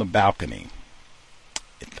out on the balcony.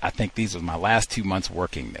 I think these was my last 2 months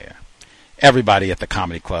working there. Everybody at the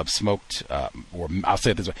comedy club smoked, or I'll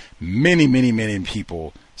say it this way, many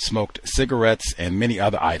people smoked cigarettes and many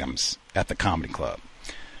other items at the comedy club.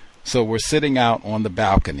 So we're sitting out on the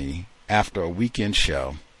balcony after a weekend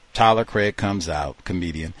show. Tyler Craig comes out,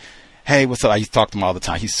 comedian. Hey, what's up? I used to talk to him all the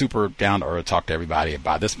time. He's super down to earth, talk to everybody.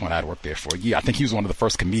 By this point, I'd worked there for a year. I think he was one of the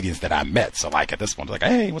first comedians that I met. So, like, at this point, like,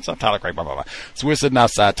 hey, what's up, Tyler Craig, blah, blah, blah. So we're sitting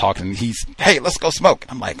outside talking, and he's, hey, let's go smoke.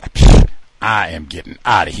 I'm like, I am getting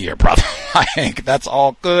out of here, brother. Like, that's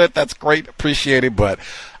all good. That's great. Appreciate it. But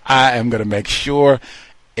I am going to make sure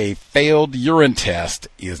a failed urine test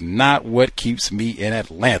is not what keeps me in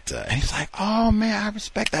Atlanta. And he's like, oh, man, I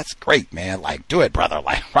respect. That's great, man. Like, do it, brother.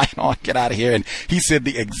 Like, right on, get out of here. And he said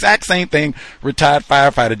the exact same thing retired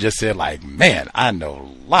firefighter just said, like, man, I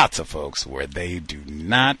know lots of folks where they do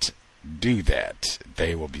not do that.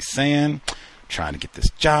 They will be saying, I'm trying to get this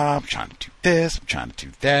job, I'm trying to do this, I'm trying to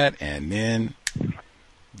do that, and then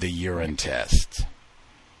the urine test.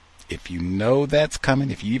 If you know that's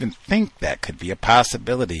coming, if you even think that could be a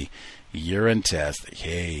possibility, urine test,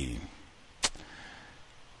 hey,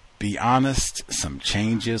 be honest, some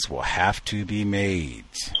changes will have to be made.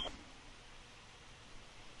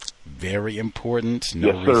 Very important.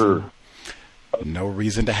 No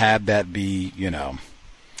reason to have that be,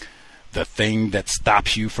 the thing that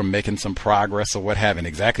stops you from making some progress or what have you. And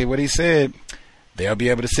exactly what he said. They'll be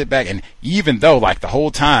able to sit back. And even though, like, the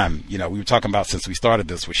whole time, we were talking about since we started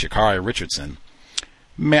this with Sha'Carri Richardson,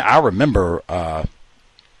 man, I remember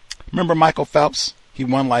Michael Phelps. He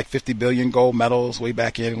won like 50 billion gold medals way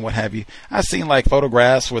back in and what have you. I've seen like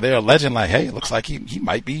photographs where they're alleging like, hey, it looks like he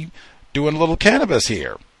might be doing a little cannabis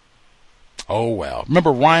here. Oh, well.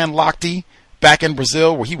 Remember Ryan Lochte back in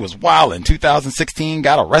Brazil where he was wild in 2016,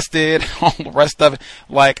 got arrested, all the rest of it.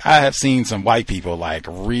 Like, I have seen some white people like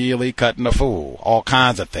really cutting a fool, all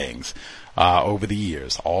kinds of things over the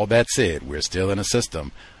years. All that said, we're still in a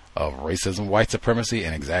system of racism, white supremacy,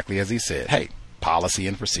 and exactly as he said, hey, policy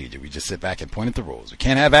and procedure. We just sit back and point at the rules. We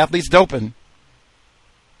can't have athletes doping.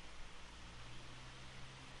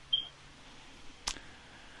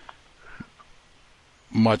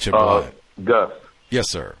 Much obliged. Gus. Yes,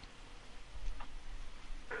 sir.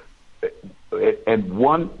 And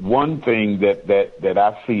one thing that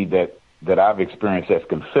I see that I've experienced that's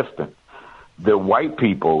consistent, the white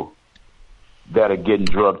people that are getting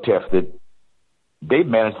drug tested, they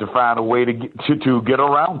manage to find a way to get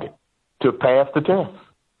around it, to pass the test.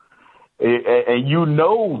 And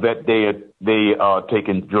that they are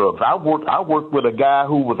taking drugs. I worked with a guy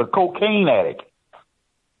who was a cocaine addict,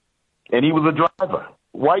 and he was a driver,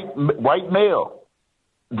 white male.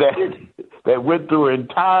 That went through an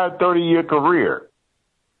entire 30-year career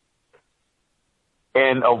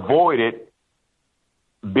and avoided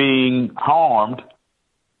being harmed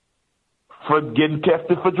for getting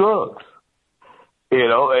tested for drugs. And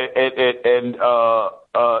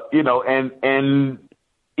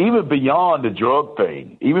even beyond the drug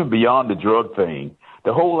thing,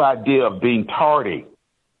 the whole idea of being tardy.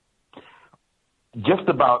 Just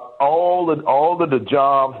about all of the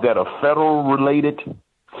jobs that are federal related,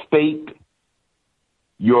 state,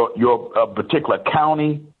 your particular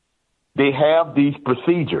county, they have these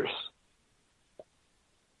procedures.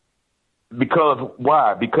 Because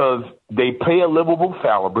why? Because they pay a livable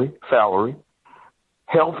salary,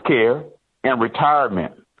 health care, and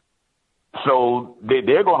retirement. So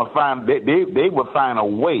they're going to find they will find a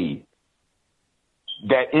way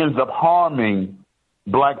that ends up harming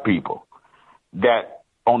black people. That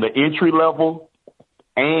on the entry level,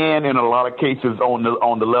 and in a lot of cases on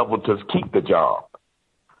the level to keep the job,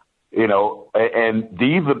 and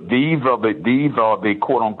these are the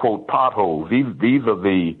quote unquote potholes. These are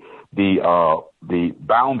the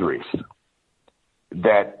boundaries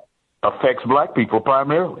that affects black people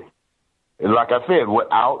primarily. And like I said,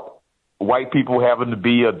 without white people having to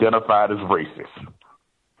be identified as racist,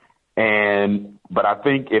 but I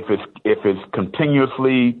think if it's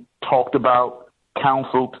continuously talked about,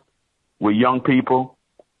 counseled with young people,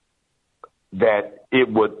 that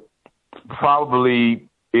it would probably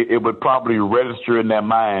register in their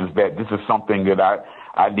minds that this is something that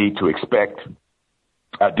I need to expect.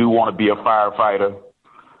 I do want to be a firefighter.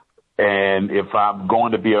 And if I'm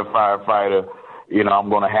going to be a firefighter, I'm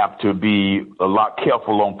going to have to be a lot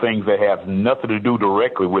careful on things that have nothing to do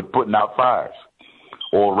directly with putting out fires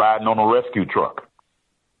or riding on a rescue truck.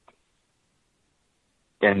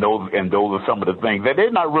 And those are some of the things that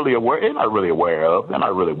they're not really aware of. They're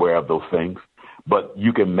not really aware of those things, but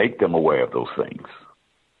you can make them aware of those things.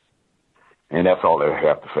 And that's all I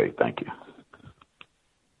have to say. Thank you.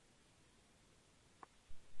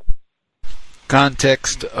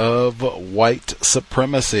 Context of white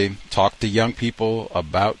supremacy. Talk to young people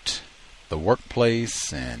about the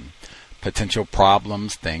workplace and potential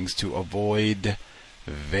problems, things to avoid.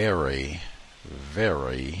 Very,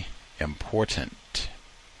 very important.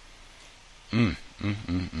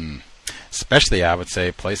 Especially, I would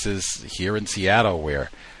say, places here in Seattle where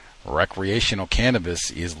recreational cannabis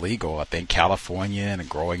is legal. I think California and a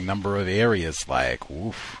growing number of areas,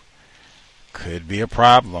 could be a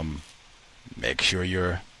problem. Make sure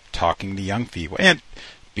you're talking to young people and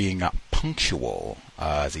being punctual,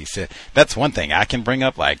 as he said. That's one thing I can bring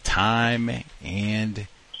up, time and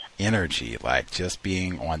energy, just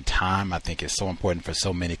being on time. I think is so important for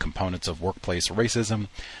so many components of workplace racism.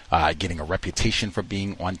 Getting a reputation for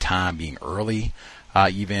being on time, being early,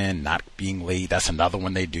 even not being late. That's another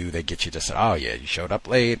one they do. They get you to say, oh yeah, you showed up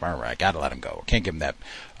late. All right, gotta let him go. Can't give him that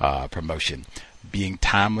promotion. Being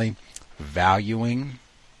timely, valuing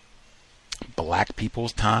Black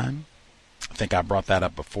people's time. I think I brought that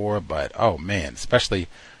up before, but oh man, especially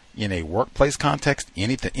in a workplace context,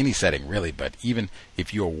 any setting really, but even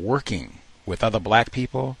if you're working with other Black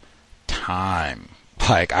people, time.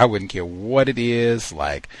 I wouldn't care what it is.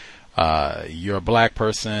 You're a Black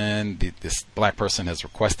person. This Black person has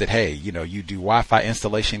requested, hey, you do Wi-Fi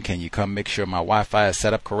installation. Can you come make sure my Wi-Fi is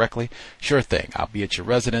set up correctly? Sure thing. I'll be at your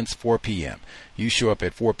residence 4 p.m. You show up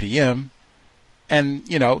at 4 p.m. and,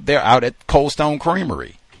 they're out at Cold Stone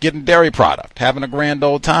Creamery getting dairy product, having a grand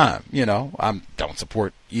old time. I don't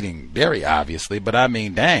support eating dairy, obviously, but I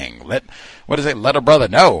mean, dang, let a brother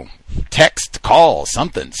know. Text, call,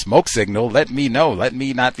 something, smoke signal, let me know. Let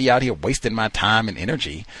me not be out here wasting my time and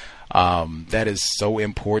energy. That is so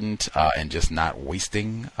important, and just not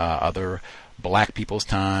wasting other Black people's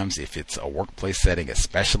times. If it's a workplace setting,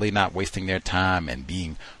 especially not wasting their time and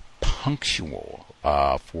being punctual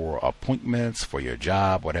for appointments, for your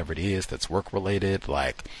job, whatever it is that's work related.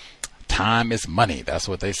 Time is money. That's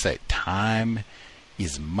what they say. Time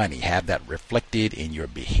is money. Have that reflected in your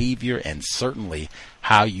behavior and certainly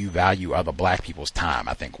how you value other Black people's time.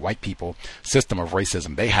 I think white people, system of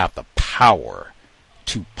racism, they have the power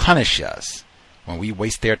to punish us when we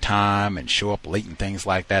waste their time and show up late and things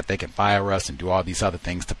like that. They can fire us and do all these other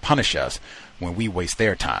things to punish us when we waste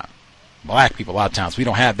their time. Black people, a lot of times, we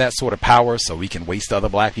don't have that sort of power, so we can waste other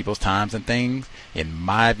Black people's times and things. In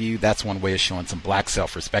my view, that's one way of showing some Black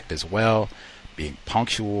self-respect as well. Being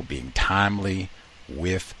punctual, being timely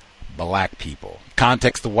with Black people.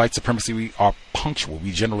 Context of white supremacy, we are punctual.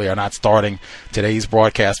 We generally are not starting today's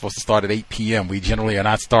broadcast supposed to start at 8 p.m. We generally are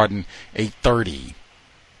not starting 8:30,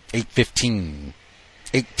 8:15,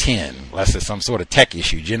 8:10, unless there's some sort of tech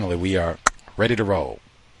issue. Generally, we are ready to roll.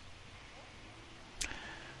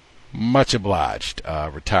 Much obliged.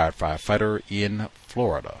 Retired firefighter in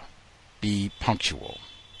Florida. Be punctual.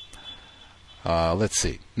 Let's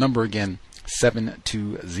see. Number again,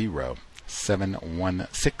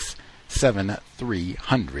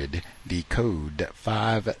 720-716-7300. The code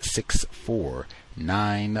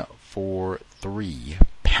 564943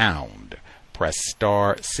 pound. Press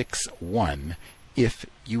star 61 if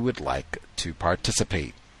you would like to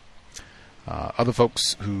participate. Other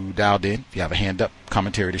folks who dialed in, if you have a hand up,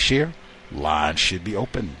 commentary to share, line should be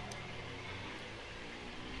open.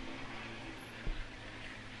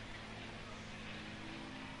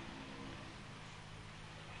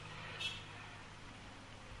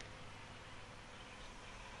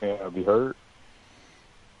 Yeah, have you heard?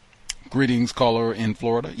 Greetings, caller in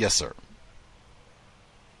Florida. Yes, sir.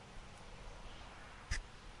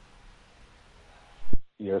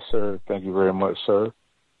 Yes, sir. Thank you very much, sir.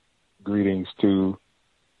 Greetings to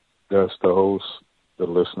the host, the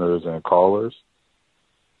listeners, and callers.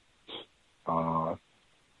 I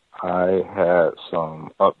had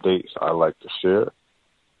some updates I'd like to share.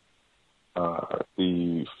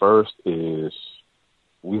 The first is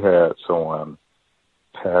we had someone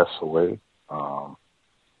pass away, one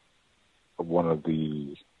of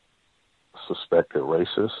the suspected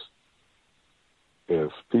racists.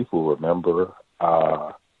 If people remember,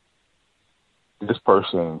 this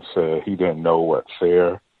person said he didn't know what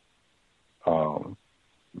fair,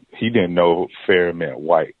 he didn't know fair meant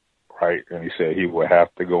white, right? And he said he would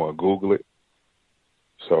have to go and Google it.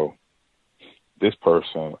 So this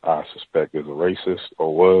person, I suspect, is a racist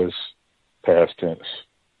or was, past tense.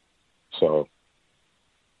 So,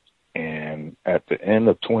 and at the end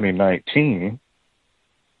of 2019,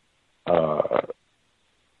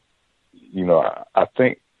 I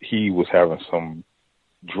think he was having some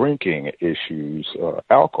drinking issues,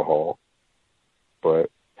 alcohol,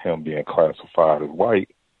 but him being classified as white,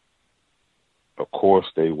 of course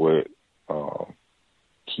they would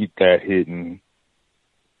keep that hidden.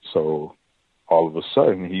 So all of a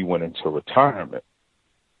sudden he went into retirement.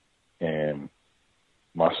 And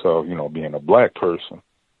myself, being a black person,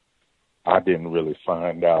 I didn't really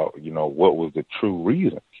find out, what was the true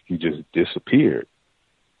reason. He just disappeared.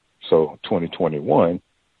 So 2021,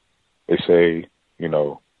 they say,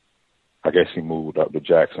 I guess he moved up to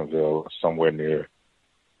Jacksonville, somewhere near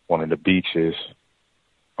one of the beaches,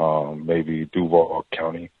 maybe Duval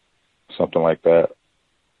County, something like that.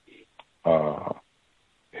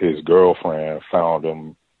 His girlfriend found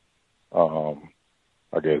him,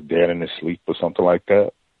 I guess, dead in his sleep or something like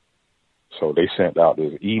that. So they sent out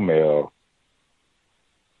this email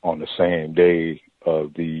on the same day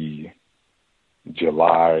of the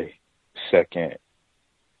July 2nd,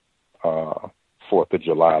 4th of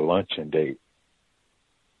July luncheon date.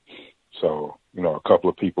 So, a couple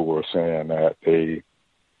of people were saying that they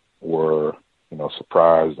were,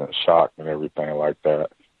 surprised and shocked and everything like that.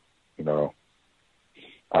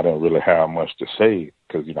 I didn't really have much to say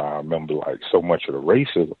because, I remember so much of the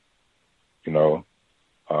racism,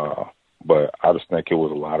 but I just think it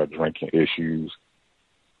was a lot of drinking issues,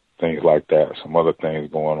 things like that. Some other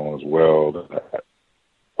things going on as well. That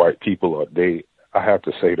white people I have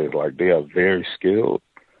to say that they are very skilled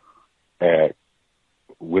at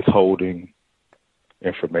withholding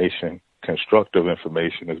information, constructive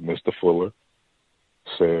information, as Mr. Fuller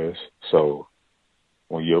says. So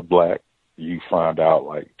when you're black, you find out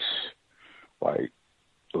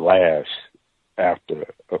last after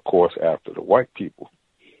the white people.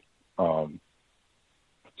 So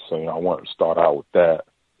I want to start out with that.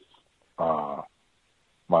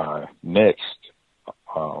 My next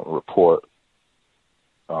report,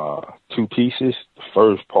 2 pieces. The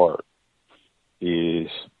first part is,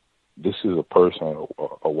 this is a person,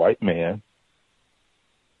 a white man,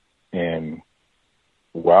 and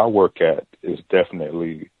where I work at is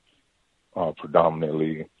definitely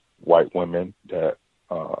predominantly white women. That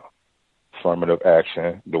affirmative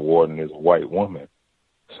action, the warden is a white woman,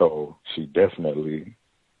 so she definitely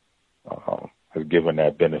has given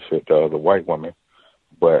that benefit to other white women.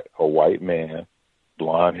 But a white man,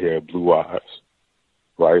 blonde hair, blue eyes,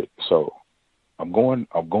 right? So I'm going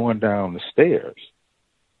down the stairs,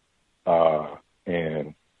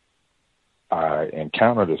 and I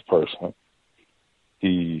encounter this person.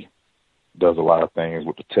 He does a lot of things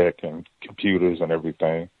with the tech and computers and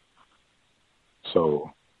everything.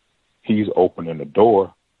 So he's opening the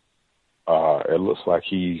door. It looks like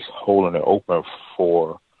he's holding it open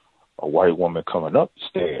for a white woman coming up the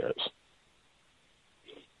stairs.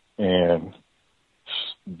 And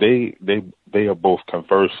they are both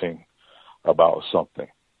conversing about something.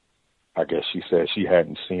 I guess she said she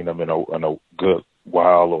hadn't seen him in a good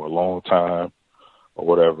while or a long time or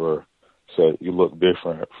whatever. Said, you look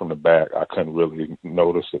different from the back. I couldn't really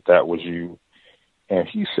notice that was you. And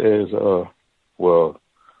he says, well,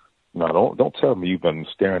 no, don't tell me you've been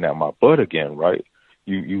staring at my butt again, right?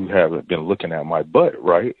 You haven't been looking at my butt,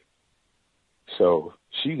 right? So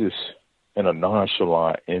she just, in a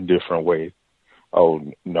nonchalant, indifferent way, oh,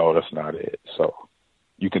 no, that's not it. So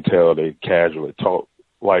you can tell they casually talk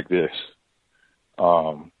like this,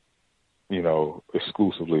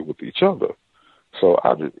 exclusively with each other. So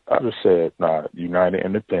I just said, nah, United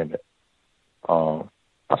Independent. I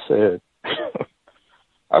said,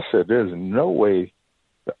 there's no way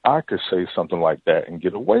that I could say something like that and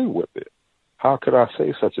get away with it. How could I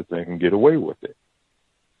say such a thing and get away with it?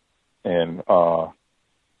 And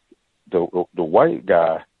the white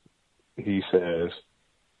guy, he says,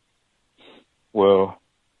 well,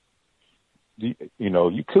 you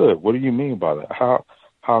could. What do you mean by that?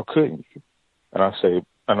 How couldn't you? And I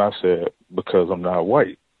said, because I'm not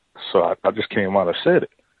white. So I just came out and said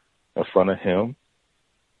it in front of him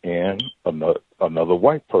and another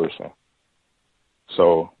white person.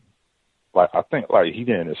 So, I think he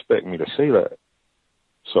didn't expect me to say that.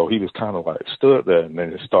 So he just kind of stood there and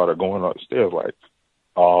then started going upstairs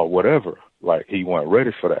whatever. He wasn't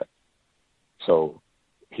ready for that. So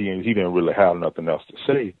he didn't really have nothing else to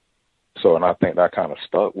say. So, and I think that kind of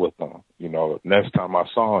stuck with him. Next time I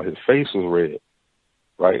saw him, his face was red,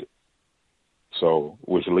 right? So,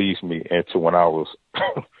 which leads me into when I was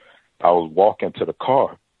walking to the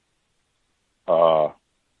car.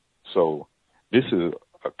 So this is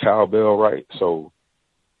a cowbell, right? So,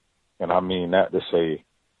 and I mean that to say,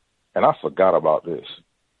 and I forgot about this.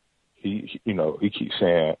 He keeps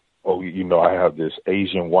saying, oh, I have this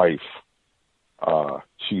Asian wife.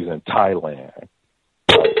 She's in Thailand.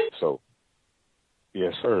 Right? So,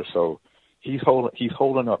 yes, sir. So he's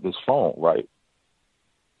holding up this phone, right?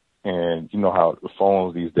 And you know how the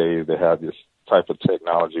phones these days, they have this type of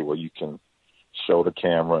technology where you can show the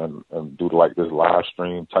camera and do like this live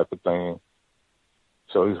stream type of thing.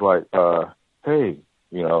 So he's like, hey,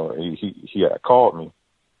 he had called me.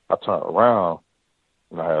 I turned around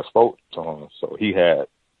and I had spoke to him. So he had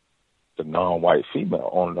the non-white female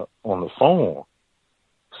on the phone.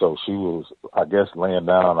 So she was, I guess, laying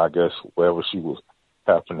down, wherever she was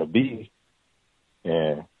happened to be.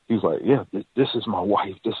 And he was like, yeah, this is my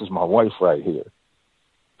wife. This is my wife right here.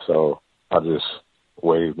 So I just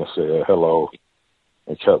waved and said hello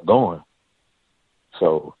and kept going.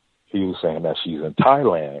 So he was saying that she's in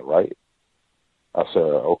Thailand, right? I said,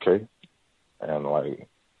 okay. And like,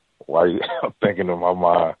 I'm thinking in my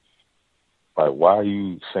mind, like, why are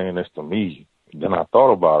you saying this to me? And then I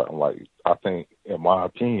thought about it. I'm like, I think, in my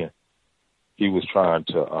opinion, he was trying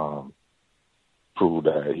to prove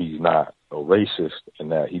that he's not a racist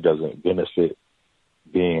and that he doesn't benefit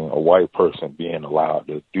being a white person being allowed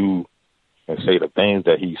to do and say the things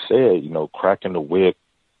that he said, cracking the whip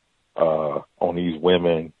on these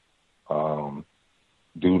women,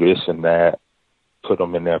 do this and that, put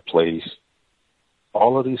them in their place.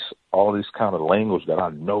 All of this kind of language that I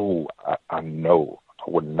know I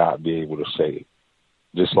would not be able to say.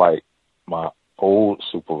 Just like my old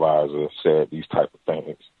supervisor said these type of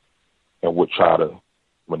things and would try to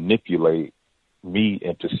manipulate me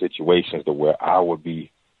into situations to where I would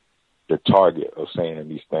be the target of saying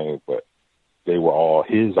these things, but they were all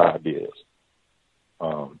his ideas.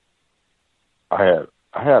 I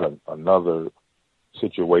had another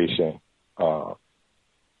situation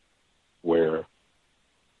where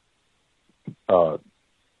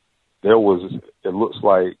it looks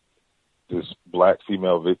like this black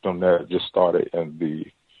female victim that just started in the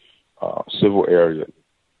civil area.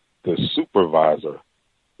 The supervisor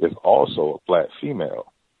is also a black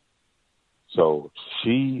female. So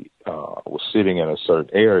she was sitting in a certain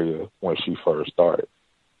area when she first started.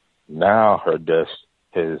 Now her desk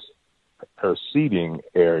her seating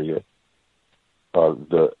area,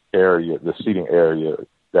 the seating area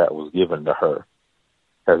that was given to her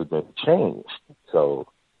has been changed. So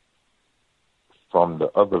from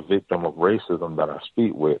the other victim of racism that I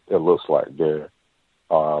speak with, it looks like there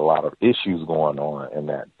are a lot of issues going on in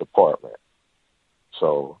that department.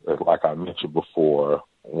 So, like I mentioned before,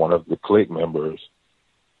 one of the clique members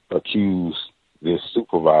accused this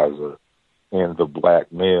supervisor and the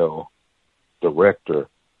black male director.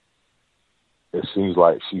 It seems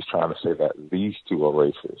like she's trying to say that these two are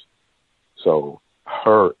racist. So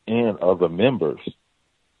her and other members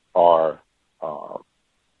are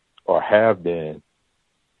or have been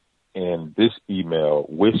in this email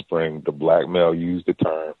whispering. The black male used the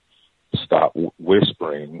term stop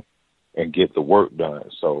whispering and get the work done.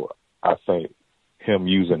 So I think him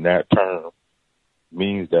using that term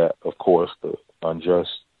means that, of course, the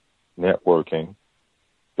unjust networking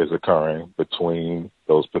is occurring between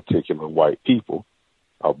those particular white people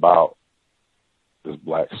about this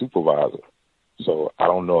black supervisor. So I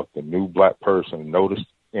don't know if the new black person noticed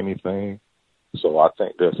anything. So I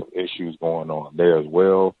think there's some issues going on there as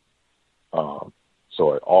well.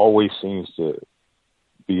 So it always seems to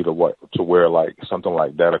be to where like something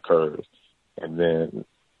like that occurs, and then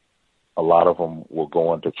a lot of them will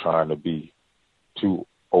go into trying to be too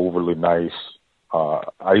overly nice.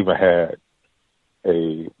 I even had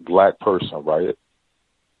a black person write it,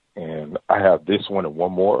 and I have this one and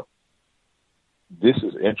one more. This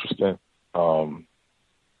is interesting.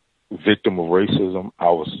 Victim of racism. I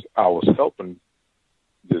was helping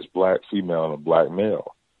this black female and a black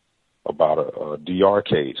male about a DR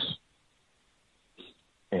case,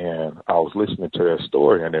 and I was listening to their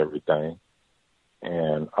story and everything,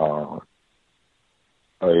 and a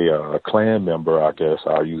Klan member, I guess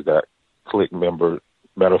I'll use that clique member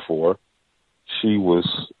metaphor, she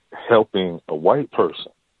was helping a white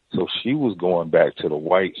person. So she was going back to the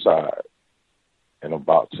white side and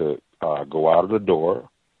about to go out of the door.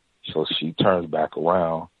 So she turns back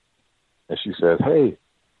around and she says, hey,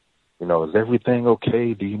 is everything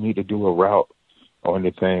okay? Do you need to do a route or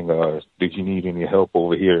anything? Did you need any help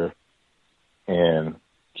over here? And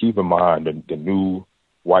keep in mind that the new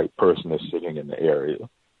white person is sitting in the area.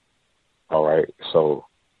 All right. So,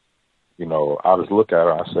 I just look at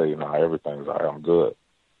her, I say, everything's all right, I'm good.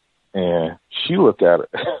 And she looked at it,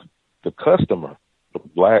 the customer, the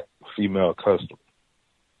black female customer.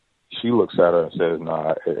 She looks at her and says,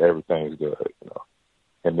 "Nah, everything's good," you know.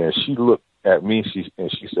 And then she looked at me, she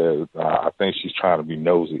says, "Nah, I think she's trying to be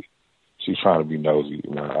nosy. She's trying to be nosy."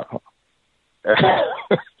 You know?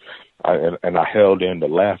 And I held in the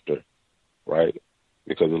laughter, right?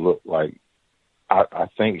 Because it looked like I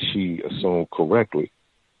think she assumed correctly,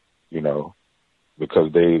 you know,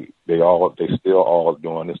 because they still all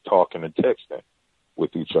doing this talking and texting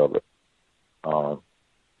with each other.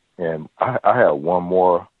 And I had one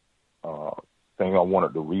more thing I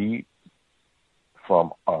wanted to read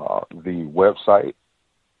from the website.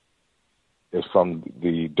 It's from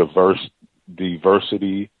the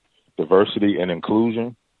diversity and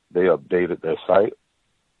inclusion. They updated their site.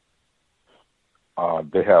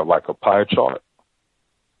 They have like a pie chart.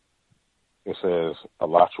 It says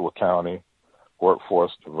Alachua County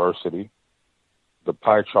workforce diversity. The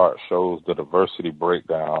pie chart shows the diversity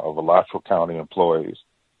breakdown of Alachua County employees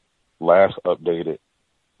last updated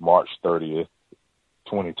March 30th,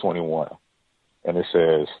 2021. And it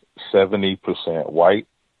says 70% white,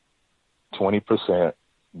 20%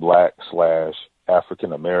 black /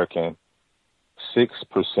 African American,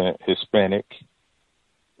 6% Hispanic,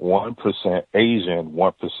 1% Asian,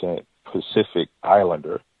 1% Pacific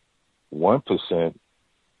Islander, 1%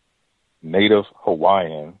 Native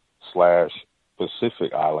Hawaiian /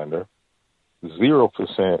 Pacific Islander,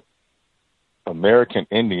 0% American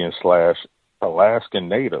Indian / Alaskan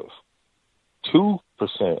Native, 2%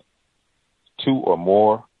 two or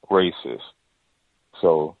more races.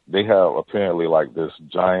 So they have apparently like this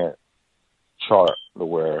giant chart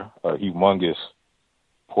where a humongous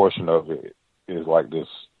portion of it is like this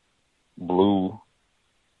blue,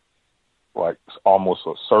 like almost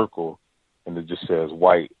a circle, and it just says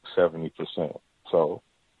white 70%. So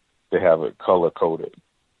they have it color coded.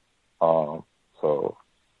 So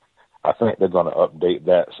I think they're going to update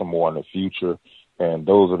that some more in the future. And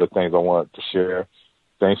those are the things I wanted to share.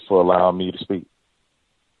 Thanks for allowing me to speak.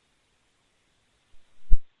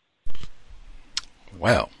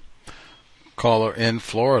 Well, caller in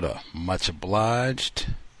Florida, much obliged.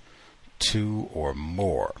 2 or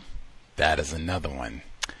more. That is another one.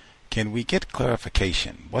 Can we get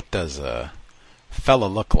clarification? What does a fella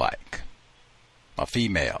look like? A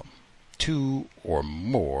female. 2 or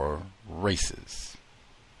more races.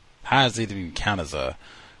 How does it even count as a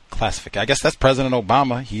classification? I guess that's President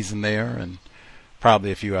Obama. He's in there, and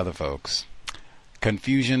probably a few other folks.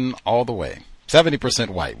 Confusion all the way.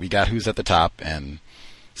 70% white. We got who's at the top, and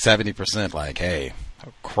 70% like, hey,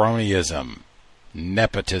 cronyism,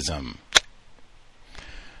 nepotism.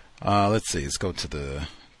 Let's see. Let's go to the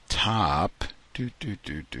top.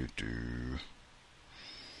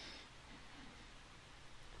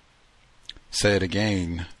 Say it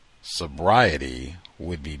again. Sobriety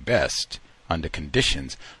would be best under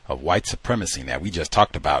conditions of white supremacy. Now, we just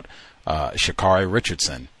talked about Sha'Carri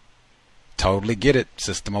Richardson. Totally get it.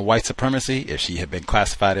 System of white supremacy. If she had been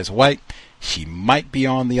classified as white, she might be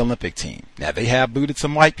on the Olympic team. Now, they have booted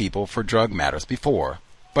some white people for drug matters before,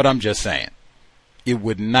 but I'm just saying, it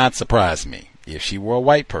would not surprise me if she were a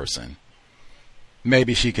white person.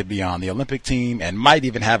 Maybe she could be on the Olympic team and might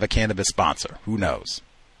even have a cannabis sponsor. Who knows?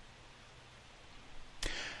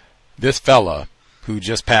 This fella who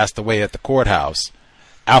just passed away at the courthouse,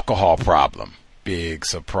 alcohol problem. Big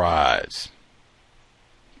surprise.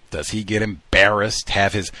 Does he get embarrassed?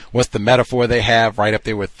 Have his, what's the metaphor they have right up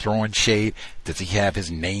there with throwing shade? Does he have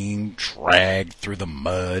his name dragged through the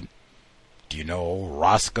mud? Do you know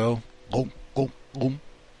Roscoe?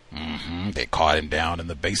 They caught him down in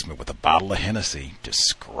the basement with a bottle of Hennessy.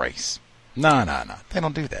 Disgrace. No. They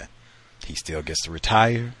don't do that. He still gets to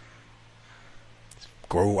retire,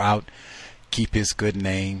 grow out, keep his good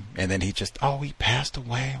name, and then he passed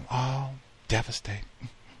away. Oh, devastating.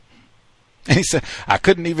 And he said, I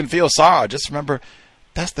couldn't even feel sorry. Just remember,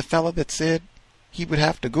 that's the fella that said he would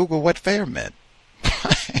have to Google what fair meant.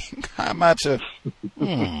 How much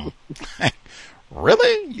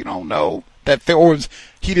really? You don't know that fair, or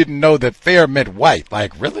he didn't know that fair meant white.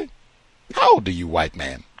 Like, really? How old are you, white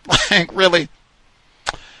man? Like, really?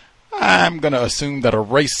 I'm going to assume that a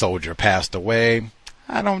race soldier passed away.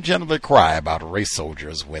 I don't generally cry about race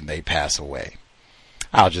soldiers when they pass away.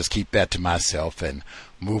 I'll just keep that to myself and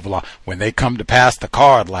move along. When they come to pass the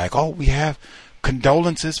card, like, oh, we have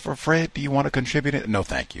condolences for Fred. Do you want to contribute it? No,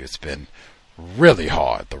 thank you. It's been really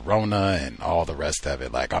hard. The Rona and all the rest of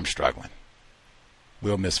it. Like, I'm struggling.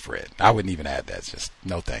 We'll miss Fred. I wouldn't even add that. It's just,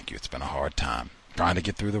 no, thank you. It's been a hard time. Trying to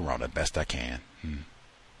get through the Rona best I can.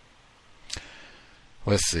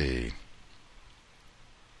 Let's see.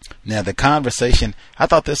 Now, the conversation, I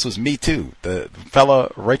thought this was me too. The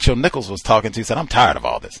fella Rachel Nichols was talking to said, I'm tired of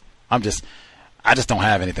all this. I just don't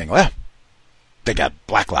have anything left. They got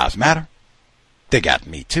Black Lives Matter. They got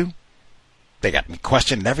Me Too. They got me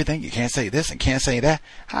questioning everything. You can't say this and can't say that.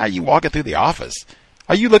 How are you walking through the office?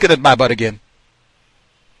 Are you looking at my butt again?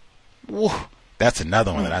 Woo. That's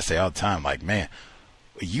another one that I say all the time. Like, man,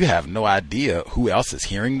 you have no idea who else is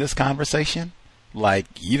hearing this conversation. Like,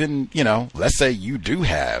 even, let's say you do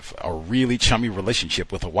have a really chummy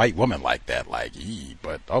relationship with a white woman like that. Like,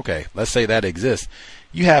 but okay, let's say that exists.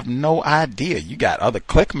 You have no idea. You got other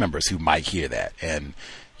clique members who might hear that and,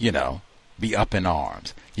 be up in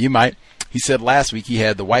arms. He said last week he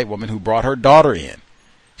had the white woman who brought her daughter in.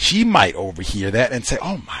 She might overhear that and say,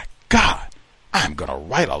 oh my God, I'm going to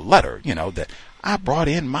write a letter, that I brought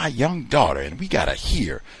in my young daughter and we got to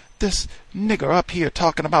hear this nigger up here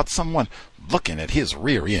talking about someone looking at his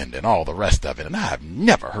rear end and all the rest of it. And I have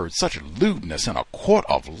never heard such lewdness in a court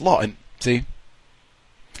of law. And see,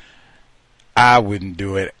 I wouldn't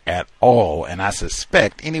do it at all. And I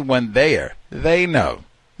suspect anyone there, they know.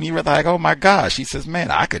 You were like, oh my gosh. He says, man,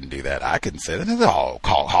 I couldn't do that. I couldn't say that. It's all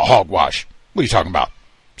hogwash. What are you talking about?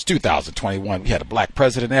 It's 2021. We had a black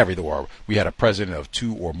president everywhere. We had a president of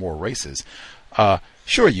 2 or more races.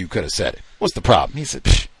 Sure, you could have said it. What's the problem? He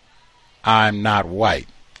said, I'm not white.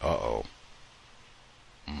 Uh-oh.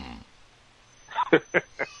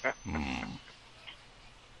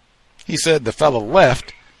 He said the fella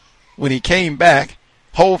left. When he came back,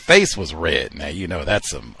 whole face was red. Now, that's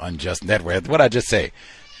some unjust network. What I just say?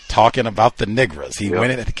 Talking about the Negras. He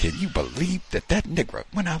went in and, can you believe that Negro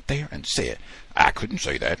went out there and said, I couldn't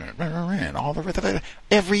say that, and all the rest of it.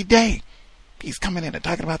 Every day, he's coming in and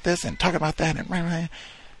talking about this and talking about that, and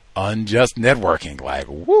unjust networking. Like,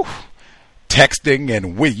 woo. Texting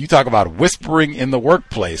and you talk about whispering in the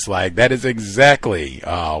workplace. Like, that is exactly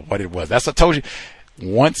what it was. That's what I told you.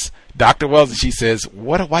 Once Dr. Wells, she says,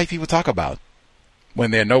 what do white people talk about?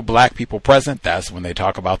 When there are no black people present, that's when they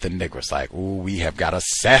talk about the niggers. Like, ooh, we have got a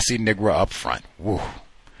sassy nigger up front. Woo.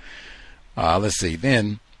 Let's see.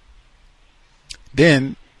 Then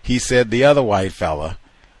he said the other white fella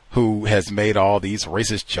who has made all these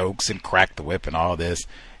racist jokes and cracked the whip and all this,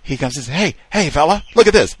 he comes and says, hey, fella, look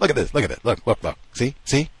at this. Look.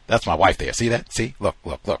 See? That's my wife there. See that? See? Look.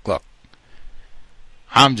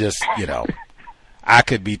 I'm just, I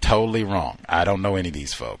could be totally wrong. I don't know any of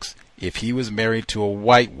these folks. If he was married to a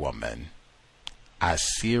white woman, I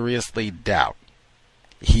seriously doubt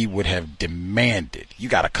he would have demanded, you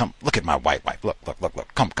got to come, look at my white wife. Look.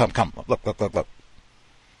 Come. Look.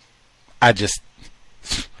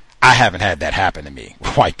 I haven't had that happen to me.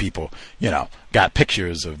 White people, got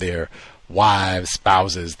pictures of their wives,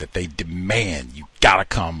 spouses that they demand, you got to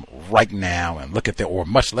come right now and look at them, or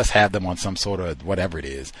much less have them on some sort of whatever it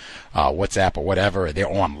is, WhatsApp or whatever. They're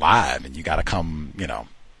on live and you got to come,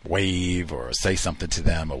 wave or say something to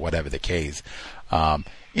them or whatever the case.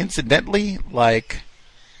 Incidentally, like,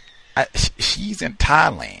 she's in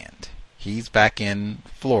Thailand. He's back in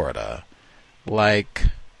Florida. Like,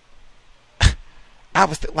 I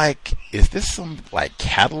was like, is this some like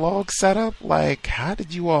catalog setup? Like, how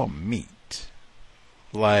did you all meet?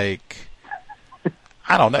 Like,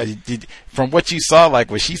 I don't know. From what you saw, like,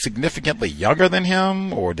 was she significantly younger than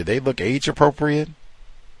him, or did they look age appropriate?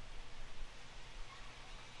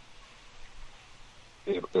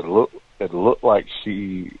 It looked like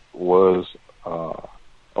she was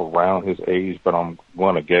around his age, but I'm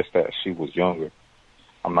going to guess that she was younger.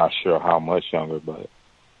 I'm not sure how much younger, but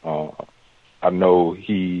I know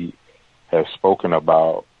he has spoken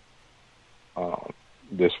about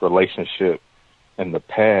this relationship in the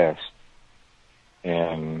past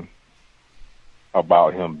and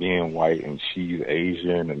about him being white and she's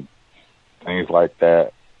Asian and things like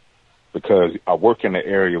that. Because I work in the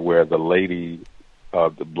area where the lady,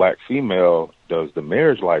 the black female, does the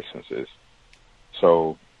marriage licenses.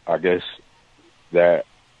 So I guess that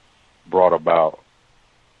brought about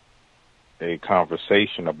a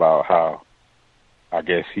conversation about how I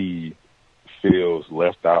guess he feels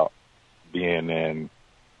left out being in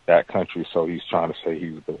that country. So he's trying to say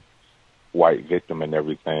he's the white victim and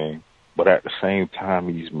everything. But at the same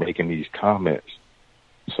time, he's making these comments.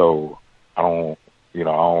 So I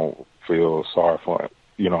don't feel sorry for him.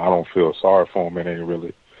 I don't feel sorry for him. It ain't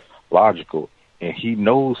really logical. And he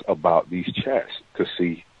knows about these chats because,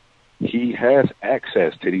 see, he has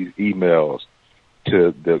access to these emails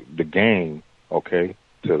to the gang, okay,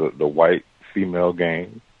 to the white female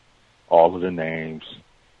gang, all of the names,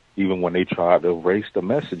 even when they try to erase the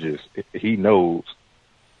messages, he knows.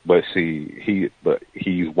 But see,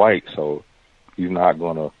 he's white, so he's not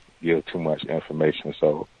going to give too much information.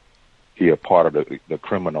 So he a part of the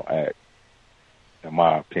criminal act, in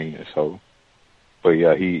my opinion. So But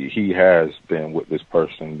yeah, he has been with this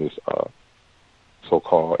person, this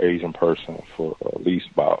so-called Asian person, for at least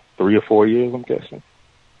about 3 or 4 years, I'm guessing.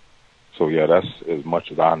 So yeah, that's as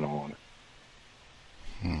much as I know on it.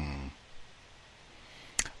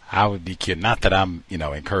 I would be curious. Not that I'm,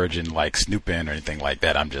 encouraging like snooping or anything like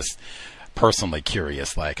that. I'm just personally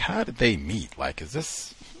curious. Like, how did they meet? Like, is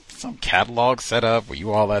this some catalog set up? Were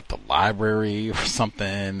you all at the library or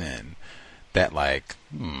something? And that, like,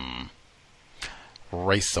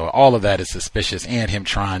 race. So all of that is suspicious. And him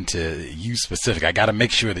trying to use specific. I got to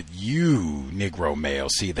make sure that you, Negro male,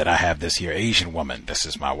 see that I have this here Asian woman. This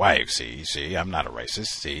is my wife. See, I'm not a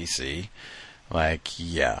racist. See. Like,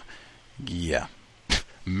 yeah.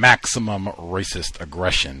 Maximum racist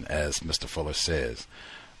aggression, as Mr. Fuller says.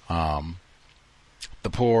 The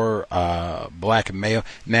poor black male.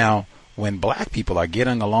 Now, when black people are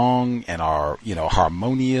getting along and are,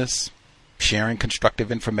 harmonious, sharing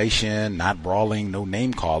constructive information, not brawling, no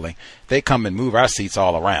name calling, they come and move our seats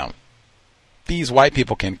all around. These white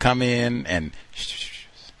people can come in and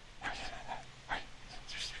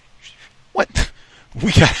what?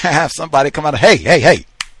 We gotta have somebody come out. Hey.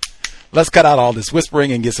 Let's cut out all this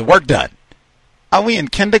whispering and get some work done. Are we in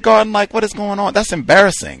kindergarten? Like, what is going on? That's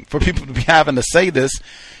embarrassing for people to be having to say this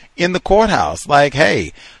in the courthouse. Like,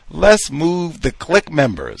 hey, let's move the clique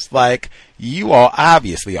members. Like, you all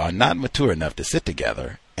obviously are not mature enough to sit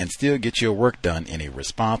together and still get your work done in a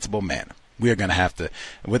responsible manner. We're going to have to,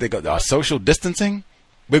 social distancing?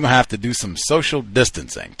 We're going to have to do some social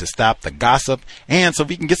distancing to stop the gossip and so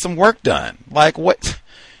we can get some work done. Like, what?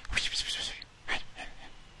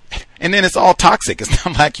 And then it's all toxic. It's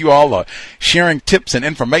not like you all are sharing tips and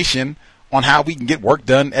information on how we can get work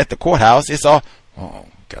done at the courthouse. It's all,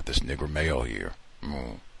 got this nigger male here.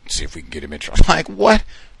 See if we can get him in trouble. Like, what?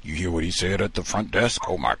 You hear what he said at the front desk?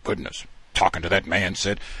 Oh, my goodness. Talking to that man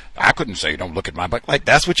said, I couldn't say don't look at my butt. Like,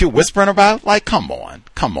 that's what you're whispering about? Like, come on.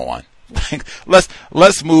 Like,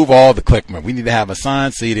 let's move all the clique members. We need to have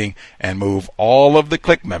assigned seating and move all of the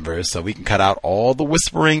clique members so we can cut out all the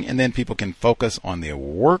whispering and then people can focus on their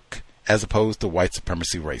work as opposed to white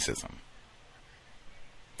supremacy racism.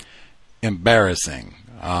 Embarrassing.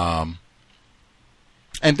 And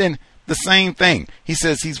then the same thing. He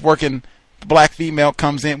says he's working. The black female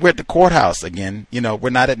comes in. We're at the courthouse again. We're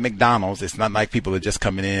not at McDonald's. It's not like people are just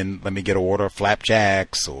coming in. Let me get an order of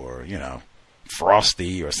flapjacks or,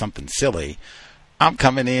 Frosty or something silly. I'm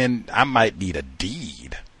coming in. I might need a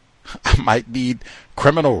deed. I might need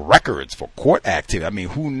criminal records for court activity. I mean,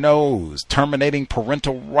 who knows? Terminating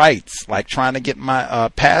parental rights, like trying to get my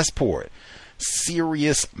passport.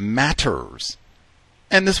 Serious matters.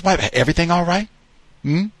 And this white, everything all right?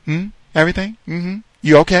 Everything?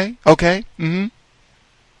 You okay? Okay? To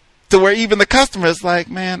where even the customer is like,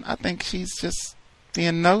 man, I think she's just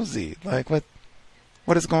being nosy. Like, what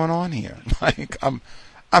is going on here? Like, I'm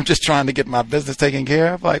just trying to get my business taken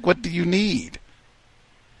care of. Like, what do you need?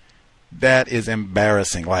 That is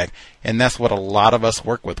embarrassing. Like, and that's what a lot of us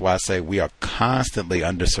work with. Why I say we are constantly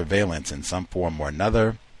under surveillance in some form or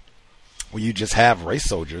another. Where you just have race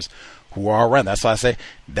soldiers who are around. That's why I say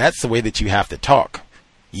that's the way that you have to talk.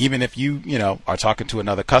 Even if you are talking to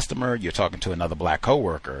another customer, you're talking to another black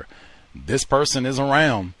coworker. This person is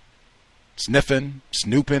around, sniffing,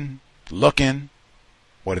 snooping, looking.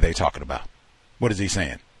 What are they talking about? What is he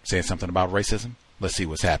saying? Saying something about racism? Let's see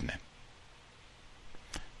what's happening.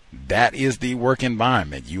 That is the work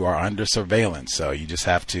environment. You are under surveillance, so you just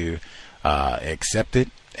have to accept it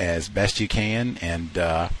as best you can. And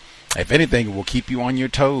if anything, it will keep you on your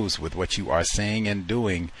toes with what you are saying and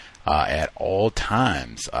doing at all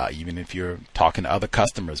times, even if you're talking to other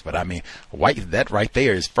customers. But I mean, that right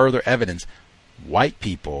there is further evidence. White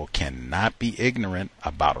people cannot be ignorant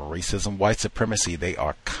about racism, white supremacy. They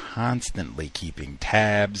are constantly keeping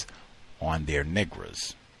tabs on their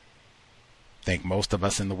niggers. I think most of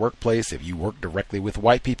us in the workplace, if you work directly with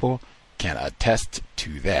white people, can attest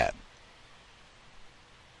to that.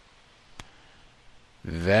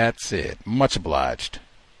 That's it. Much obliged.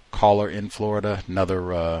 Caller in Florida,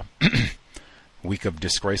 another week of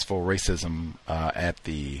disgraceful racism at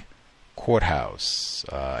the courthouse.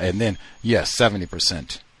 And then, yes,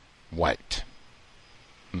 70% white.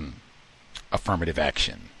 Affirmative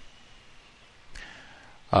action.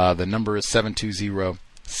 The number is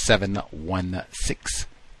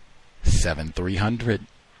 720-716-7300.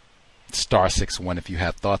 Star 61 if you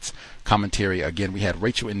have thoughts, commentary. Again, we had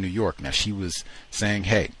Rachel in New York. Now, she was saying,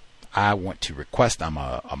 hey, I want to request, I'm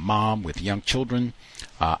a mom with young children.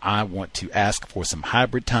 I want to ask for some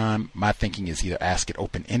hybrid time. My thinking is either ask it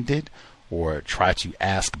open-ended or try to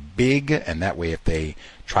ask big, and that way if they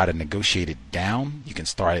try to negotiate it down, you can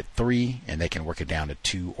start at 3 and they can work it down to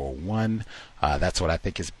 2 or 1. That's what I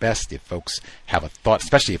think is best. If folks have a thought,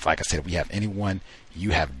 especially if, like I said, if we have anyone,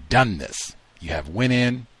 you have done this, you have went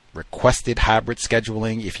in, requested hybrid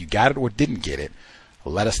scheduling. If you got it or didn't get it,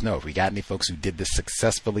 let us know. If we got any folks who did this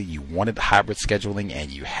successfully, you wanted hybrid scheduling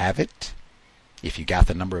and you have it, if you got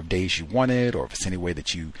the number of days you wanted, or if it's any way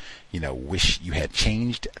that you wish you had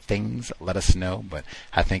changed things, let us know. But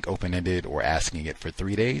I think open-ended or asking it for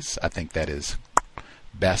 3 days, I think that is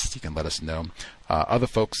best. You can let us know. Other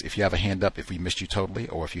folks, if you have a hand up, if we missed you totally,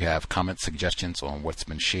 or if you have comments, suggestions on what's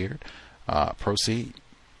been shared, proceed.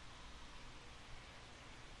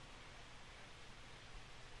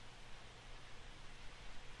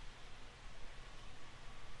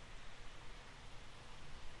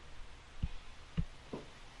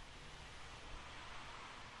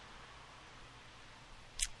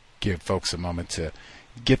 Give folks a moment to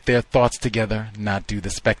get their thoughts together, not do the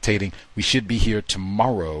spectating. We should be here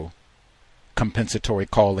tomorrow. Compensatory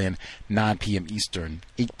call-in, 9 p.m. Eastern,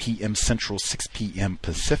 8 p.m. Central, 6 p.m.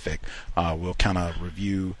 Pacific. We'll kind of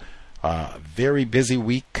review a very busy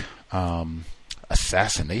week.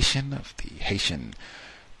 Assassination of the Haitian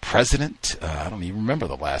president. I don't even remember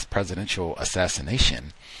the last presidential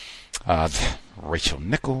assassination. Rachel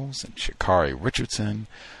Nichols and Sha'Carri Richardson.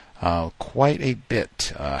 Quite a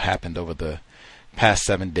bit happened over the past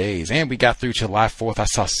 7 days. And we got through July 4th. I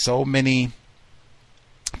saw so many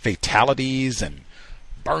fatalities and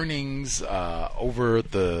burnings over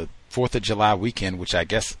the 4th of July weekend, which I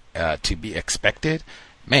guess to be expected.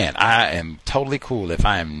 Man, I am totally cool if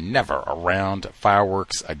I am never around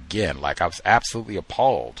fireworks again. Like, I was absolutely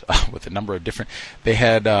appalled with the number of different... They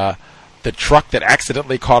had... the truck that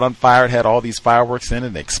accidentally caught on fire, it had all these fireworks in it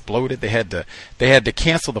and exploded. They had to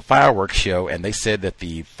cancel the fireworks show, and they said that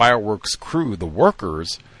the fireworks crew, the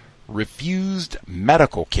workers, refused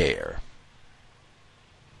medical care.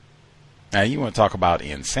 Now, you want to talk about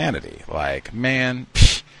insanity. Like, man,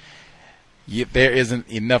 there isn't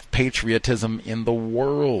enough patriotism in the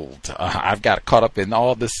world. I've got caught up in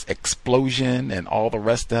all this explosion and all the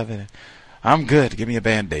rest of it. I'm good. Give me a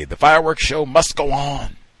Band-Aid. The fireworks show must go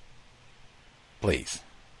on. Please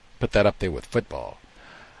put that up there with football.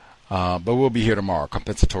 But we'll be here tomorrow.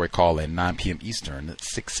 Compensatory call in 9 p.m. Eastern,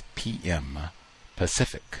 6 p.m.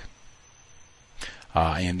 Pacific.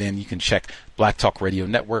 And then you can check Black Talk Radio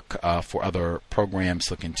Network for other programs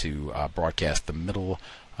looking to broadcast the middle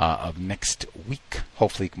of next week.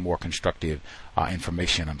 Hopefully more constructive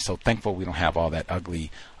information. I'm so thankful we don't have all that ugly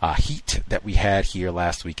heat that we had here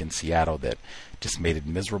last week in Seattle that just made it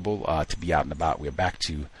miserable to be out and about. We're back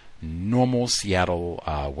to normal Seattle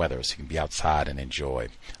weather, so you can be outside and enjoy.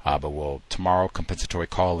 But we'll tomorrow compensatory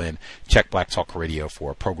call in. Check Black Talk Radio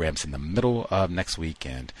for programs in the middle of next week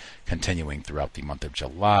and continuing throughout the month of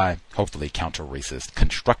July. Hopefully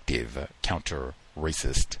constructive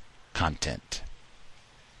counter-racist content.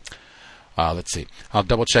 Let's see. I'll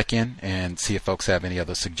double check in and see if folks have any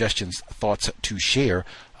other suggestions, thoughts to share.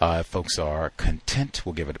 If folks are content,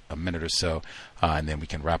 we'll give it a minute or so, and then we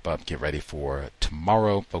can wrap up, get ready for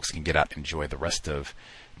tomorrow. Folks can get out and enjoy the rest of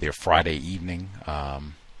their Friday evening.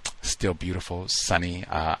 Still beautiful, sunny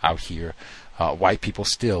out here. White people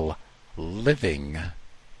still living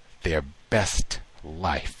their best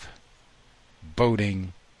life.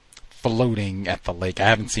 Boating, floating at the lake. I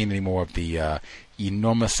haven't seen any more of the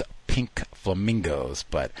enormous pink flamingos,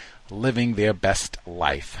 but living their best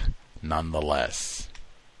life nonetheless.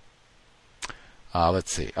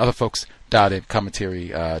 Let's see. Other folks dialed in commentary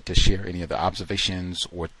to share any other observations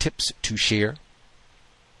or tips to share.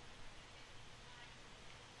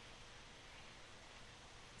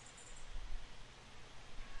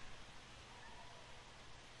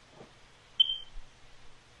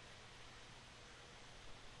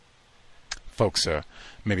 Folks are,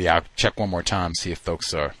 maybe I'll check one more time, see if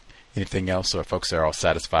folks are anything else, or if folks are all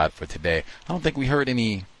satisfied for today. I don't think we heard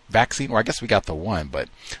any vaccine, or I guess we got the one, but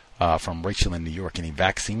from Rachel in New York, any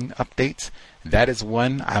vaccine updates? That is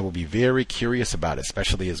one I will be very curious about,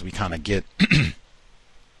 especially as we kind of get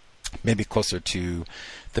maybe closer to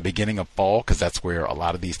the beginning of fall, because that's where a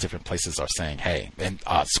lot of these different places are saying, hey, and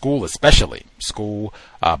school especially,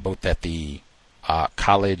 both at the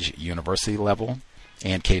college, university level,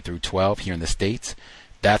 and K through 12 here in the States,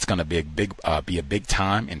 that's going to be a big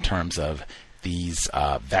time in terms of these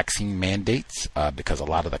vaccine mandates, because a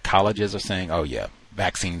lot of the colleges are saying, oh yeah,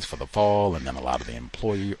 vaccines for the fall, and then a lot of the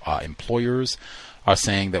employers are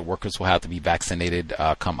saying that workers will have to be vaccinated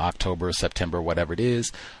come October, September, whatever it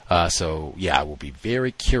is. So, yeah, I will be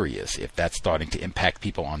very curious if that's starting to impact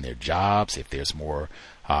people on their jobs, if there's more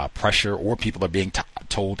pressure, or people are being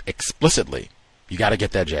told explicitly, you got to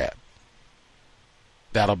get that jab.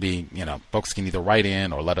 That'll be, folks can either write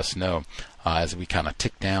in or let us know as we kind of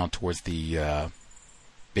tick down towards the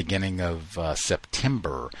beginning of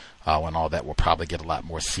September when all that will probably get a lot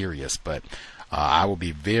more serious. But I will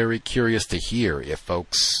be very curious to hear if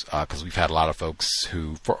folks, because we've had a lot of folks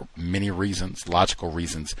who, for many reasons, logical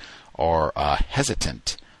reasons, are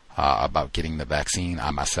hesitant about getting the vaccine.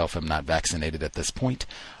 I myself am not vaccinated at this point.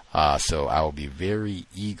 So I will be very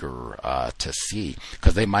eager to see,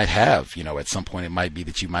 because they might have, at some point it might be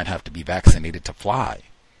that you might have to be vaccinated to fly.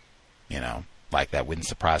 Like that wouldn't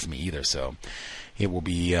surprise me either. So it will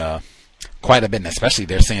be quite a bit, and especially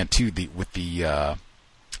they're saying too, with the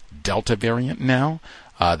Delta variant now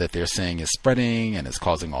that they're saying is spreading and is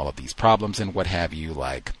causing all of these problems and what have you,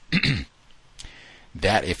 like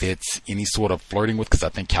that if it's any sort of flirting with, because I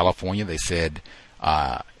think California, they said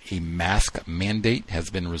a mask mandate has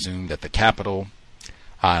been resumed at the Capitol.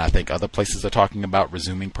 And I think other places are talking about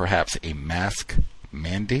resuming perhaps a mask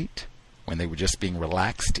mandate when they were just being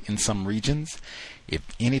relaxed in some regions. If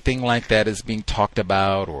anything like that is being talked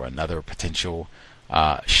about, or another potential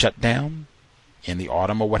shutdown in the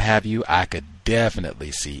autumn or what have you, I could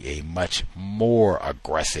definitely see a much more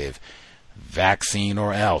aggressive vaccine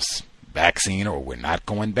or else. Vaccine, or we're not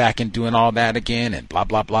going back and doing all that again, and blah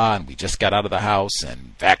blah blah, and we just got out of the house,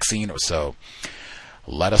 and vaccine. Or so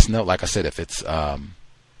let us know. Like I said, if it's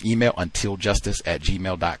email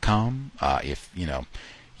untiljustice@gmail.com. If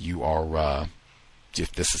you are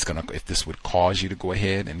if this would cause you to go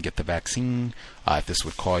ahead and get the vaccine, if this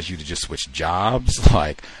would cause you to just switch jobs,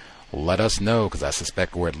 like, let us know, because I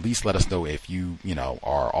suspect, or at least let us know if you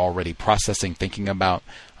are already processing, thinking about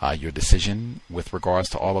your decision with regards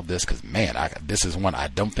to all of this. Because man, this is one I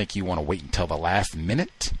don't think you want to wait until the last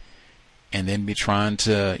minute and then be trying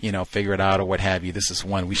to figure it out or what have you. This is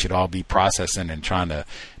one we should all be processing and trying to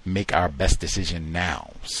make our best decision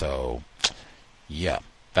now. So yeah,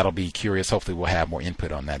 that'll be curious. Hopefully we'll have more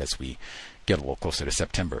input on that as we get a little closer to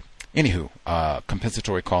September. Anywho,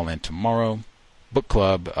 compensatory call in tomorrow. Book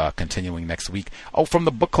club continuing next week. Oh, from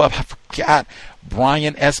the book club, I forgot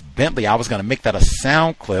Brian S. Bentley. I was going to make that a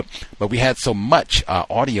sound clip, but we had so much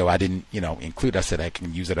audio I didn't include. I said I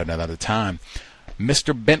can use it at another time.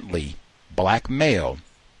 Mr. Bentley, black male,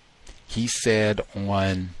 he said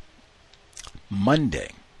on Monday,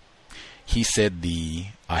 he said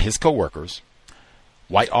his coworkers,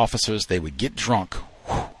 white officers, they would get drunk.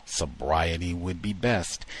 Sobriety would be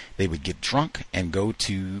best. They would get drunk and go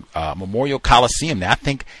to Memorial Coliseum. Now, I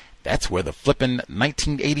think that's where the flippin'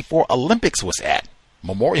 1984 Olympics was at.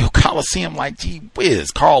 Memorial Coliseum, like, gee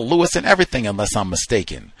whiz, Carl Lewis and everything, unless I'm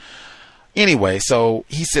mistaken. Anyway, so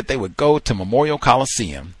he said they would go to Memorial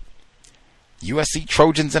Coliseum, USC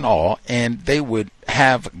Trojans and all, and they would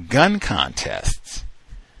have gun contests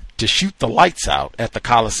to shoot the lights out at the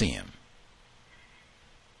Coliseum.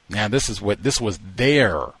 Now, this was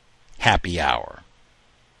their happy hour.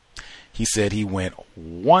 He said he went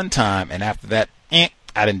one time, and after that,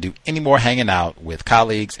 I didn't do any more hanging out with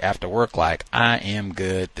colleagues after work. Like, I am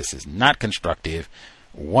good. This is not constructive.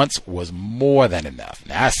 Once was more than enough.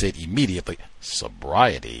 Now, I said immediately,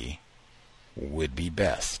 sobriety would be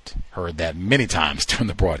best. Heard that many times during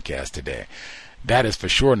the broadcast today. That is for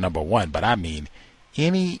sure number one. But I mean,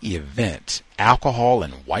 any event, alcohol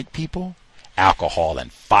and white people, alcohol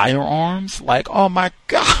and firearms, like, oh my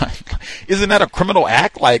God, isn't that a criminal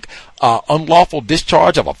act? Like unlawful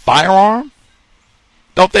discharge of a firearm?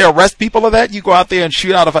 Don't they arrest people of that? You go out there and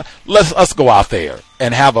shoot out of let's us go out there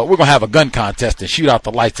and we're going to have a gun contest and shoot out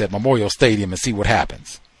the lights at Memorial Stadium and see what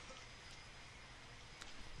happens.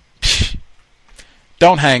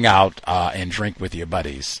 Don't hang out and drink with your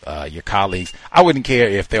buddies, your colleagues. I wouldn't care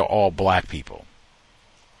if they're all black people.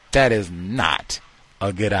 That is not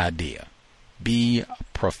a good idea. Be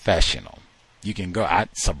professional. You can go out.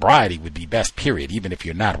 Sobriety would be best, period, even if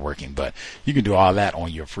you're not working. But you can do all that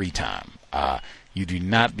on your free time. You do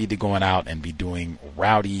not need to going out and be doing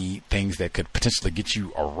rowdy things that could potentially get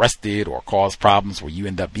you arrested or cause problems where you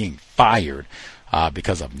end up being fired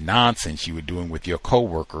because of nonsense you were doing with your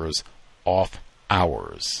coworkers off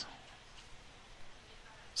hours.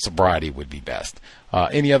 Sobriety would be best.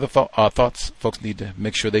 Any other thoughts folks need to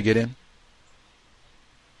make sure they get in?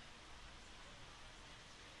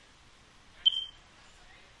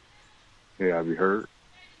 Yeah, I'll be heard.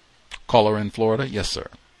 Caller in Florida? Yes, sir.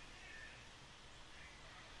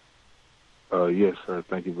 Yes, sir.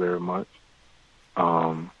 Thank you very much.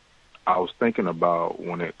 I'm I was thinking about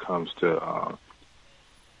when it comes to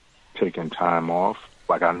taking time off.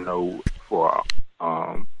 Like I know for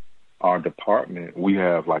our department, we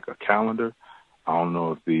have like a calendar. I don't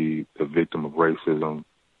know if the victim of racism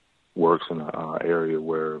works in an area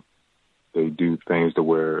where they do things to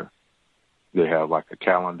where they have like a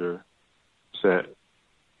calendar set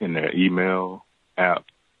in their email app,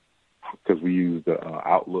 because we use the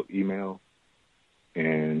Outlook email.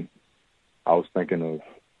 And I was thinking of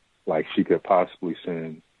like she could possibly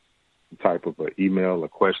send some type of an email, a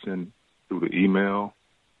question through the email,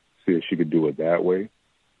 see if she could do it that way.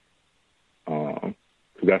 Because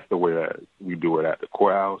that's the way that we do it at the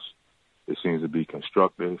courthouse. It seems to be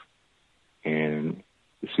constructive, and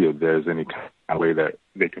to see if there's any kind of way that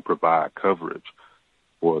they can provide coverage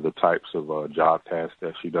for the types of job tasks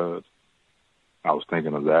that she does. I was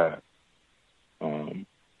thinking of that.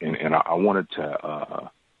 And I wanted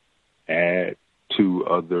to add two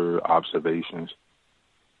other observations.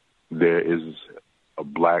 There is a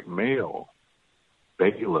black male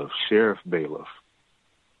bailiff, sheriff bailiff,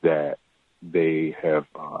 that they have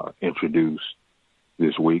introduced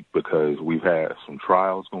this week because we've had some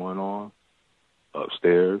trials going on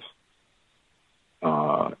upstairs.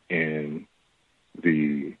 And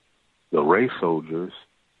the race soldiers,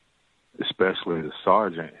 especially the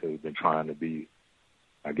sergeant, has been trying to be,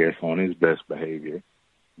 I guess, on his best behavior.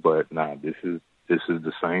 But now this is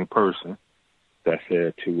the same person that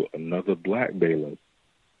said to another black bailiff,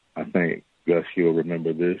 I think, Gus, you'll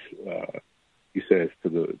remember this, he says to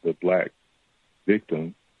the black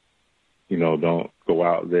victim, you know, don't go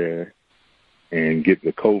out there and get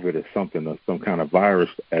the COVID or something, or some kind of virus,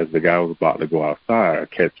 as the guy was about to go outside or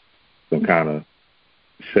catch some kind of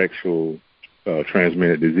sexual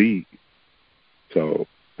transmitted disease. So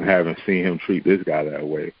I haven't seen him treat this guy that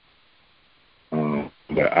way.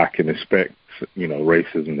 But I can expect, you know,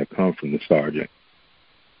 racism to come from the sergeant.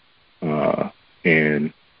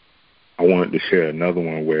 And I wanted to share another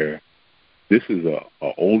one where this is a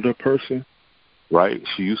older person, right?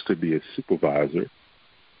 She used to be a supervisor,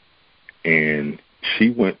 and she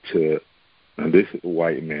went to, and this is a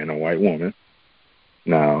white man, a white woman.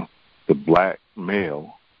 Now, the black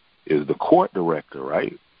male is the court director,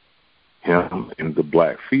 right? Him and the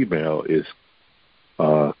black female is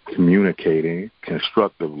communicating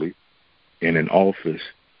constructively in an office.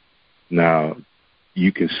 Now,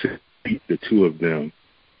 you can see the two of them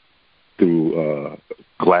through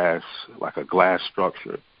glass, like a glass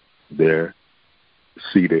structure. They're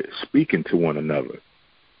seated speaking to one another.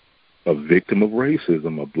 A victim of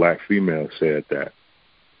racism, a black female, said that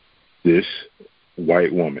this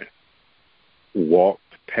white woman walked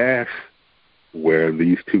past where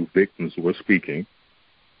these two victims were speaking,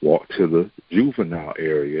 walked to the juvenile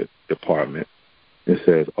area department, and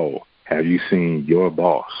says, "Oh, have you seen your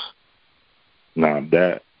boss?" Now,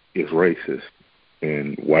 that is racist.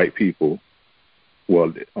 And white people,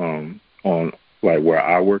 well, on like where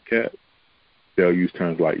I work at, they'll use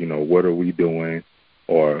terms like, you know, what are we doing?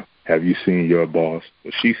 Or have you seen your boss?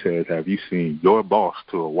 But she says, have you seen your boss,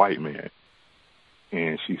 to a white man?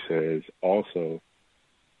 And she says also,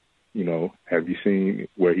 you know, have you seen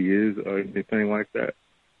where he is or anything like that?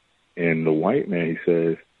 And the white man, he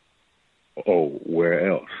says, oh, where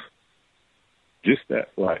else? Just that,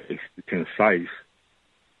 like, concise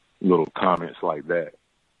little comments like that.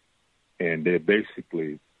 And they're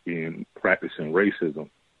basically practicing racism,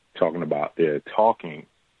 talking about they're talking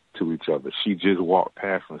to each other. She just walked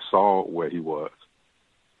past and saw where he was,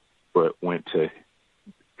 but went to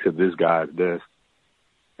this guy's desk.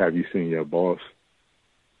 Have you seen your boss?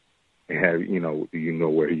 And do you know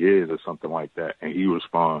where he is, or something like that? And he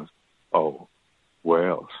responds, oh, where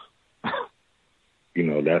else?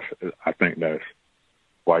 I think that's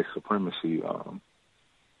white supremacy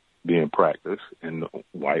being practiced, and the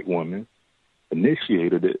white woman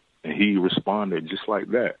initiated it, and he responded just like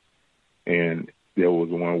that. And there was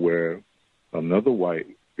one where another white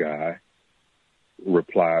guy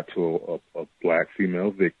replied to a black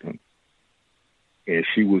female victim, and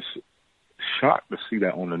she was shocked to see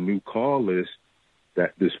that on the new call list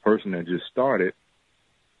that this person that just started,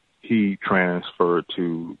 he transferred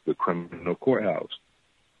to the criminal courthouse.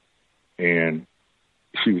 And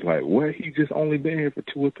she was like, what? He just only been here for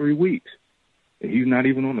 2 or 3 weeks, and he's not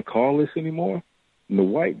even on the call list anymore? And the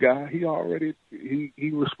white guy, he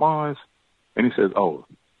responds, and he says, oh,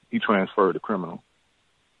 he transferred to criminal.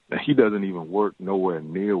 Now, he doesn't even work nowhere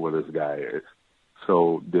near where this guy is.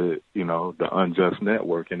 So the unjust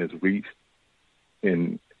networking has reached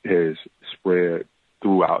and has spread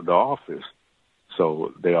throughout the office.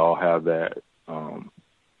 So they all have that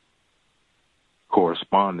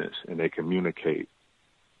correspondence, and they communicate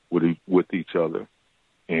with each other,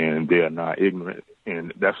 and they are not ignorant.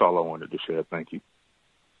 And that's all I wanted to share. Thank you.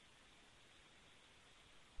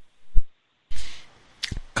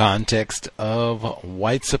 Context of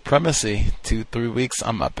white supremacy. 2-3 weeks,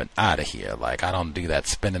 I'm up and out of here. Like, I don't do that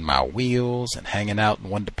spinning my wheels and hanging out in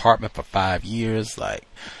one department for 5 years. Like,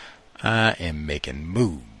 I am making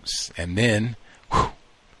moves. And then, whew,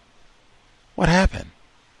 what happened?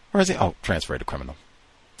 Where is he? Oh, transferred to criminal.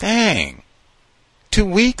 Dang. 2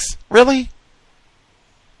 weeks? Really?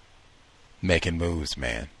 Making moves,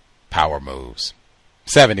 man. Power moves.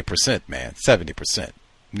 70%, man. 70%.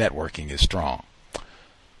 Networking is strong.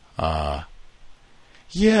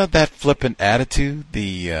 Yeah, that flippant attitude,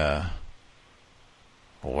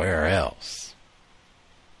 where else?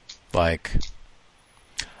 Like,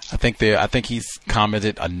 I think he's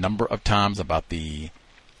commented a number of times about the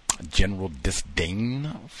general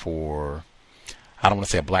disdain for, I don't want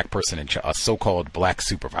to say a black person, a so-called black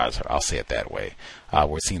supervisor, I'll say it that way,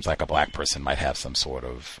 where it seems like a black person might have some sort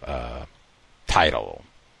of title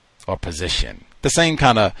or position. The same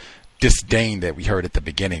kind of disdain that we heard at the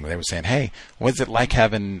beginning when they were saying, hey, what's it like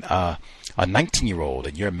having a 19-year-old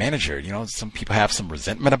and you're a manager? You know, some people have some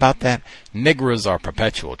resentment about that. Niggers are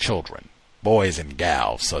perpetual children, boys and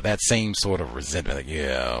gals. So that same sort of resentment, like,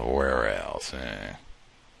 yeah, where else?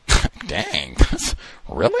 Dang,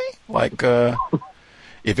 really? Like,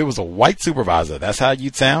 if it was a white supervisor, that's how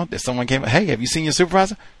you'd sound? If someone came, hey, have you seen your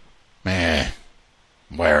supervisor? Man,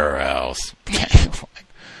 where else? Like,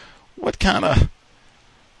 what kind of...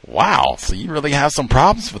 Wow, so you really have some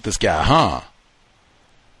problems with this guy, huh?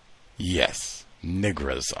 Yes,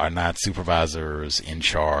 niggers are not supervisors, in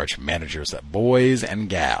charge, managers. Boys and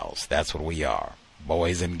gals, that's what we are.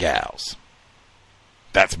 Boys and gals.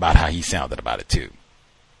 That's about how he sounded about it, too.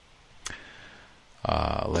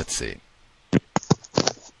 Let's see.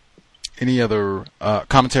 Any other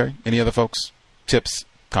commentary? Any other folks? Tips,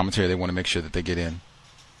 commentary they want to make sure that they get in?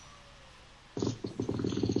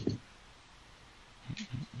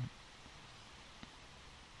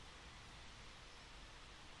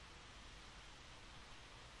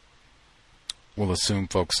 We'll assume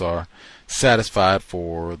folks are satisfied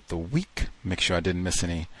for the week. Make sure I didn't miss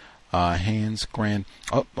any hands. Grand.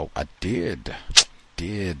 Oh, I did.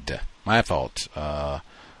 My fault.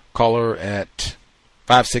 Caller at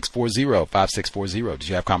 5640. 5640. Did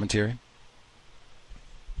you have commentary?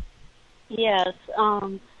 Yes.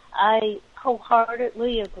 I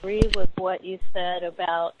wholeheartedly agree with what you said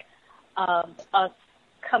about us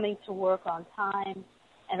coming to work on time.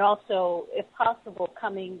 And also, if possible,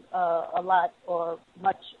 coming a lot or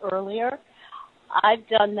much earlier. I've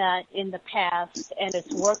done that in the past, and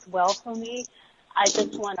it's worked well for me. I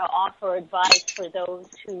just want to offer advice for those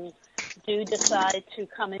who do decide to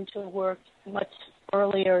come into work much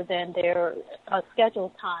earlier than their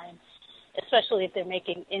scheduled time, especially if they're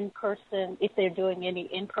making if they're doing any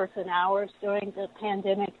in-person hours during the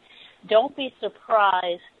pandemic. Don't be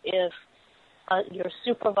surprised if your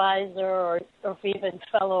supervisor or even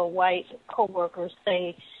fellow white coworkers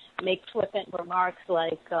make flippant remarks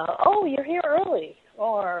like, "Oh, you're here early,"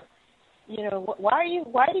 or, you know, why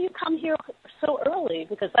do you come here so early?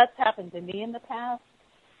 Because that's happened to me in the past.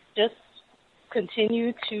 Just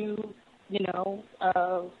continue to,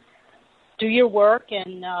 do your work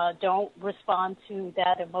and don't respond to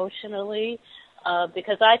that emotionally,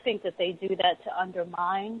 because I think that they do that to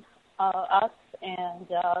undermine us, and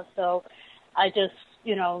so I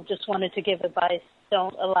just wanted to give advice.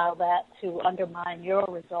 Don't allow that to undermine your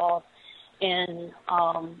resolve in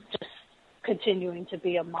just continuing to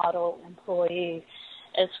be a model employee.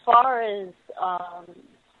 As far as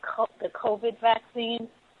the COVID vaccine,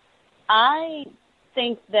 I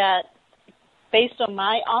think that based on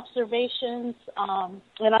my observations,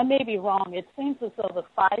 and I may be wrong, it seems as though the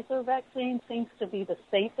Pfizer vaccine seems to be the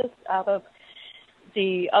safest out of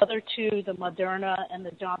the other two, the Moderna and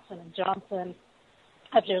the Johnson & Johnson.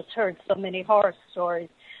 I've just heard so many horror stories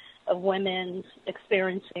of women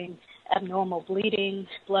experiencing abnormal bleeding,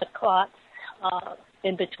 blood clots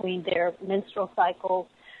in between their menstrual cycles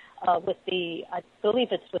with I believe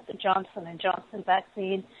it's with the Johnson & Johnson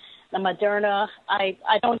vaccine. The Moderna, I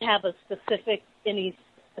don't have any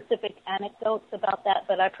specific anecdotes about that,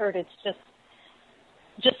 but I've heard it's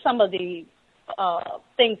just some of the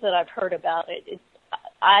things that I've heard about it.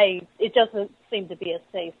 It doesn't seem to be as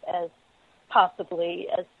safe as possibly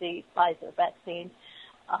as the Pfizer vaccine.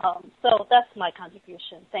 So that's my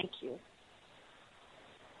contribution. Thank you.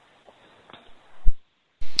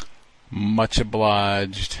 Much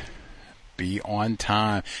obliged. Be on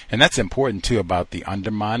time. And that's important too about the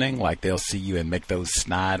undermining. Like they'll see you and make those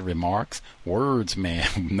snide remarks. Words, man,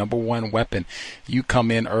 number one weapon. You come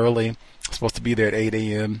in early, supposed to be there at 8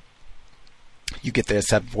 a.m. You get there at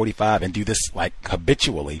 7:45 and do this like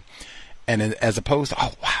habitually. And as opposed to,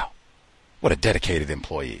 oh, wow, what a dedicated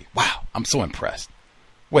employee. Wow, I'm so impressed.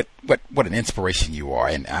 What an inspiration you are.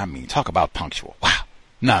 And I mean, talk about punctual. Wow.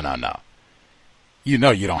 No. You know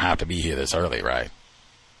you don't have to be here this early, right?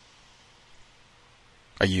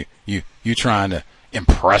 Are you trying to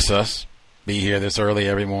impress us? Be here this early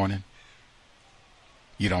every morning?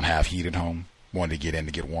 You don't have heat at home? Want to get in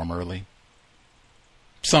to get warm early?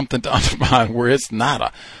 Something to undermine where it's not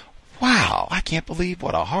a, wow, I can't believe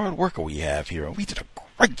what a hard worker we have here. We did a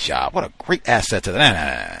great job. What a great asset to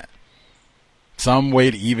that. Some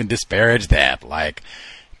way to even disparage that. Like,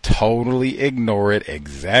 totally ignore it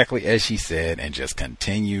exactly as she said and just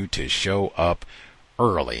continue to show up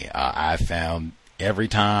early. I found every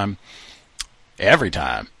time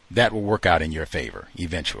that will work out in your favor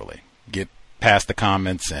eventually. Get past the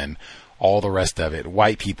comments and all the rest of it.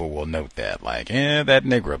 White people will note that, like, that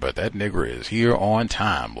nigger, but that nigger is here on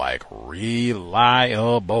time, like,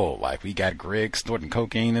 reliable. Like, we got Greg snorting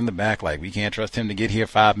cocaine in the back, like, we can't trust him to get here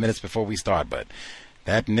 5 minutes before we start, but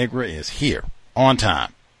that nigger is here on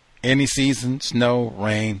time. Any season, snow,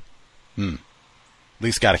 rain, at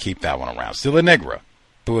least got to keep that one around. Still a nigger,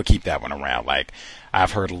 but we'll keep that one around. Like,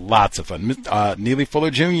 I've heard lots of fun. Neely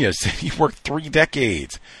Fuller Jr. said he worked 3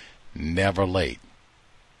 decades, never late.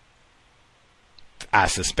 I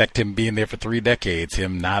suspect him being there for 3 decades,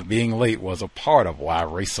 him not being late, was a part of why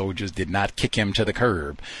race soldiers did not kick him to the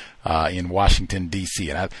curb in Washington, D.C.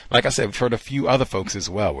 And like I said, we've heard a few other folks as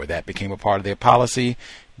well where that became a part of their policy,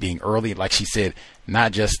 being early. Like she said,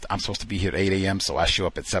 not just I'm supposed to be here at 8 a.m., so I show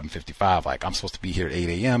up at 7:55. Like, I'm supposed to be here at 8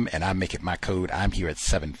 a.m., and I make it my code. I'm here at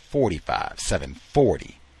 7:45,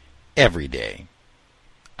 7:40 every day.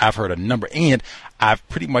 I've heard a number, and I've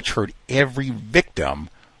pretty much heard every victim,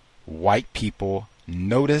 white people,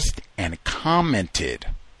 noticed and commented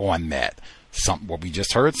on that. What we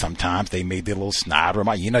just heard, sometimes they made their little snide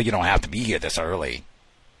remark, you don't have to be here this early.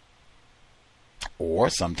 Or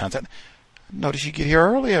sometimes, notice you get here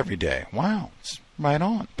early every day. Wow, it's right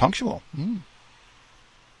on, punctual.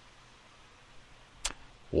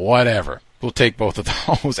 Whatever. We'll take both of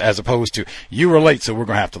those as opposed to, you were late, so we're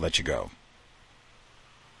going to have to let you go.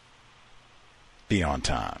 Be on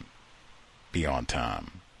time. Be on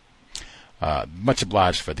time. Much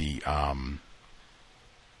obliged for the,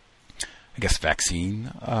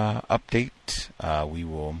 vaccine update. We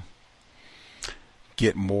will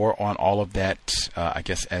get more on all of that,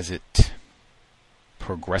 as it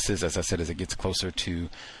progresses, as I said, as it gets closer to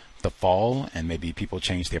the fall, and maybe people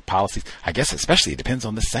change their policies. I guess especially it depends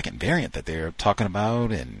on the second variant that they're talking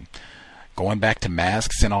about, and going back to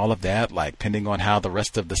masks and all of that, like, depending on how the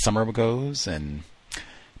rest of the summer goes. And,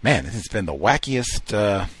 man, it's been the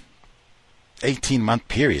wackiest 18-month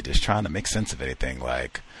period just trying to make sense of anything.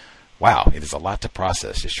 Like, wow, it is a lot to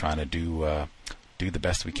process, just trying to do the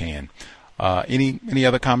best we can. Any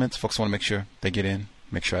other comments? Folks want to make sure they get in,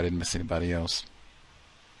 make sure I didn't miss anybody else.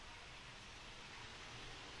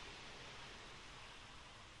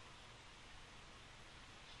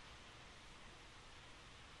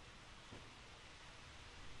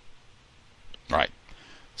 Right.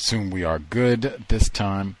 Assume we are good this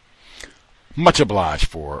time. Much obliged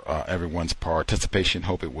for everyone's participation.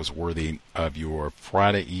 Hope it was worthy of your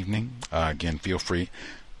Friday evening. Again, feel free.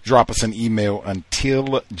 Drop us an email,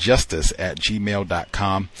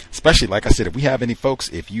 untiljustice@gmail.com. Especially, like I said, if we have any folks,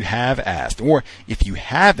 if you have asked, or if you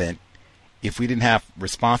haven't, if we didn't have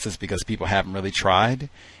responses because people haven't really tried,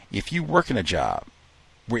 if you work in a job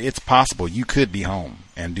where it's possible you could be home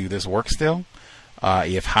and do this work still,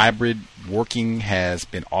 if hybrid working has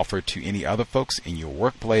been offered to any other folks in your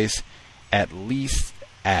workplace, at least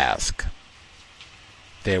ask.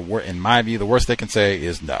 In my view, the worst they can say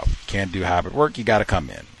is no, can't do hybrid work, you got to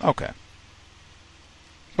come in. Okay.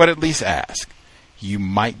 But at least ask. You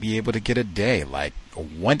might be able to get a day, like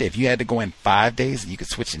one day. If you had to go in 5 days, you could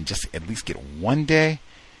switch and just at least get one day.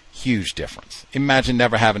 Huge difference. Imagine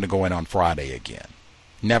never having to go in on Friday again.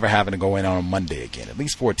 Never having to go in on a Monday again, at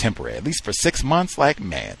least for a temporary, at least for 6 months. Like,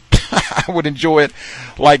 man, I would enjoy it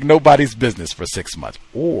like nobody's business for 6 months.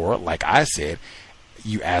 Or, like I said,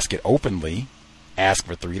 you ask it openly, ask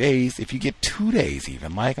for 3 days. If you get 2 days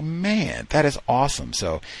even, like, man, that is awesome.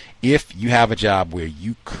 So if you have a job where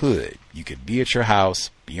you could be at your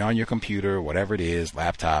house, be on your computer, whatever it is,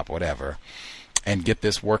 laptop, whatever, and get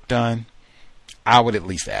this work done, I would at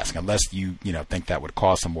least ask, unless you think that would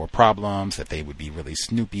cause some more problems, that they would be really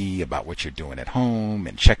snoopy about what you're doing at home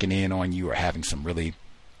and checking in on you or having some really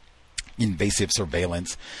invasive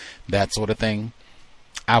surveillance, that sort of thing.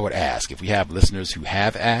 I would ask. If we have listeners who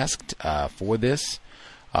have asked for this,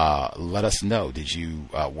 let us know. Did you,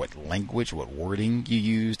 what language, what wording you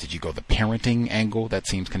used? Did you go the parenting angle? That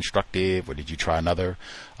seems constructive. Or did you try another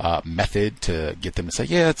method to get them to say,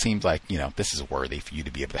 yeah, it seems like, this is worthy for you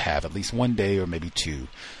to be able to have at least one day or maybe two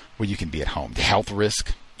where you can be at home. The health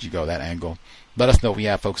risk, did you go that angle? Let us know if we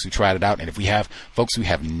have folks who tried it out. And if we have folks who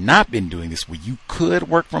have not been doing this, where you could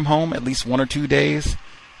work from home at least 1 or 2 days,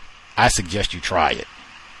 I suggest you try it.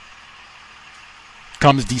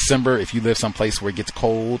 Comes December, if you live someplace where it gets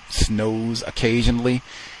cold, snows occasionally,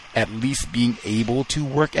 at least being able to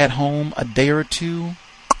work at home a day or two,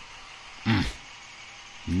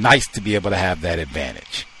 nice to be able to have that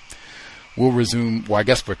advantage. We'll resume, I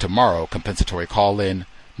guess for tomorrow, compensatory call-in,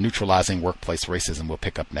 neutralizing workplace racism. We'll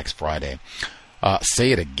pick up next Friday.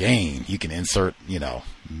 Say it again. You can insert,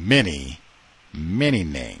 many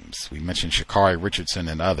names. We mentioned Sha'Carri Richardson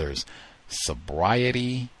and others.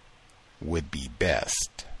 Sobriety would be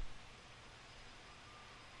best.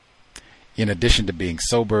 In addition to being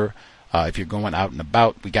sober, if you're going out and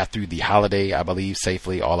about, we got through the holiday, I believe,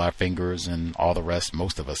 safely, all our fingers and all the rest,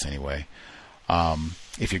 most of us anyway.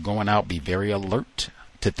 If you're going out, be very alert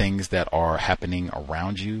to things that are happening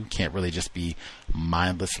around you. Can't really just be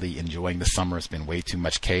mindlessly enjoying the summer. It's been way too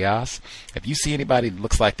much chaos. If you see anybody that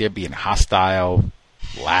looks like they're being hostile,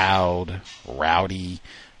 loud, rowdy,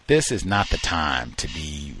 this is not the time to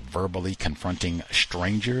be verbally confronting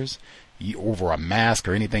strangers over a mask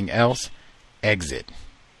or anything else. Exit.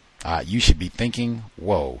 You should be thinking,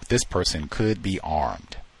 whoa, this person could be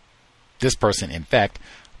armed. This person, in fact,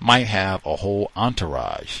 might have a whole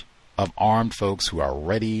entourage of armed folks who are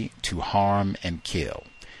ready to harm and kill.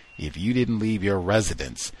 If you didn't leave your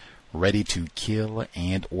residence ready to kill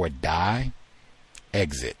and or die,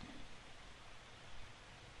 exit.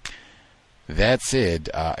 That said,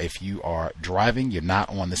 if you are driving, you're not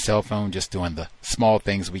on the cell phone, just doing the small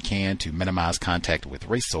things we can to minimize contact with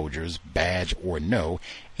race soldiers, badge or no,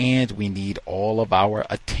 and we need all of our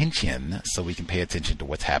attention so we can pay attention to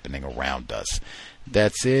what's happening around us.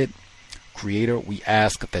 That's it. Creator, we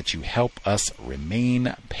ask that you help us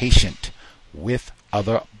remain patient with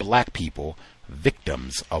other black people,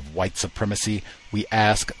 victims of white supremacy. We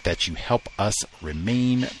ask that you help us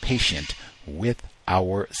remain patient with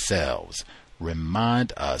ourselves.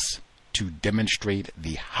 Remind us to demonstrate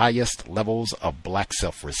the highest levels of black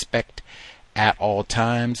self-respect at all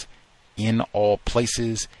times, in all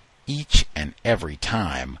places, each and every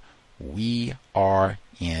time we are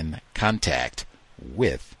in contact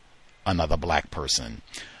with another black person.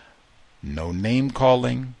 No name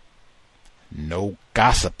calling, no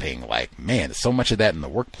gossiping. Like, man, there's so much of that in the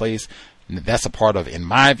workplace. That's a part of, in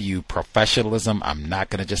my view, professionalism. I'm not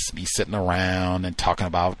going to just be sitting around and talking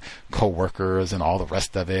about coworkers and all the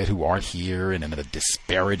rest of it who aren't here and in a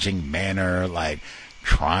disparaging manner, like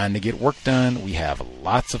trying to get work done. We have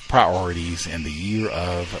lots of priorities in the year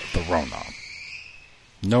of the Rona.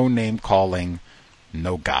 No name calling,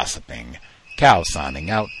 no gossiping. Cal signing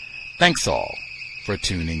out. Thanks all for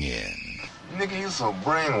tuning in. Nigga, you so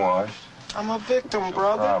brainwashed. I'm a victim,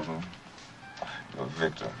 brother. Problem. You're a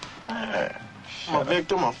victim. I'm a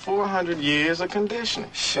victim of 400 years of conditioning.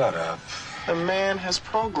 Shut up. The man has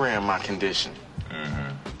programmed my conditioning.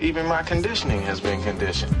 Even my conditioning has been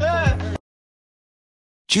conditioned.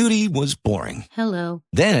 Judy was boring. Hello.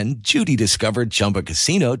 Then Judy discovered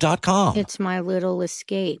ChumbaCasino.com. It's my little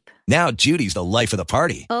escape. Now Judy's the life of the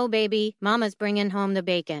party. Oh, baby, mama's bringing home the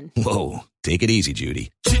bacon. Whoa, take it easy,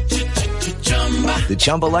 Judy. The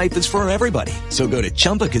Chumba life is for everybody. So go to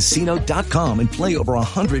ChumbaCasino.com and play over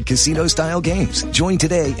 100 casino-style games. Join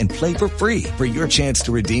today and play for free for your chance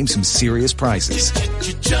to redeem some serious prizes.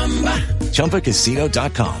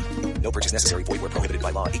 ChumbaCasino.com. No purchase necessary. Void where prohibited by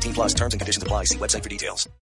law. 18+ terms and conditions apply. See website for details.